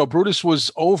everyone, Brutus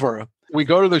was over. We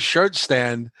go to the shirt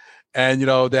stand, and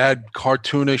they had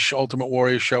cartoonish Ultimate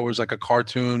Warrior shirt. It was like a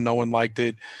cartoon. No one liked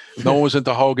it. No one was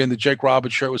into Hogan. The Jake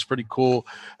Roberts shirt was pretty cool,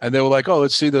 and they were like, "Oh,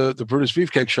 let's see the Brutus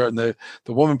Beefcake shirt." And the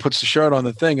woman puts the shirt on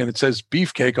the thing, and it says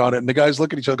Beefcake on it. And the guys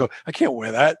look at each other, and go, "I can't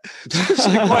wear that." It's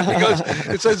like, what? Because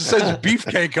it says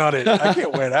Beefcake on it. I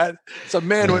can't wear that. It's a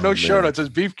man with no shirt on. It says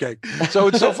Beefcake. So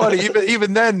it's so funny.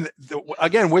 Even then,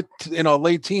 again, we're in our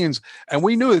late teens, and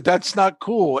we knew that that's not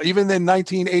cool. Even in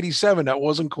 1987, that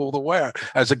wasn't cool to wear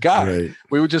as a guy. Right.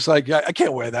 We were just like, I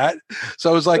can't wear that. So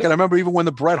it was like, and I remember even when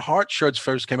the Bret Hart shirts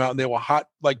first came out and they were hot,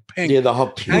 like pink. Yeah, the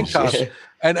hot pink. Yeah.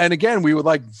 And again, we would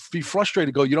like be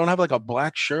frustrated, go, you don't have like a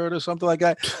black shirt or something like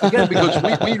that? Again,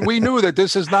 because we knew that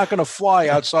this is not going to fly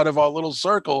outside of our little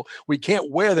circle. We can't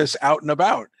wear this out and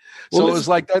about. So it was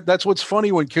like that. That's what's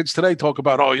funny when kids today talk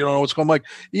about, oh, you don't know what's cool. I'm like,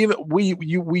 even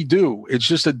we do. It's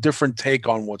just a different take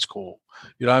on what's cool.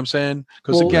 You know what I'm saying?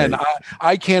 Because again,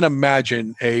 I can't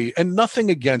imagine and nothing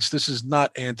against, this is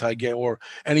not anti-gay or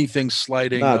anything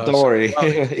slighting. No, don't worry.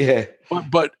 Yeah.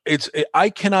 But I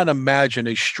cannot imagine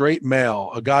a straight male,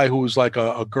 a guy who's like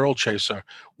a girl chaser,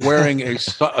 wearing a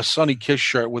Sonny Kiss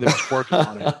shirt with him twerking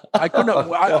on it. I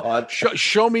couldn't.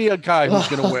 Show me a guy who's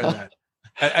going to wear that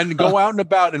and go out and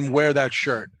about and wear that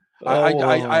shirt.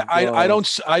 I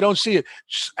don't see it.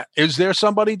 Is there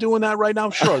somebody doing that right now?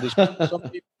 Sure, there's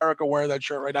somebody in America wearing that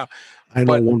shirt right now. I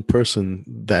know one person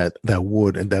that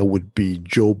would, and that would be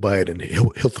Joe Biden.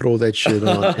 He'll throw that shit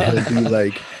on. And he'll be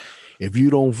like, "If you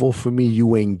don't vote for me,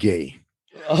 you ain't gay."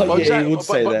 Oh, yeah, he would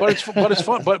say that. But it's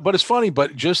fun. But it's funny.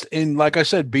 But just in, like I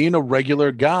said, being a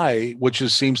regular guy, which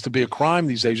seems to be a crime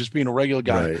these days. Just being a regular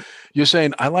guy. Right. You're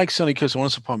saying, I like Sonny Kiss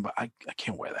once upon, but I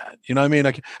can't wear that. You know what I mean?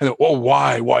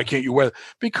 Why can't you wear that?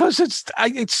 Because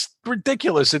it's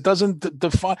ridiculous. It doesn't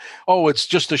define. Oh, it's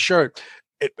just a shirt.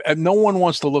 And no one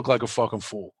wants to look like a fucking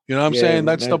fool. You know what I'm saying?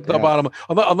 That's the bottom.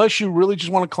 Unless you really just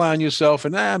want to clown yourself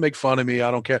and make fun of me. I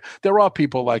don't care. There are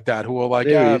people like that who are like,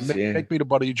 make me the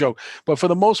butt of your joke. But for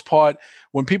the most part,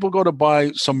 when people go to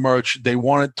buy some merch, they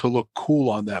want it to look cool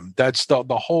on them. That's the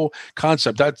whole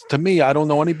concept. That, to me, I don't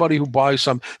know anybody who buys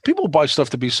people buy stuff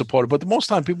to be supported, but the most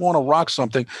time people want to rock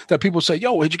something that people say,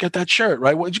 yo, where'd you get that shirt,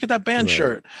 right? Where'd you get that band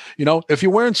shirt? If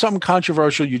you're wearing something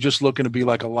controversial, you're just looking to be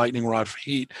like a lightning rod for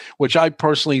heat, which I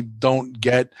personally don't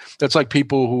get. That's like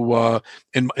people who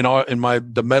in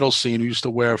the metal scene who used to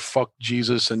wear fuck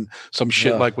Jesus and some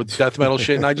shit like with death metal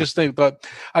shit. And I just think that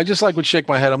I just like would shake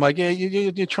my head. I'm like, yeah,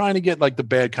 you're trying to get like the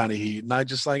bad kind of heat, and I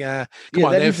just like, come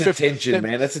on, that is attention,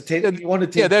 man. That's attention. You want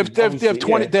attention. Yeah, they have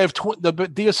 20. They have the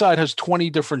Deicide has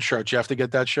 20 different shirts. You have to get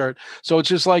that shirt. So it's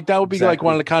just like that would be like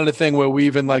one of the kind of thing where we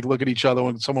even like look at each other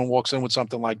when someone walks in with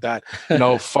something like that.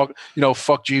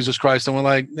 Fuck Jesus Christ, and we're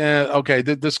like, okay,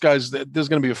 there's going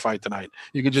to be a fight tonight.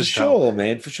 You can just tell.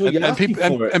 Man, for sure.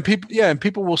 And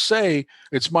people will say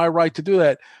it's my right to do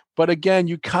that. But again,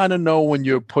 you kind of know when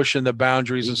you're pushing the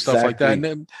boundaries and stuff like that. And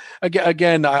then,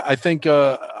 again, I think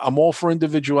I'm all for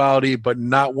individuality, but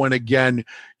not when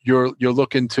you're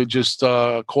looking to just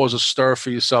cause a stir for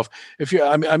yourself.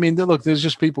 Look, there's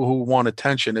just people who want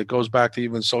attention. It goes back to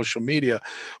even social media.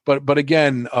 But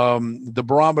again, the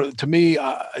barometer to me,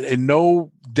 in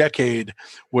no decade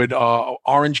would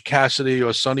Orange Cassidy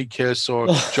or Sonny Kiss or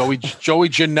Joey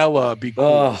Janela be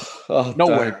cool.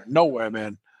 Nowhere,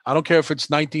 man. I don't care if it's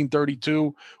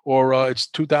 1932 or it's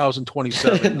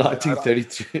 2027.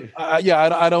 1932.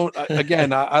 I don't.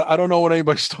 Again, I don't know what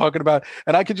anybody's talking about,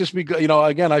 and I could just be.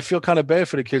 Again, I feel kind of bad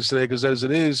for the kids today because as it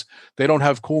is, they don't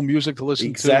have cool music to listen to.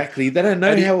 Exactly, they don't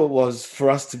know how it was for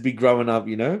us to be growing up.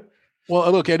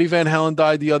 Well, look, Eddie Van Halen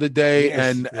died the other day,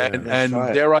 and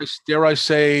right. dare I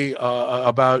say,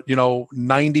 about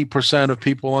 90% of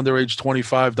people under age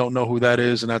 25 don't know who that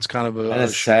is, and that's kind of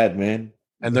that's sad, man.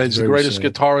 And he's the greatest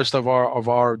guitarist of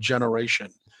our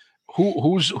generation.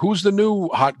 Who's the new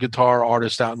hot guitar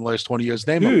artist out in the last 20 years?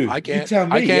 Name him. I can't. You tell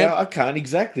me. I can't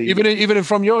exactly. Even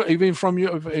from your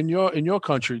in your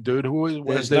country, dude.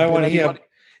 There's no one here.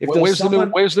 Where's the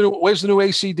new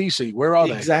AC/DC? Where are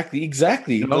they?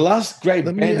 Exactly. The last great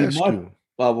band in my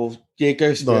bubble. Yeah,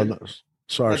 go. No.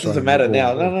 Sorry, it doesn't matter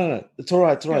now. No. It's all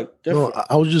right.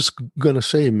 I was just gonna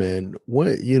say, man.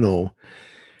 What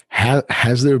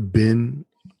has there been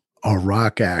a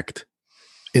rock act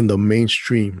in the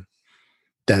mainstream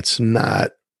that's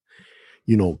not,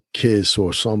 Kiss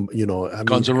or some,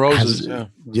 Guns N' Roses.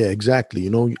 Yeah, exactly.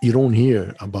 You don't hear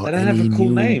They about don't have a cool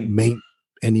name.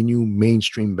 any new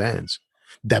mainstream bands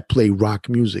that play rock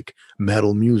music,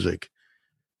 metal music.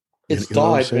 It's You know what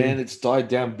I'm died, saying? man. It's died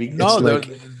down big. No, It's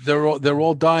they're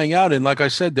all dying out, and like I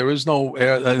said, there is no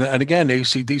air. And again,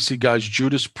 AC/DC guys,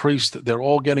 Judas Priest, they're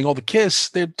all getting all the Kiss.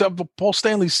 Paul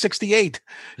Stanley's 68.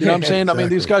 You know what I'm saying? I mean,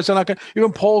 these guys are not going.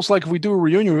 Even Paul's like, if we do a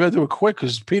reunion, we got to do it quick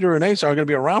because Peter and Ace aren't going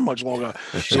to be around much longer.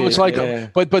 So it's like,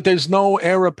 but there's no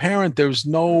heir apparent. There's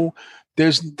no.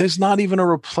 There's not even a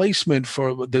replacement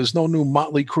for. There's no new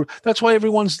Motley Crue. That's why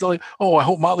everyone's like, "Oh, I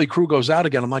hope Motley Crue goes out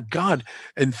again." I'm like, God,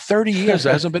 in 30 years,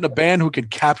 there hasn't been a band who can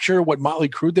capture what Motley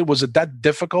Crue did. Was it that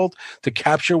difficult to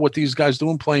capture what these guys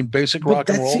doing, playing basic rock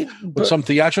and roll with some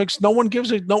theatrics? No one gives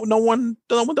it. No one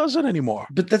does it anymore.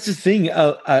 But that's the thing.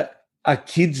 Are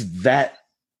kids that,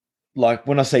 like,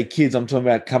 when I say kids, I'm talking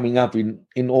about coming up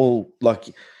in all,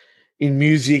 like, in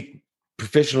music,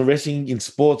 professional wrestling, in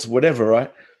sports, whatever,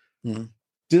 right? Mm-hmm.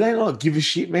 Do they not give a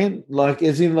shit, man? Like,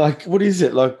 as in, like, what is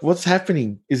it? Like, what's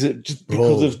happening? Is it just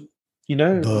because of,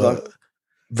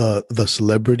 the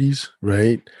celebrities,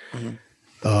 right?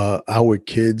 Mm-hmm. Our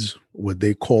kids, what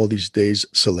they call these days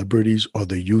celebrities, are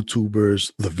the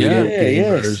YouTubers, the video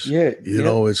gamers.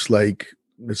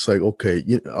 It's like, okay,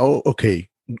 okay.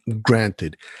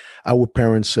 Granted, our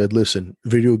parents said, listen,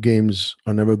 video games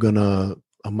are never gonna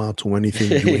amount to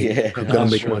anything. You're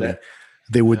gonna make money.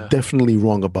 They were definitely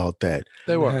wrong about that.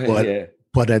 They were.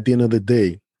 But at the end of the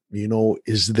day,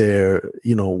 is there,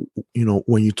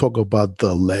 when you talk about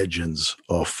the legends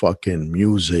of fucking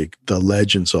music, the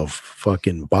legends of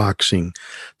fucking boxing,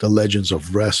 the legends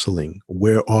of wrestling,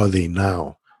 where are they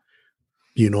now?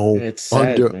 It's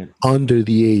sad, under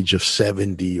the age of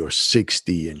 70 or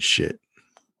 60 and shit.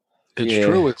 It's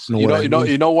true. It's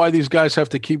you know why these guys have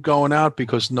to keep going out,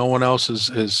 because no one else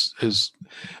is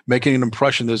making an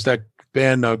impression. There's that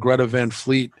band Greta Van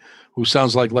Fleet, who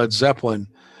sounds like Led Zeppelin,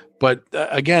 but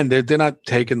again, they're not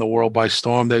taking the world by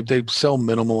storm. They sell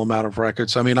minimal amount of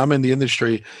records. I mean, I'm in the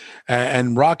industry,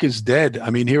 and rock is dead. I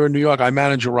mean, here in New York, I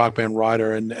manage a rock band,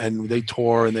 Ryder, and they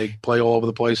tour and they play all over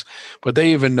the place. But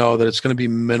they even know that it's going to be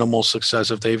minimal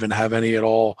success if they even have any at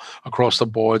all across the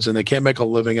boards, and they can't make a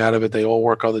living out of it. They all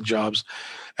work other jobs.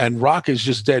 And rock is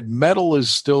just dead. Metal is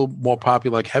still more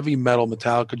popular, like heavy metal,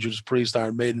 Metallica, Judas Priest,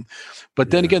 Iron Maiden. But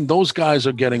then again, those guys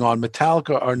are getting on.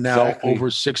 Metallica are now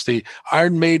over 60.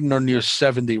 Iron Maiden are near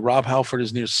 70. Rob Halford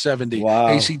is near 70. Wow.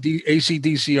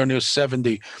 AC/DC are near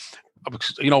 70.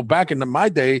 Back in my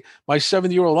day, my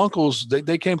 70-year-old uncles,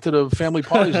 they came to the family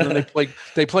parties and then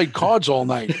they played cards all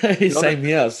night. Same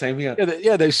here.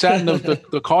 Yeah, they sat in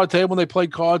the card table and they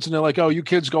played cards, and they're like, "Oh, you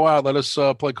kids go out, let us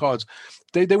play cards."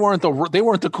 They weren't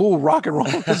the cool rock and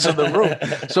rollers in the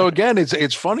room. So again,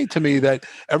 it's funny to me that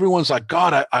everyone's like,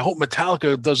 God, I hope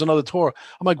Metallica does another tour.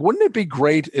 I'm like, wouldn't it be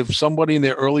great if somebody in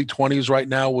their early 20s right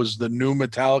now was the new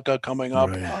Metallica coming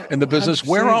up in the business?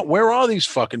 100%. Where are these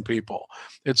fucking people?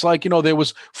 It's like, there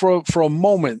was for a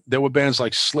moment there were bands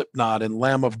like Slipknot and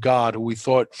Lamb of God who we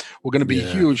thought were going to be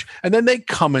huge, and then they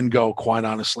come and go. Quite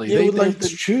honestly, it's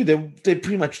true. They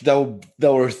pretty much they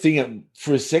were a thing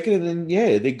for a second, and then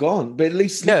they're gone. But at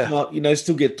least Slipknot,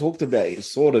 still get talked about,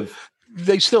 sort of.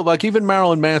 They still, like, even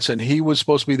Marilyn Manson, he was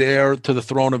supposed to be the heir to the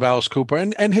throne of Alice Cooper,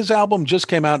 and his album just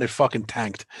came out and it fucking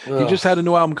tanked. He just had a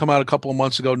new album come out a couple of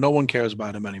months ago. No one cares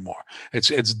about him anymore.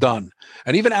 It's done.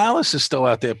 And even Alice is still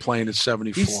out there playing at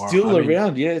 74. He's still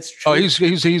around. Yeah, it's true. Oh,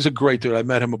 he's a great dude. I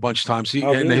met him a bunch of times.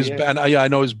 His band. I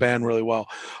know his band really well.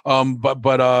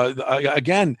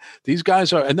 Again, these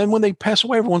guys are, and then when they pass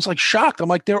away, everyone's like shocked. I'm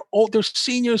like, they're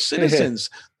senior citizens.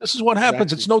 This is what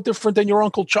happens. Exactly. It's no different than your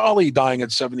Uncle Charlie dying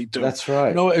at 72. That's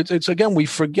right. It's again, we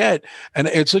forget. And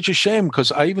it's such a shame,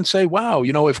 because I even say, wow,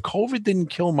 if COVID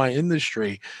didn't kill my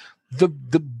industry, the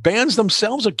bands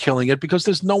themselves are killing it, because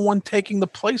there's no one taking the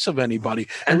place of anybody.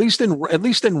 At least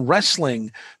in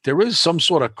wrestling, there is some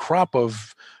sort of crop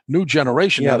of new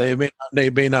generation. Now they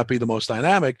may not be the most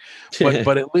dynamic,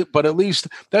 but at least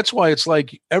that's why it's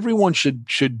like everyone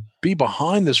should be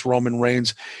behind this Roman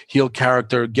Reigns heel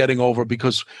character getting over,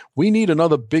 because we need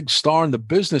another big star in the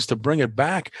business to bring it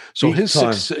back. So his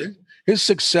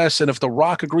success, and if The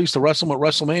Rock agrees to wrestle at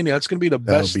WrestleMania, that's going to be the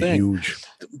best thing. Huge.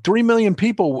 3 million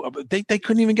people, they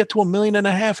couldn't even get to 1.5 million,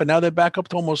 and now they're back up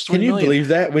to almost 3 million. Can you believe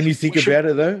that when you think about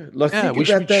it, though? Like, think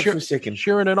about that for a second.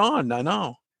 Cheering it on, I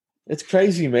know. It's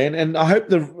crazy, man. And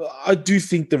I do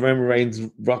think the Roman Reigns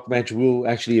Rock match will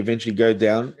actually eventually go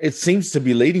down. It seems to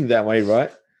be leading that way,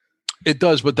 right? It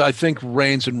does, but I think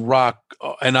Reigns and Rock,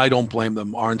 and I don't blame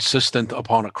them, are insistent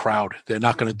upon a crowd. They're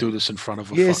not going to do this in front of a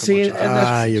fucking bunch of fans.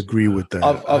 I agree with that.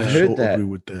 I've heard that. Agree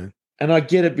with that. And I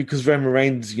get it because Roman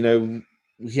Reigns, he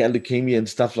had leukemia and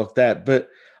stuff like that. But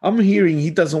I'm hearing he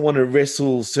doesn't want to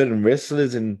wrestle certain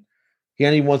wrestlers and he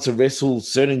only wants to wrestle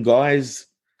certain guys.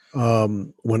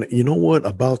 When you know what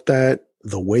about that,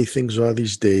 the way things are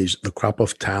these days, the crop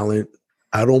of talent,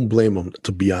 I don't blame him,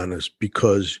 to be honest,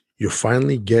 because you're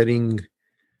finally getting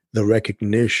the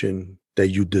recognition that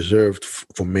you deserved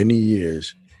for many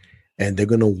years, and they're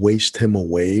going to waste him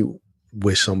away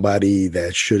with somebody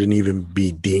that shouldn't even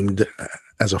be deemed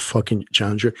as a fucking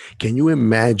challenger. Can you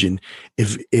imagine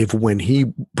if when he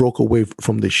broke away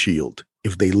from the Shield,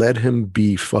 if they let him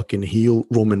be fucking heel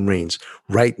Roman Reigns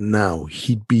right now,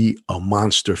 he'd be a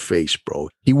monster face, bro.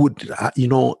 He would, I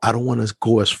don't want to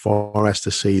go as far as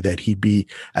to say that he'd be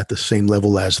at the same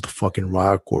level as the fucking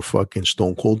Rock or fucking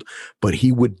Stone Cold, but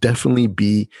he would definitely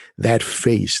be that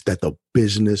face that the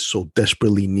business so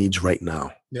desperately needs right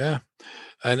now. Yeah.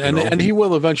 And he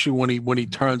will eventually when he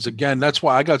turns again. That's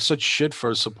why I got such shit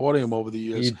for supporting him over the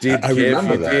years. You did. I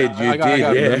remember that.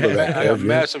 I got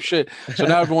massive shit. So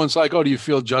now everyone's like, "Oh, do you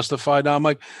feel justified?" Now I'm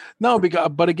like, "No,"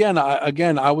 but again,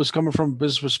 I was coming from a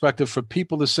business perspective for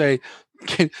people to say.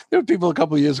 There were people a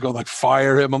couple of years ago like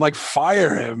fire him. I'm like,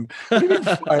 fire him. What do you mean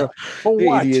fire him? For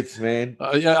what? Idiots, man.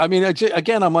 Yeah, I mean,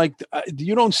 again, I'm like,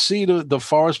 you don't see the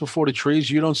forest before the trees.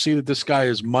 You don't see that this guy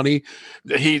has money.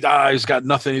 He's got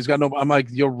nothing. He's got no. I'm like,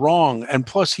 you're wrong. And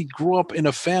plus, he grew up in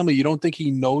a family. You don't think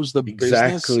he knows the business?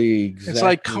 Exactly. It's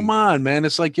like, come on, man.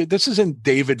 It's like this isn't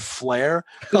David Flair.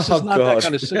 This is not that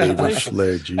kind of situation.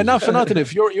 Flair, and not for nothing.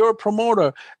 If you're a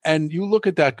promoter and you look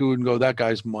at that dude and go, that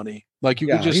guy's money. Like you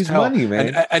could just tell, money,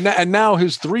 man. And now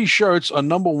his 3 shirts are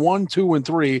number 1, 2, and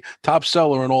 3 top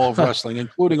seller in all of wrestling,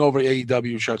 including over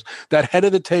AEW shirts. That head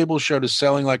of the table shirt is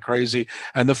selling like crazy,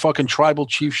 and the fucking tribal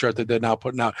chief shirt that they're now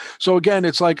putting out. So again,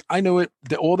 it's like I knew it.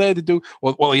 All they had to do,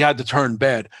 well, he had to turn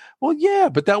bad. Well, yeah,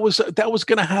 but that was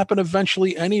going to happen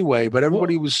eventually anyway. But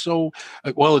everybody was so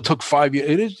well. It took 5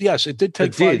 years. It did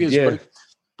take 5 years. Yeah.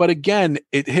 But again,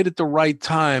 it hit at the right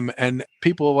time, and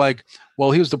people are like, well,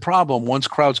 here's the problem. Once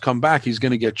crowds come back, he's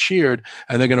going to get cheered,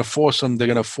 and they're going to force him. They're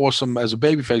going to force him as a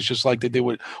babyface, just like they did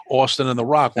with Austin and The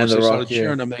Rock. Once they started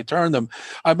cheering him, they turned them.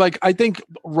 I think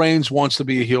Reigns wants to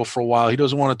be a heel for a while. He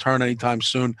doesn't want to turn anytime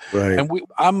soon. Right. And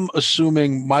I'm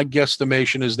assuming, my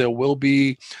guesstimation is there won't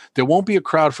be a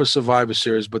crowd for Survivor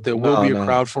Series, but there will be a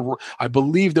crowd for. I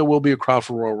believe there will be a crowd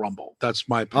for Royal Rumble. That's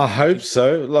my opinion. I hope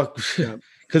so. Like. Yeah.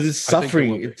 Because it's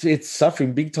suffering. It's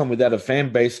suffering big time without a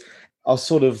fan base. I'll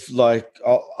sort of like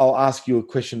I'll ask you a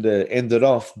question to end it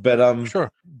off. But sure.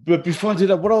 But before I do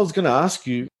that, what I was going to ask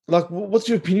you, like, what's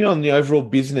your opinion on the overall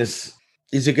business?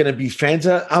 Is it going to be fans?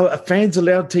 Are fans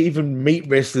allowed to even meet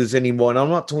wrestlers anymore? And I'm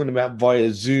not talking about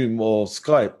via Zoom or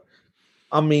Skype.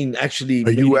 I mean, actually,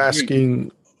 are you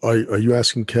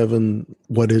asking Kevin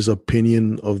what his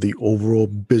opinion of the overall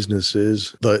business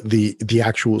is? The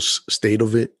actual state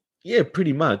of it? Yeah,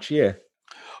 pretty much. Yeah.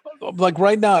 Like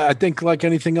right now, I think like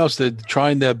anything else, they're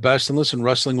trying their best. And listen,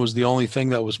 wrestling was the only thing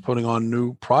that was putting on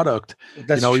new product.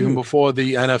 That's true. Even before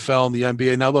the NFL and the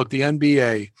NBA. Now, look, the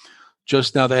NBA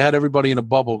just now, they had everybody in a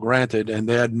bubble, granted, and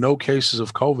they had no cases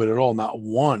of COVID at all. Not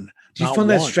one. Do you find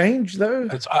that strange, though?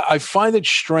 I find it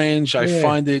strange. I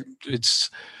find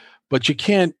but you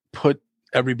can't put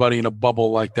everybody in a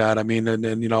bubble like that. I mean, and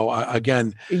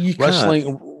again,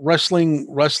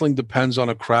 wrestling depends on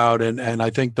a crowd, and I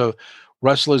think the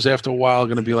wrestlers after a while are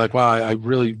going to be like, wow, I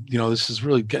really, this is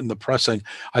really getting depressing.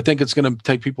 I think it's going to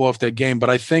take people off their game, but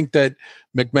I think that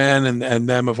McMahon and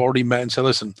them have already met and said,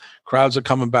 listen, crowds are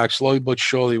coming back slowly but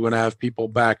surely. We're going to have people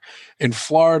back. In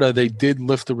Florida, they did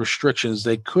lift the restrictions.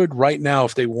 They could right now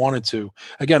if they wanted to.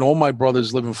 Again, all my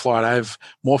brothers live in Florida. I have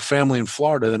more family in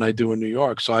Florida than I do in New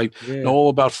York. So I know all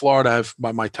about Florida. I have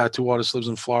my tattoo artist lives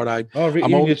in Florida.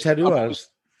 I'm your tattoo artist.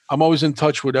 I'm always in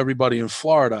touch with everybody in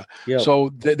Florida. Yep.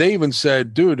 So they even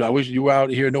said, dude, I wish you were out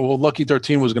here. No, well, Lucky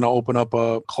 13 was going to open up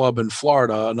a club in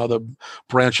Florida, another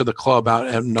branch of the club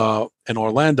out in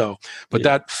Orlando. But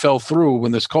that fell through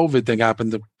when this COVID thing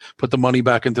happened to put the money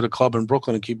back into the club in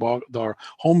Brooklyn and keep our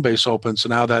home base open. So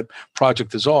now that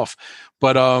project is off.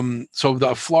 But so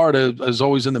the Florida is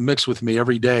always in the mix with me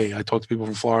every day. I talk to people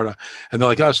from Florida, and they're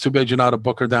like, "Oh, it's too bad you're not a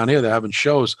booker down here. They're having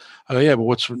shows." I go, "Yeah,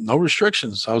 but no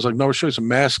restrictions?" I was like, "No restrictions.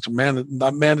 Masks,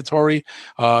 not mandatory.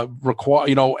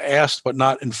 Asked but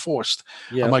not enforced."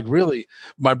 Yeah. I'm like, "Really?"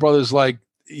 My brother's like,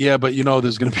 Yeah, but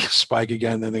there's going to be a spike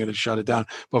again, then they're going to shut it down.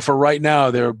 But for right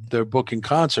now, they're booking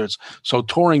concerts. So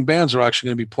touring bands are actually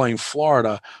going to be playing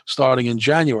Florida starting in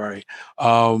January.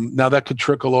 Now that could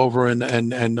trickle over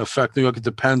and affect New York. It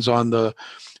depends on the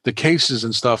cases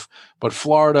and stuff. But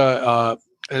Florida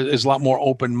is a lot more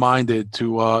open-minded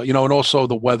to and also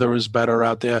the weather is better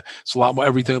out there. It's a lot more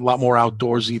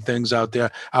outdoorsy things out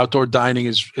there. Outdoor dining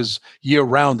is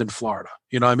year-round in Florida.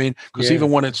 You know what I mean? Because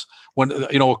even when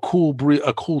a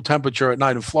cool temperature at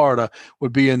night in Florida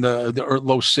would be in the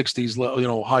low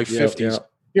 60s, high 50s. Yeah.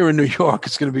 Here in New York,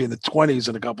 it's going to be in the 20s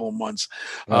in a couple of months.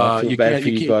 I feel bad for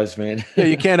you guys, man. Yeah,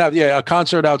 you can't have a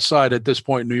concert outside at this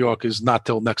point in New York is not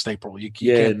till next April. You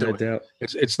can't do it.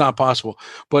 It's not possible.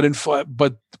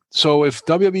 So if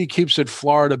WWE keeps it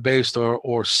Florida based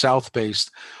or South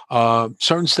based,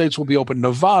 certain states will be open.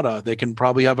 Nevada, they can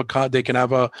probably have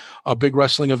a big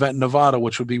wrestling event in Nevada,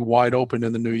 which would be wide open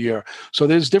in the new year. So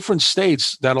there's different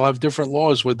states that'll have different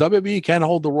laws where WWE can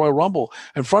hold the Royal Rumble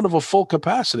in front of a full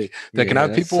capacity. They can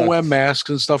have people wear masks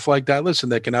and stuff like that. Listen,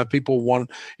 they can have people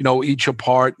each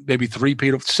apart, maybe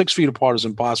 6 feet apart is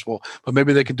impossible, but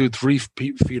maybe they can do 3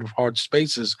 feet apart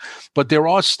spaces. But there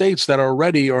are states that are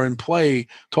ready or in play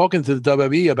talking to the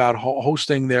WWE about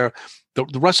hosting the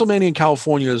WrestleMania in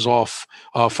California is off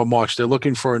for March. They're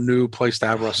looking for a new place to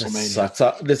have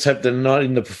WrestleMania. Let's hope they're not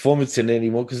in the Performance Center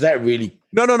anymore, because that really.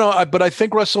 No. But I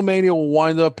think WrestleMania will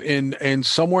wind up in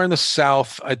somewhere in the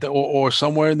South or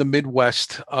somewhere in the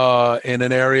Midwest, in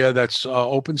an area that's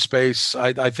open space.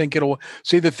 I think it'll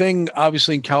see the thing.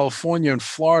 Obviously, in California and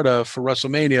Florida for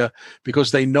WrestleMania,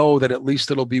 because they know that at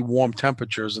least it'll be warm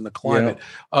temperatures in the climate.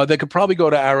 Yeah. They could probably go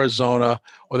to Arizona,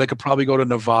 or they could probably go to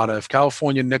Nevada. If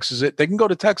California nixes it, they can go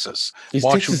to Texas. Is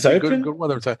Texas open? Good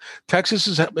weather. Texas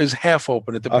is half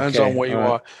open. It depends on where you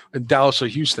are in Dallas or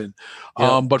Houston.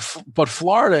 Yeah. But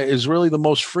Florida is really the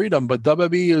most freedom, but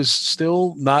WWE is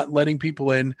still not letting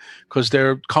people in because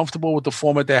they're comfortable with the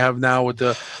format they have now.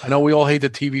 I know we all hate the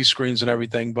TV screens and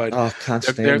everything, but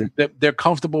they're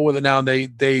comfortable with it now. And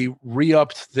they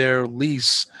re-upped their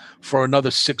lease for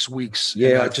another 6 weeks.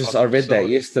 Yeah, I read that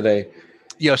yesterday.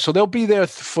 Yeah, so they'll be there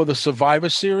for the Survivor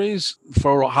Series,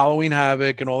 for Halloween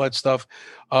Havoc and all that stuff.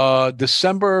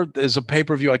 December is a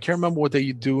pay-per-view. I can't remember what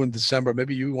they do in December.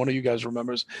 Maybe one of you guys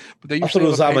remembers. But they I thought it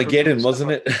was Armageddon,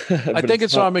 wasn't it? I think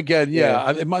it's Armageddon.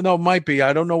 Yeah. It might be.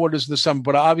 I don't know what it is in December.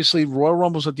 But obviously, Royal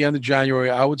Rumble's at the end of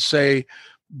January. I would say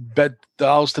bet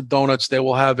dollars to donuts they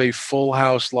will have a full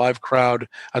house live crowd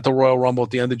at the Royal Rumble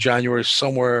at the end of January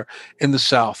somewhere in the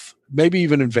South, maybe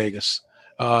even in Vegas,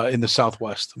 in the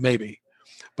Southwest, maybe.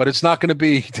 But it's not going to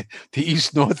be the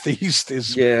East. Northeast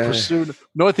is pursued.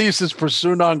 Northeast is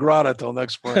pursued non grata till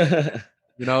next spring.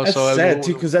 That's so sad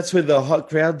too, because that's where the hot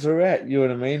crowds are at. You know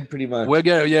what I mean? Pretty much. We're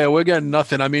getting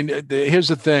nothing. I mean, here's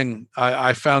the thing.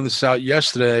 I found this out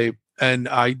yesterday, and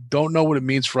I don't know what it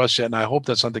means for us yet, and I hope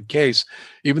that's not the case.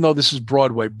 Even though this is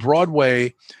Broadway,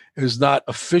 Broadway is not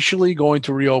officially going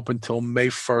to reopen till May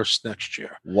 1st next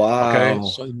year. Wow. Okay.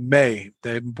 So May,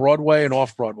 Broadway and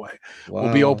off Broadway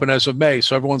will be open as of May.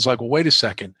 So everyone's like, well, wait a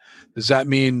second. Does that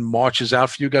mean March is out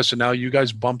for you guys? So now you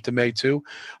guys bump to May too?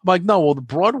 I'm like, no, well, the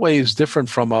Broadway is different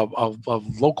from a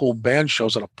local band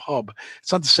shows at a pub.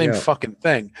 It's not the same fucking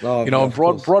thing.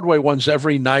 Broadway ones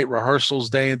every night, rehearsals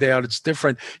day in, day out. It's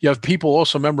different. You have people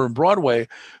also, remember in Broadway,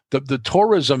 the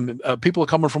tourism, people are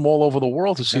coming from all over the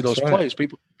world to see those plays.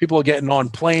 People are getting on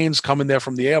planes, coming there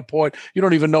from the airport. You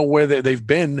don't even know where they've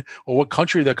been or what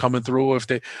country they're coming through.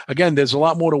 There's a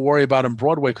lot more to worry about in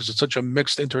Broadway because it's such a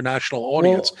mixed international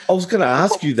audience. Well, I was going to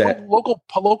ask you that.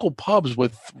 Local pubs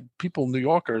with people, New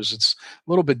Yorkers, it's a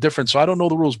little bit different. So I don't know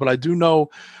the rules, but I do know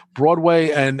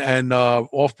Broadway and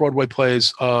off-Broadway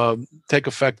plays take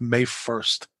effect May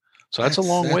 1st. So that's a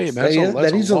long way, man.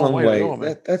 That is a long way. Go,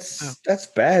 that's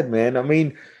bad, man. I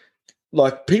mean,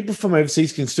 like people from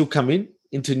overseas can still come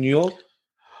into New York.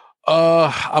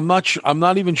 I'm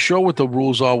not even sure what the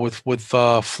rules are with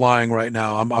flying right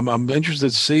now. I'm interested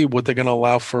to see what they're going to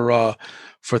allow for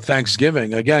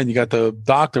Thanksgiving. Again, you got the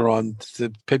doctor on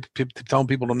telling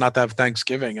people not to have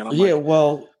Thanksgiving, and I'm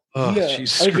over here,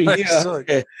 it's like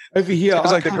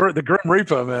the Grim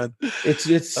Reaper, man.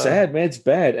 It's sad, man. It's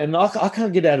bad, and I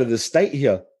can't get out of the state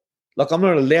here. Like I'm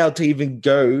not allowed to even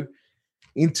go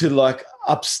into like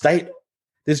upstate.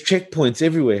 There's checkpoints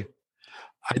everywhere.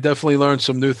 I definitely learned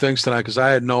some new things tonight because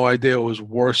I had no idea it was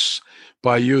worse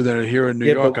by you than here in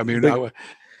New York. I mean,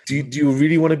 do you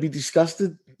really want to be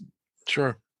disgusted?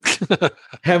 Sure.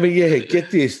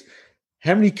 Get this.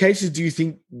 How many cases do you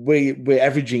think we're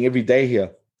averaging every day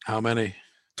here? How many?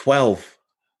 12.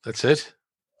 That's it?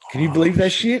 Can you believe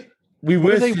that shit? We What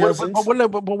were are they? thousands.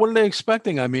 But what are they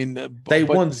expecting? I mean, They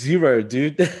want zero,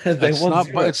 dude. They want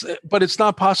zero. But it's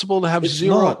not possible to have It's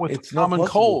zero not. with It's not common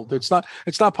possible. cold. It's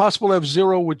not possible to have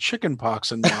zero with chicken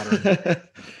pox in modern.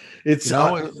 It's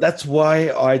that's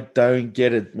why I don't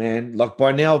get it, man. Like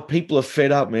by now, people are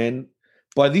fed up, man.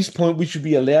 By this point, we should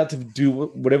be allowed to do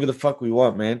whatever the fuck we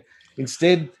want, man.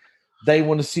 Instead, they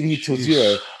want to sit here till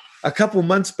zero. A couple of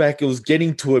months back, it was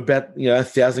getting to about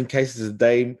 1,000 cases a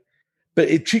day, but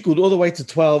it trickled all the way to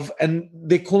 12, and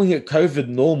they're calling it COVID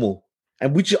normal,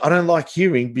 and which I don't like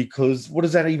hearing because what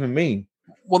does that even mean?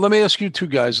 Well, let me ask you two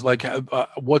guys. Like,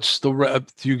 what's do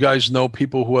you guys know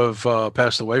people who have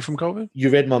passed away from COVID? You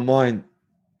read my mind.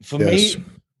 For me,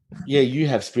 yeah, you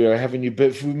have, Spiro, haven't you?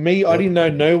 But for me, I didn't know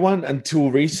no one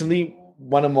until recently.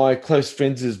 One of my close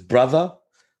friends' brother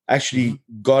actually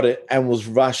got it and was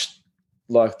rushed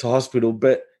to hospital,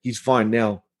 but he's fine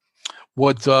now.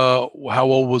 What? How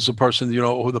old was the person?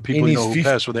 Who the people who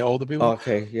passed? Were they older people?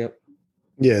 Okay, yep.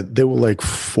 Yeah, they were like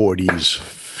 40s,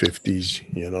 50s.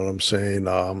 You know what I'm saying?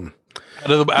 Out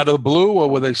of the blue, or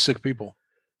were they sick people?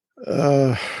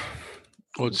 Well,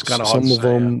 it's kind of hard. Some of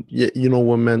them, yeah, you know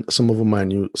what, man. Some of them I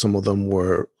knew. Some of them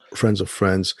were friends of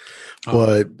friends,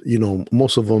 but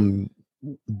most of them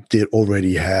did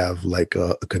already have like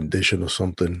a condition or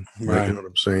something. Right? You know what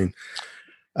I'm saying?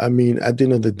 I mean, at the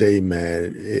end of the day,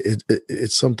 man,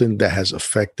 it's something that has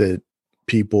affected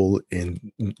people in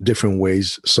different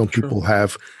ways. Some people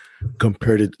have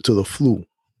compared it to the flu.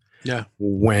 Yeah.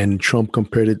 When Trump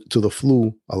compared it to the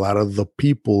flu, a lot of the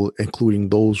people, including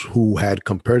those who had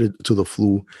compared it to the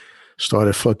flu,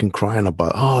 started fucking crying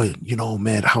about,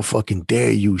 man, how fucking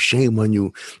dare you? Shame on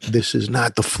you. This is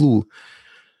not the flu.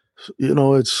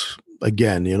 It's,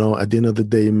 again, at the end of the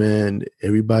day, man,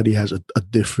 everybody has a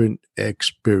different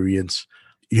experience.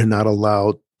 You're not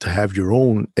allowed to have your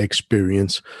own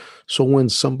experience. So when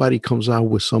somebody comes out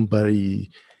with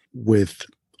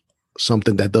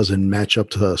something that doesn't match up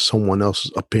to someone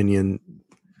else's opinion,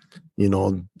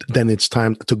 then it's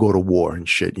time to go to war and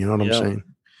shit. You know what I'm saying?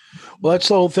 Well, that's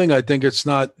the whole thing. I think it's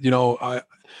not,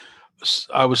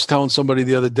 I was telling somebody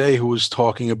the other day who was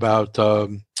talking about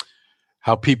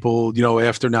how people,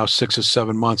 after now 6 or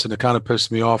 7 months, and it kind of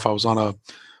pissed me off. I was on a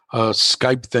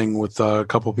Skype thing with a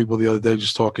couple of people the other day,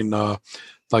 just talking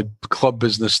like club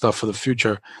business stuff for the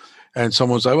future. And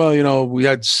someone was like, well, we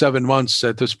had 7 months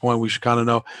at this point. We should kind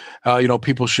of know,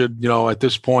 people should, at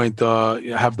this point,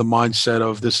 have the mindset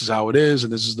of this is how it is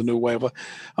and this is the new way of life.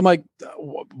 I'm like,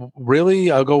 really?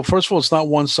 I'll go, first of all, it's not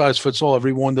one size fits all.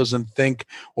 Everyone doesn't think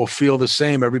or feel the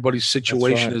same. Everybody's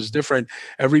situation is different.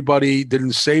 Everybody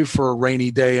didn't save for a rainy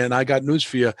day. And I got news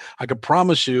for you. I can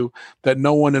promise you that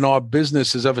no one in our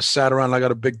business has ever sat around. I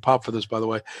got a big pop for this, by the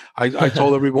way. I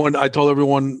told everyone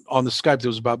on the Skype, there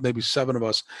was about maybe 7 of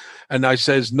us. And I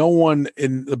says, no one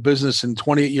in the business in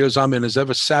 28 years I'm in has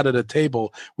ever sat at a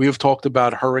table. We have talked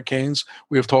about hurricanes.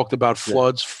 We have talked about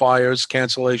floods, fires,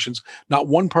 cancellations. Not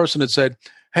one person had said,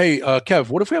 hey, Kev,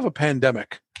 what if we have a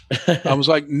pandemic? I was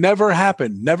like, never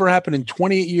happened. Never happened in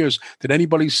 28 years. Did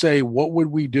anybody say, what would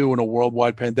we do in a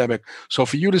worldwide pandemic? So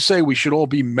for you to say we should all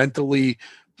be mentally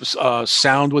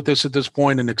sound with this at this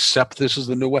point and accept this is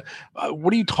the new way.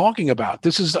 What are you talking about?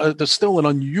 This is still an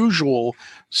unusual,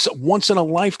 once in a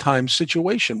lifetime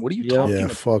situation. What are you talking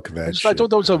about? Fuck that shit. I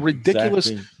thought that was a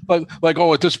ridiculous, like,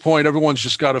 oh, at this point, everyone's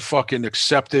just got to fucking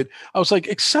accept it. I was like,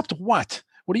 accept what?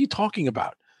 What are you talking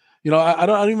about? I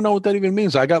don't even know what that even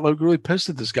means. I got really pissed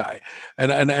at this guy,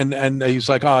 and he's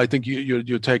like, "Oh, I think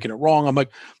you're taking it wrong." I'm like,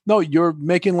 "No, you're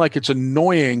making like it's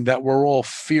annoying that we're all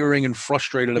fearing and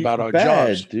frustrated about our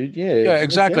jobs, dude." Yeah,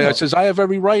 exactly. I says I have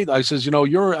every right. I says,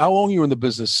 you're how long are you in the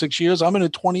business? 6 years. I'm in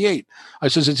it 28. I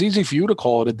says it's easy for you to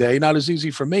call it a day, not as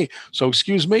easy for me. So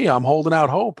excuse me, I'm holding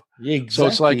out hope. Yeah, exactly. So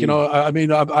it's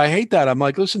like, I hate that. I'm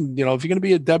like, listen, if you're going to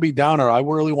be a Debbie Downer, I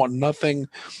really want nothing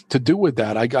to do with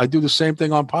that. I do the same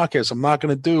thing on podcasts. I'm not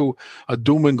going to do a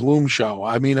doom and gloom show.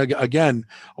 I mean, again,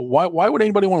 why would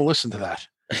anybody want to listen to that?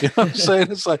 You know what I'm saying?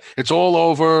 It's like, it's all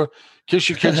over. Kiss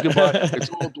your kids goodbye.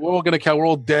 We're all going to kill. We're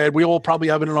all dead. We all probably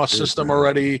have it in our system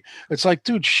already. It's like,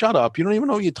 dude, shut up. You don't even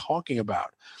know what you're talking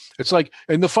about. It's like,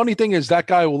 and the funny thing is that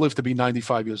guy will live to be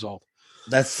 95 years old.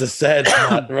 That's the sad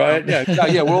part, right?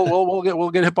 Yeah.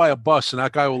 We'll get hit by a bus, and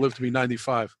that guy will live to be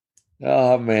 95.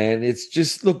 Oh man, it's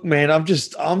just look, man. I'm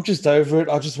just over it.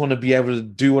 I just want to be able to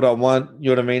do what I want.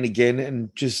 You know what I mean? Again, and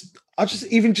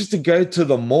even just to go to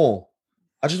the mall.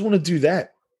 I just want to do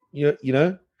that. You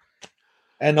know,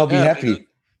 and I'll be happy.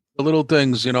 The little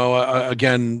things,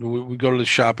 again, we go to the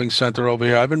shopping center over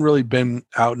here. I haven't really been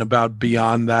out and about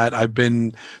beyond that. I've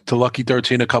been to Lucky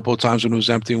 13 a couple of times when it was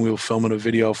empty and we were filming a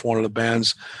video for one of the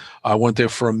bands. I went there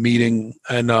for a meeting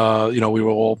and, we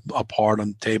were all apart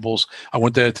on tables. I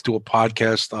went there to do a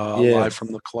podcast live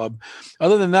from the club.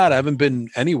 Other than that, I haven't been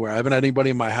anywhere. I haven't had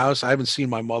anybody in my house. I haven't seen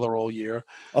my mother all year.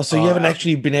 Oh, so you haven't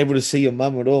actually been able to see your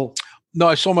mum at all? No,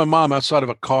 I saw my mom outside of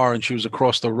a car, and she was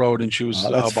across the road, and she was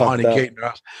behind a gate in her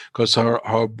house because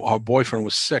her boyfriend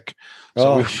was sick.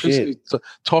 So we were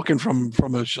talking from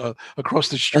across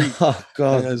the street. Oh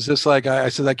God! And it's just like I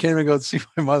said, I can't even go see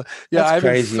my mother. Yeah, That's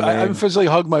crazy, I haven't physically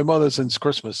hugged my mother since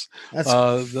Christmas. That's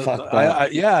I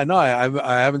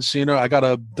haven't seen her. I got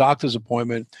a doctor's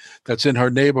appointment that's in her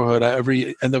neighborhood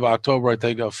every end of October. I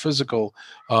take a physical,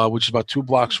 which is about 2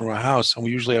 blocks from her house, and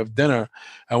we usually have dinner.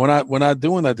 And we're not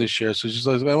doing that this year. So she's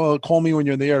like, "Well, call me when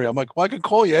you're in the area." I'm like, "Well, I can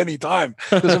call you anytime.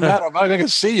 Doesn't matter. I'm not going to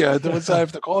see you. What's I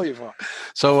have to call you for?"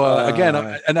 So again,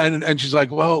 and she's like,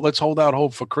 "Well, let's hold out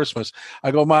hope for Christmas."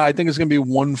 I go, "Ma, I think it's going to be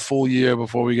 1 full year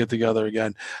before we get together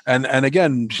again." And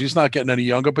again, she's not getting any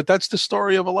younger, but that's the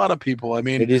story of a lot of people. I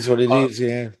mean, it is what it is.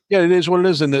 Yeah. Yeah, it is what it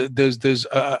is. And there's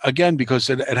again, because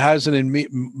it hasn't in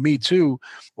me too.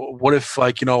 What if,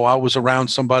 like, I was around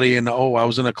somebody and I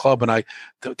was in a club and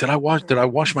did I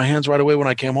wash my hands right away when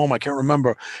I came home? I can't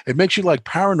remember. It makes you like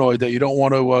paranoid that you don't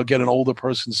want to get an older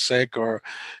person sick, or,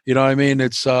 what I mean?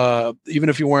 It's even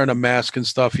if you're wearing a mask and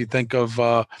stuff, you think of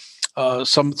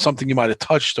something you might have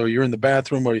touched, or you're in the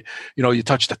bathroom, or you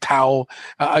touched a towel.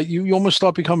 You almost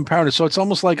start becoming paranoid. So it's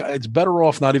almost like it's better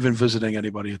off not even visiting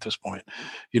anybody at this point.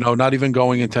 Not even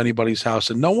going into anybody's house,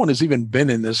 and no one has even been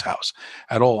in this house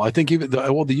at all. I think even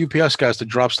the UPS guys to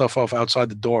drop stuff off outside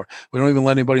the door. We don't even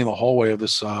let anybody in the hallway of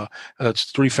this.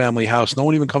 It's 3-family house. No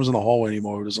one even comes in the hallway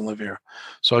anymore who doesn't live here.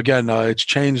 So again, it's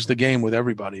changed the game with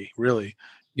everybody, really.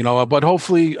 But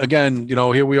hopefully, again,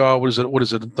 here we are. What is it?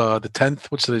 The 10th?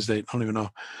 What's today's date? I don't even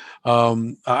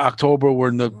know. October.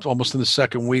 We're almost in the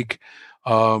second week.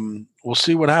 We'll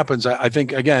see what happens. I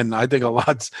think a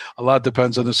lot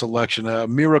depends on this election.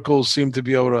 Miracles seem to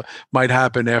be might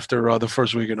happen after the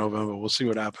first week of November. We'll see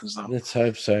what happens, though. Let's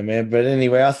hope so, man. But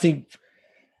anyway, I think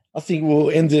we'll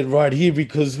end it right here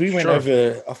because we went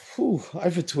over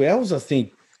 2 hours. I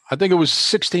think it was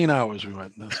 16 hours we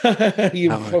went. You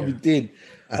probably did.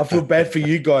 I feel bad for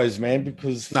you guys, man,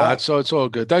 because it's all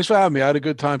good. Thanks for having me. I had a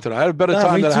good time today. I had a better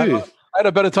time I had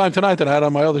a better time tonight than I had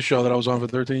on my other show that I was on for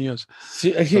 13 years.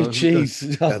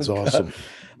 Jeez. That's awesome.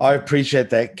 I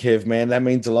appreciate that, Kev, man. That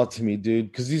means a lot to me, dude,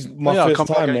 because this is my first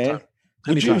time, man.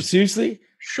 Would you? Seriously?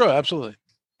 Sure, absolutely.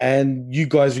 And you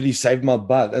guys really saved my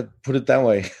butt. Put it that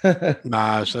way.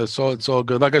 It's all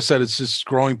good. Like I said, it's just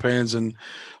growing pains, and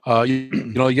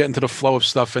you get into the flow of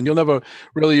stuff, and you'll never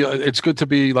really. It's good to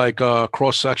be like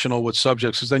cross-sectional with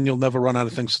subjects, because then you'll never run out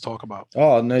of things to talk about.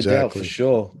 Oh, no doubt, for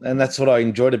sure. And that's what I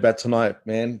enjoyed about tonight,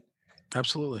 man.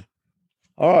 Absolutely.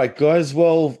 All right, guys.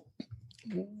 Well,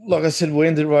 like I said, we'll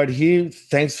end it right here.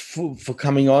 Thanks for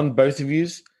coming on, both of you.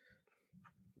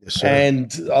 Yes, sir.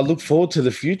 And I look forward to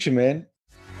the future, man.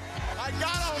 I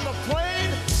got on the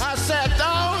plane, I sat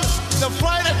down, the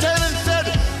flight attendant said,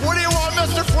 "What do you want,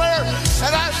 Mr. Flair?"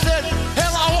 And I said,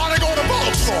 "Hell, I want to go to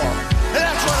Baltimore." And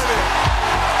that's what it is.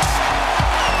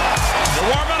 You're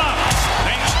warming up.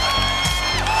 Thanks.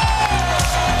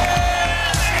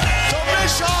 So,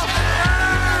 Bischoff,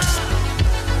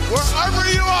 wherever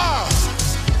you are,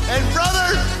 and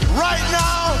brother, right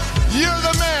now, you're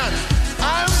the man.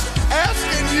 I'm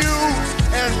asking you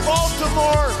and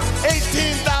Baltimore,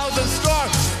 18,000 strong,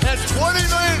 and 20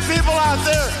 million people out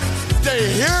there to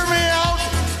hear me out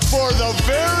for the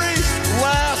very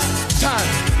last time.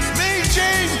 Me,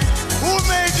 Gene, who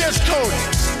made this coat?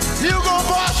 Hugo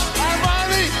Boss,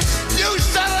 Armani, you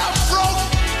set it up, broke.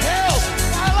 Hell,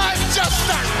 my life just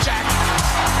started, Jack.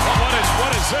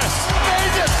 What is this? Who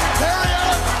made this? Harry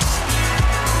Allen.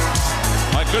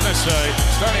 My goodness,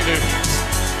 starting to...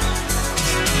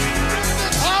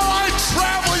 How I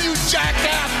travel, you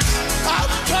jackass! I'm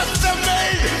custom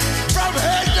made from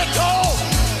head to toe,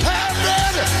 have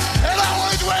been, and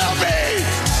always will be!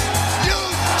 You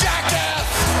jackass!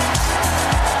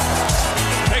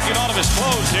 Taking all of his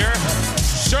clothes here.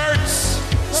 Shirts,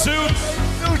 suits.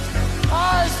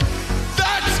 Eyes,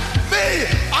 that's me!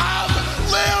 I've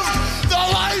lived the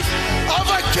life of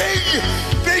a king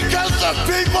because the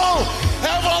people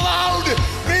have allowed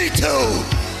me to!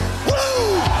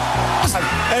 Woo!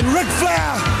 And Ric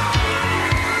Flair,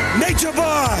 Nature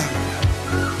Boy,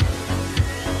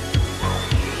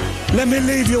 let me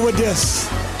leave you with this.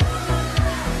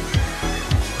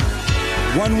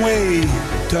 One way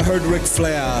to hurt Ric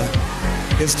Flair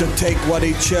is to take what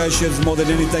he cherishes more than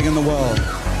anything in the world.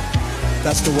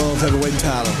 That's the world heavyweight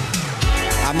title.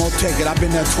 I'm gonna take it. I've been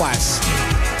there twice.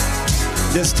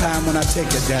 This time when I take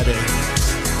it, Daddy,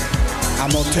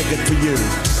 I'm gonna take it for you.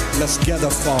 Let's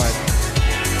gather for it.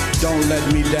 Don't let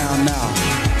me down now,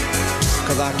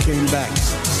 cause I came back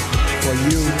for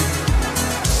you,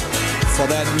 for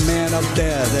that man up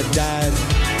there that died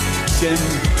 10,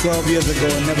 12 years ago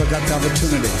and never got the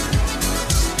opportunity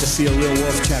to see a real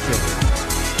world champion.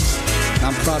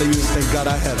 I'm proud of you. Thank God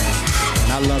I have it.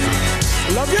 And I love you. I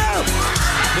love you!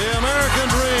 The American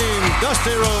Dream,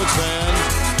 Dusty Rhodes Band.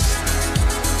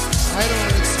 I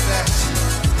don't expect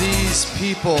these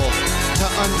people to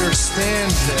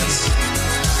understand this.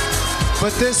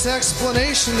 But this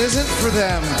explanation isn't for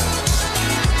them.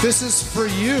 This is for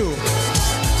you.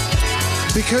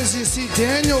 Because you see,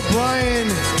 Daniel Bryan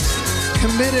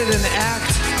committed an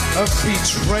act of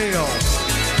betrayal.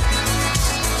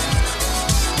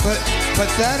 But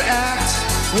that act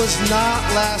was not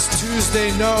last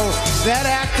Tuesday, no. That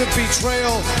act of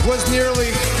betrayal was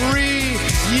nearly 3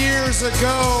 years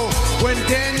ago when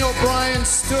Daniel Bryan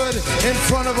stood in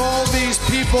front of all these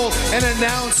people and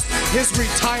announced his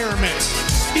retirement.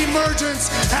 Emergence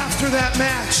after that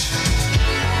match.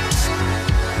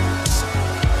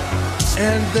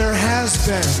 And there has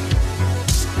been.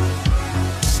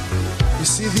 You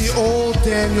see, the old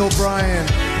Daniel Bryan,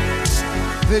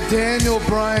 the Daniel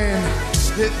Bryan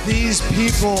that these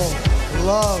people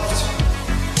loved,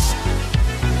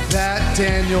 that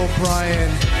Daniel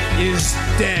Bryan is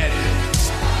dead.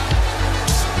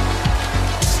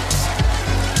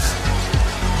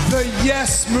 The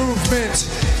Yes Movement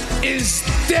is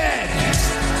dead.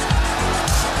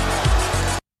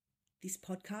 This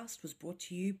podcast was brought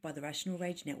to you by the Rational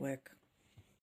Rage Network.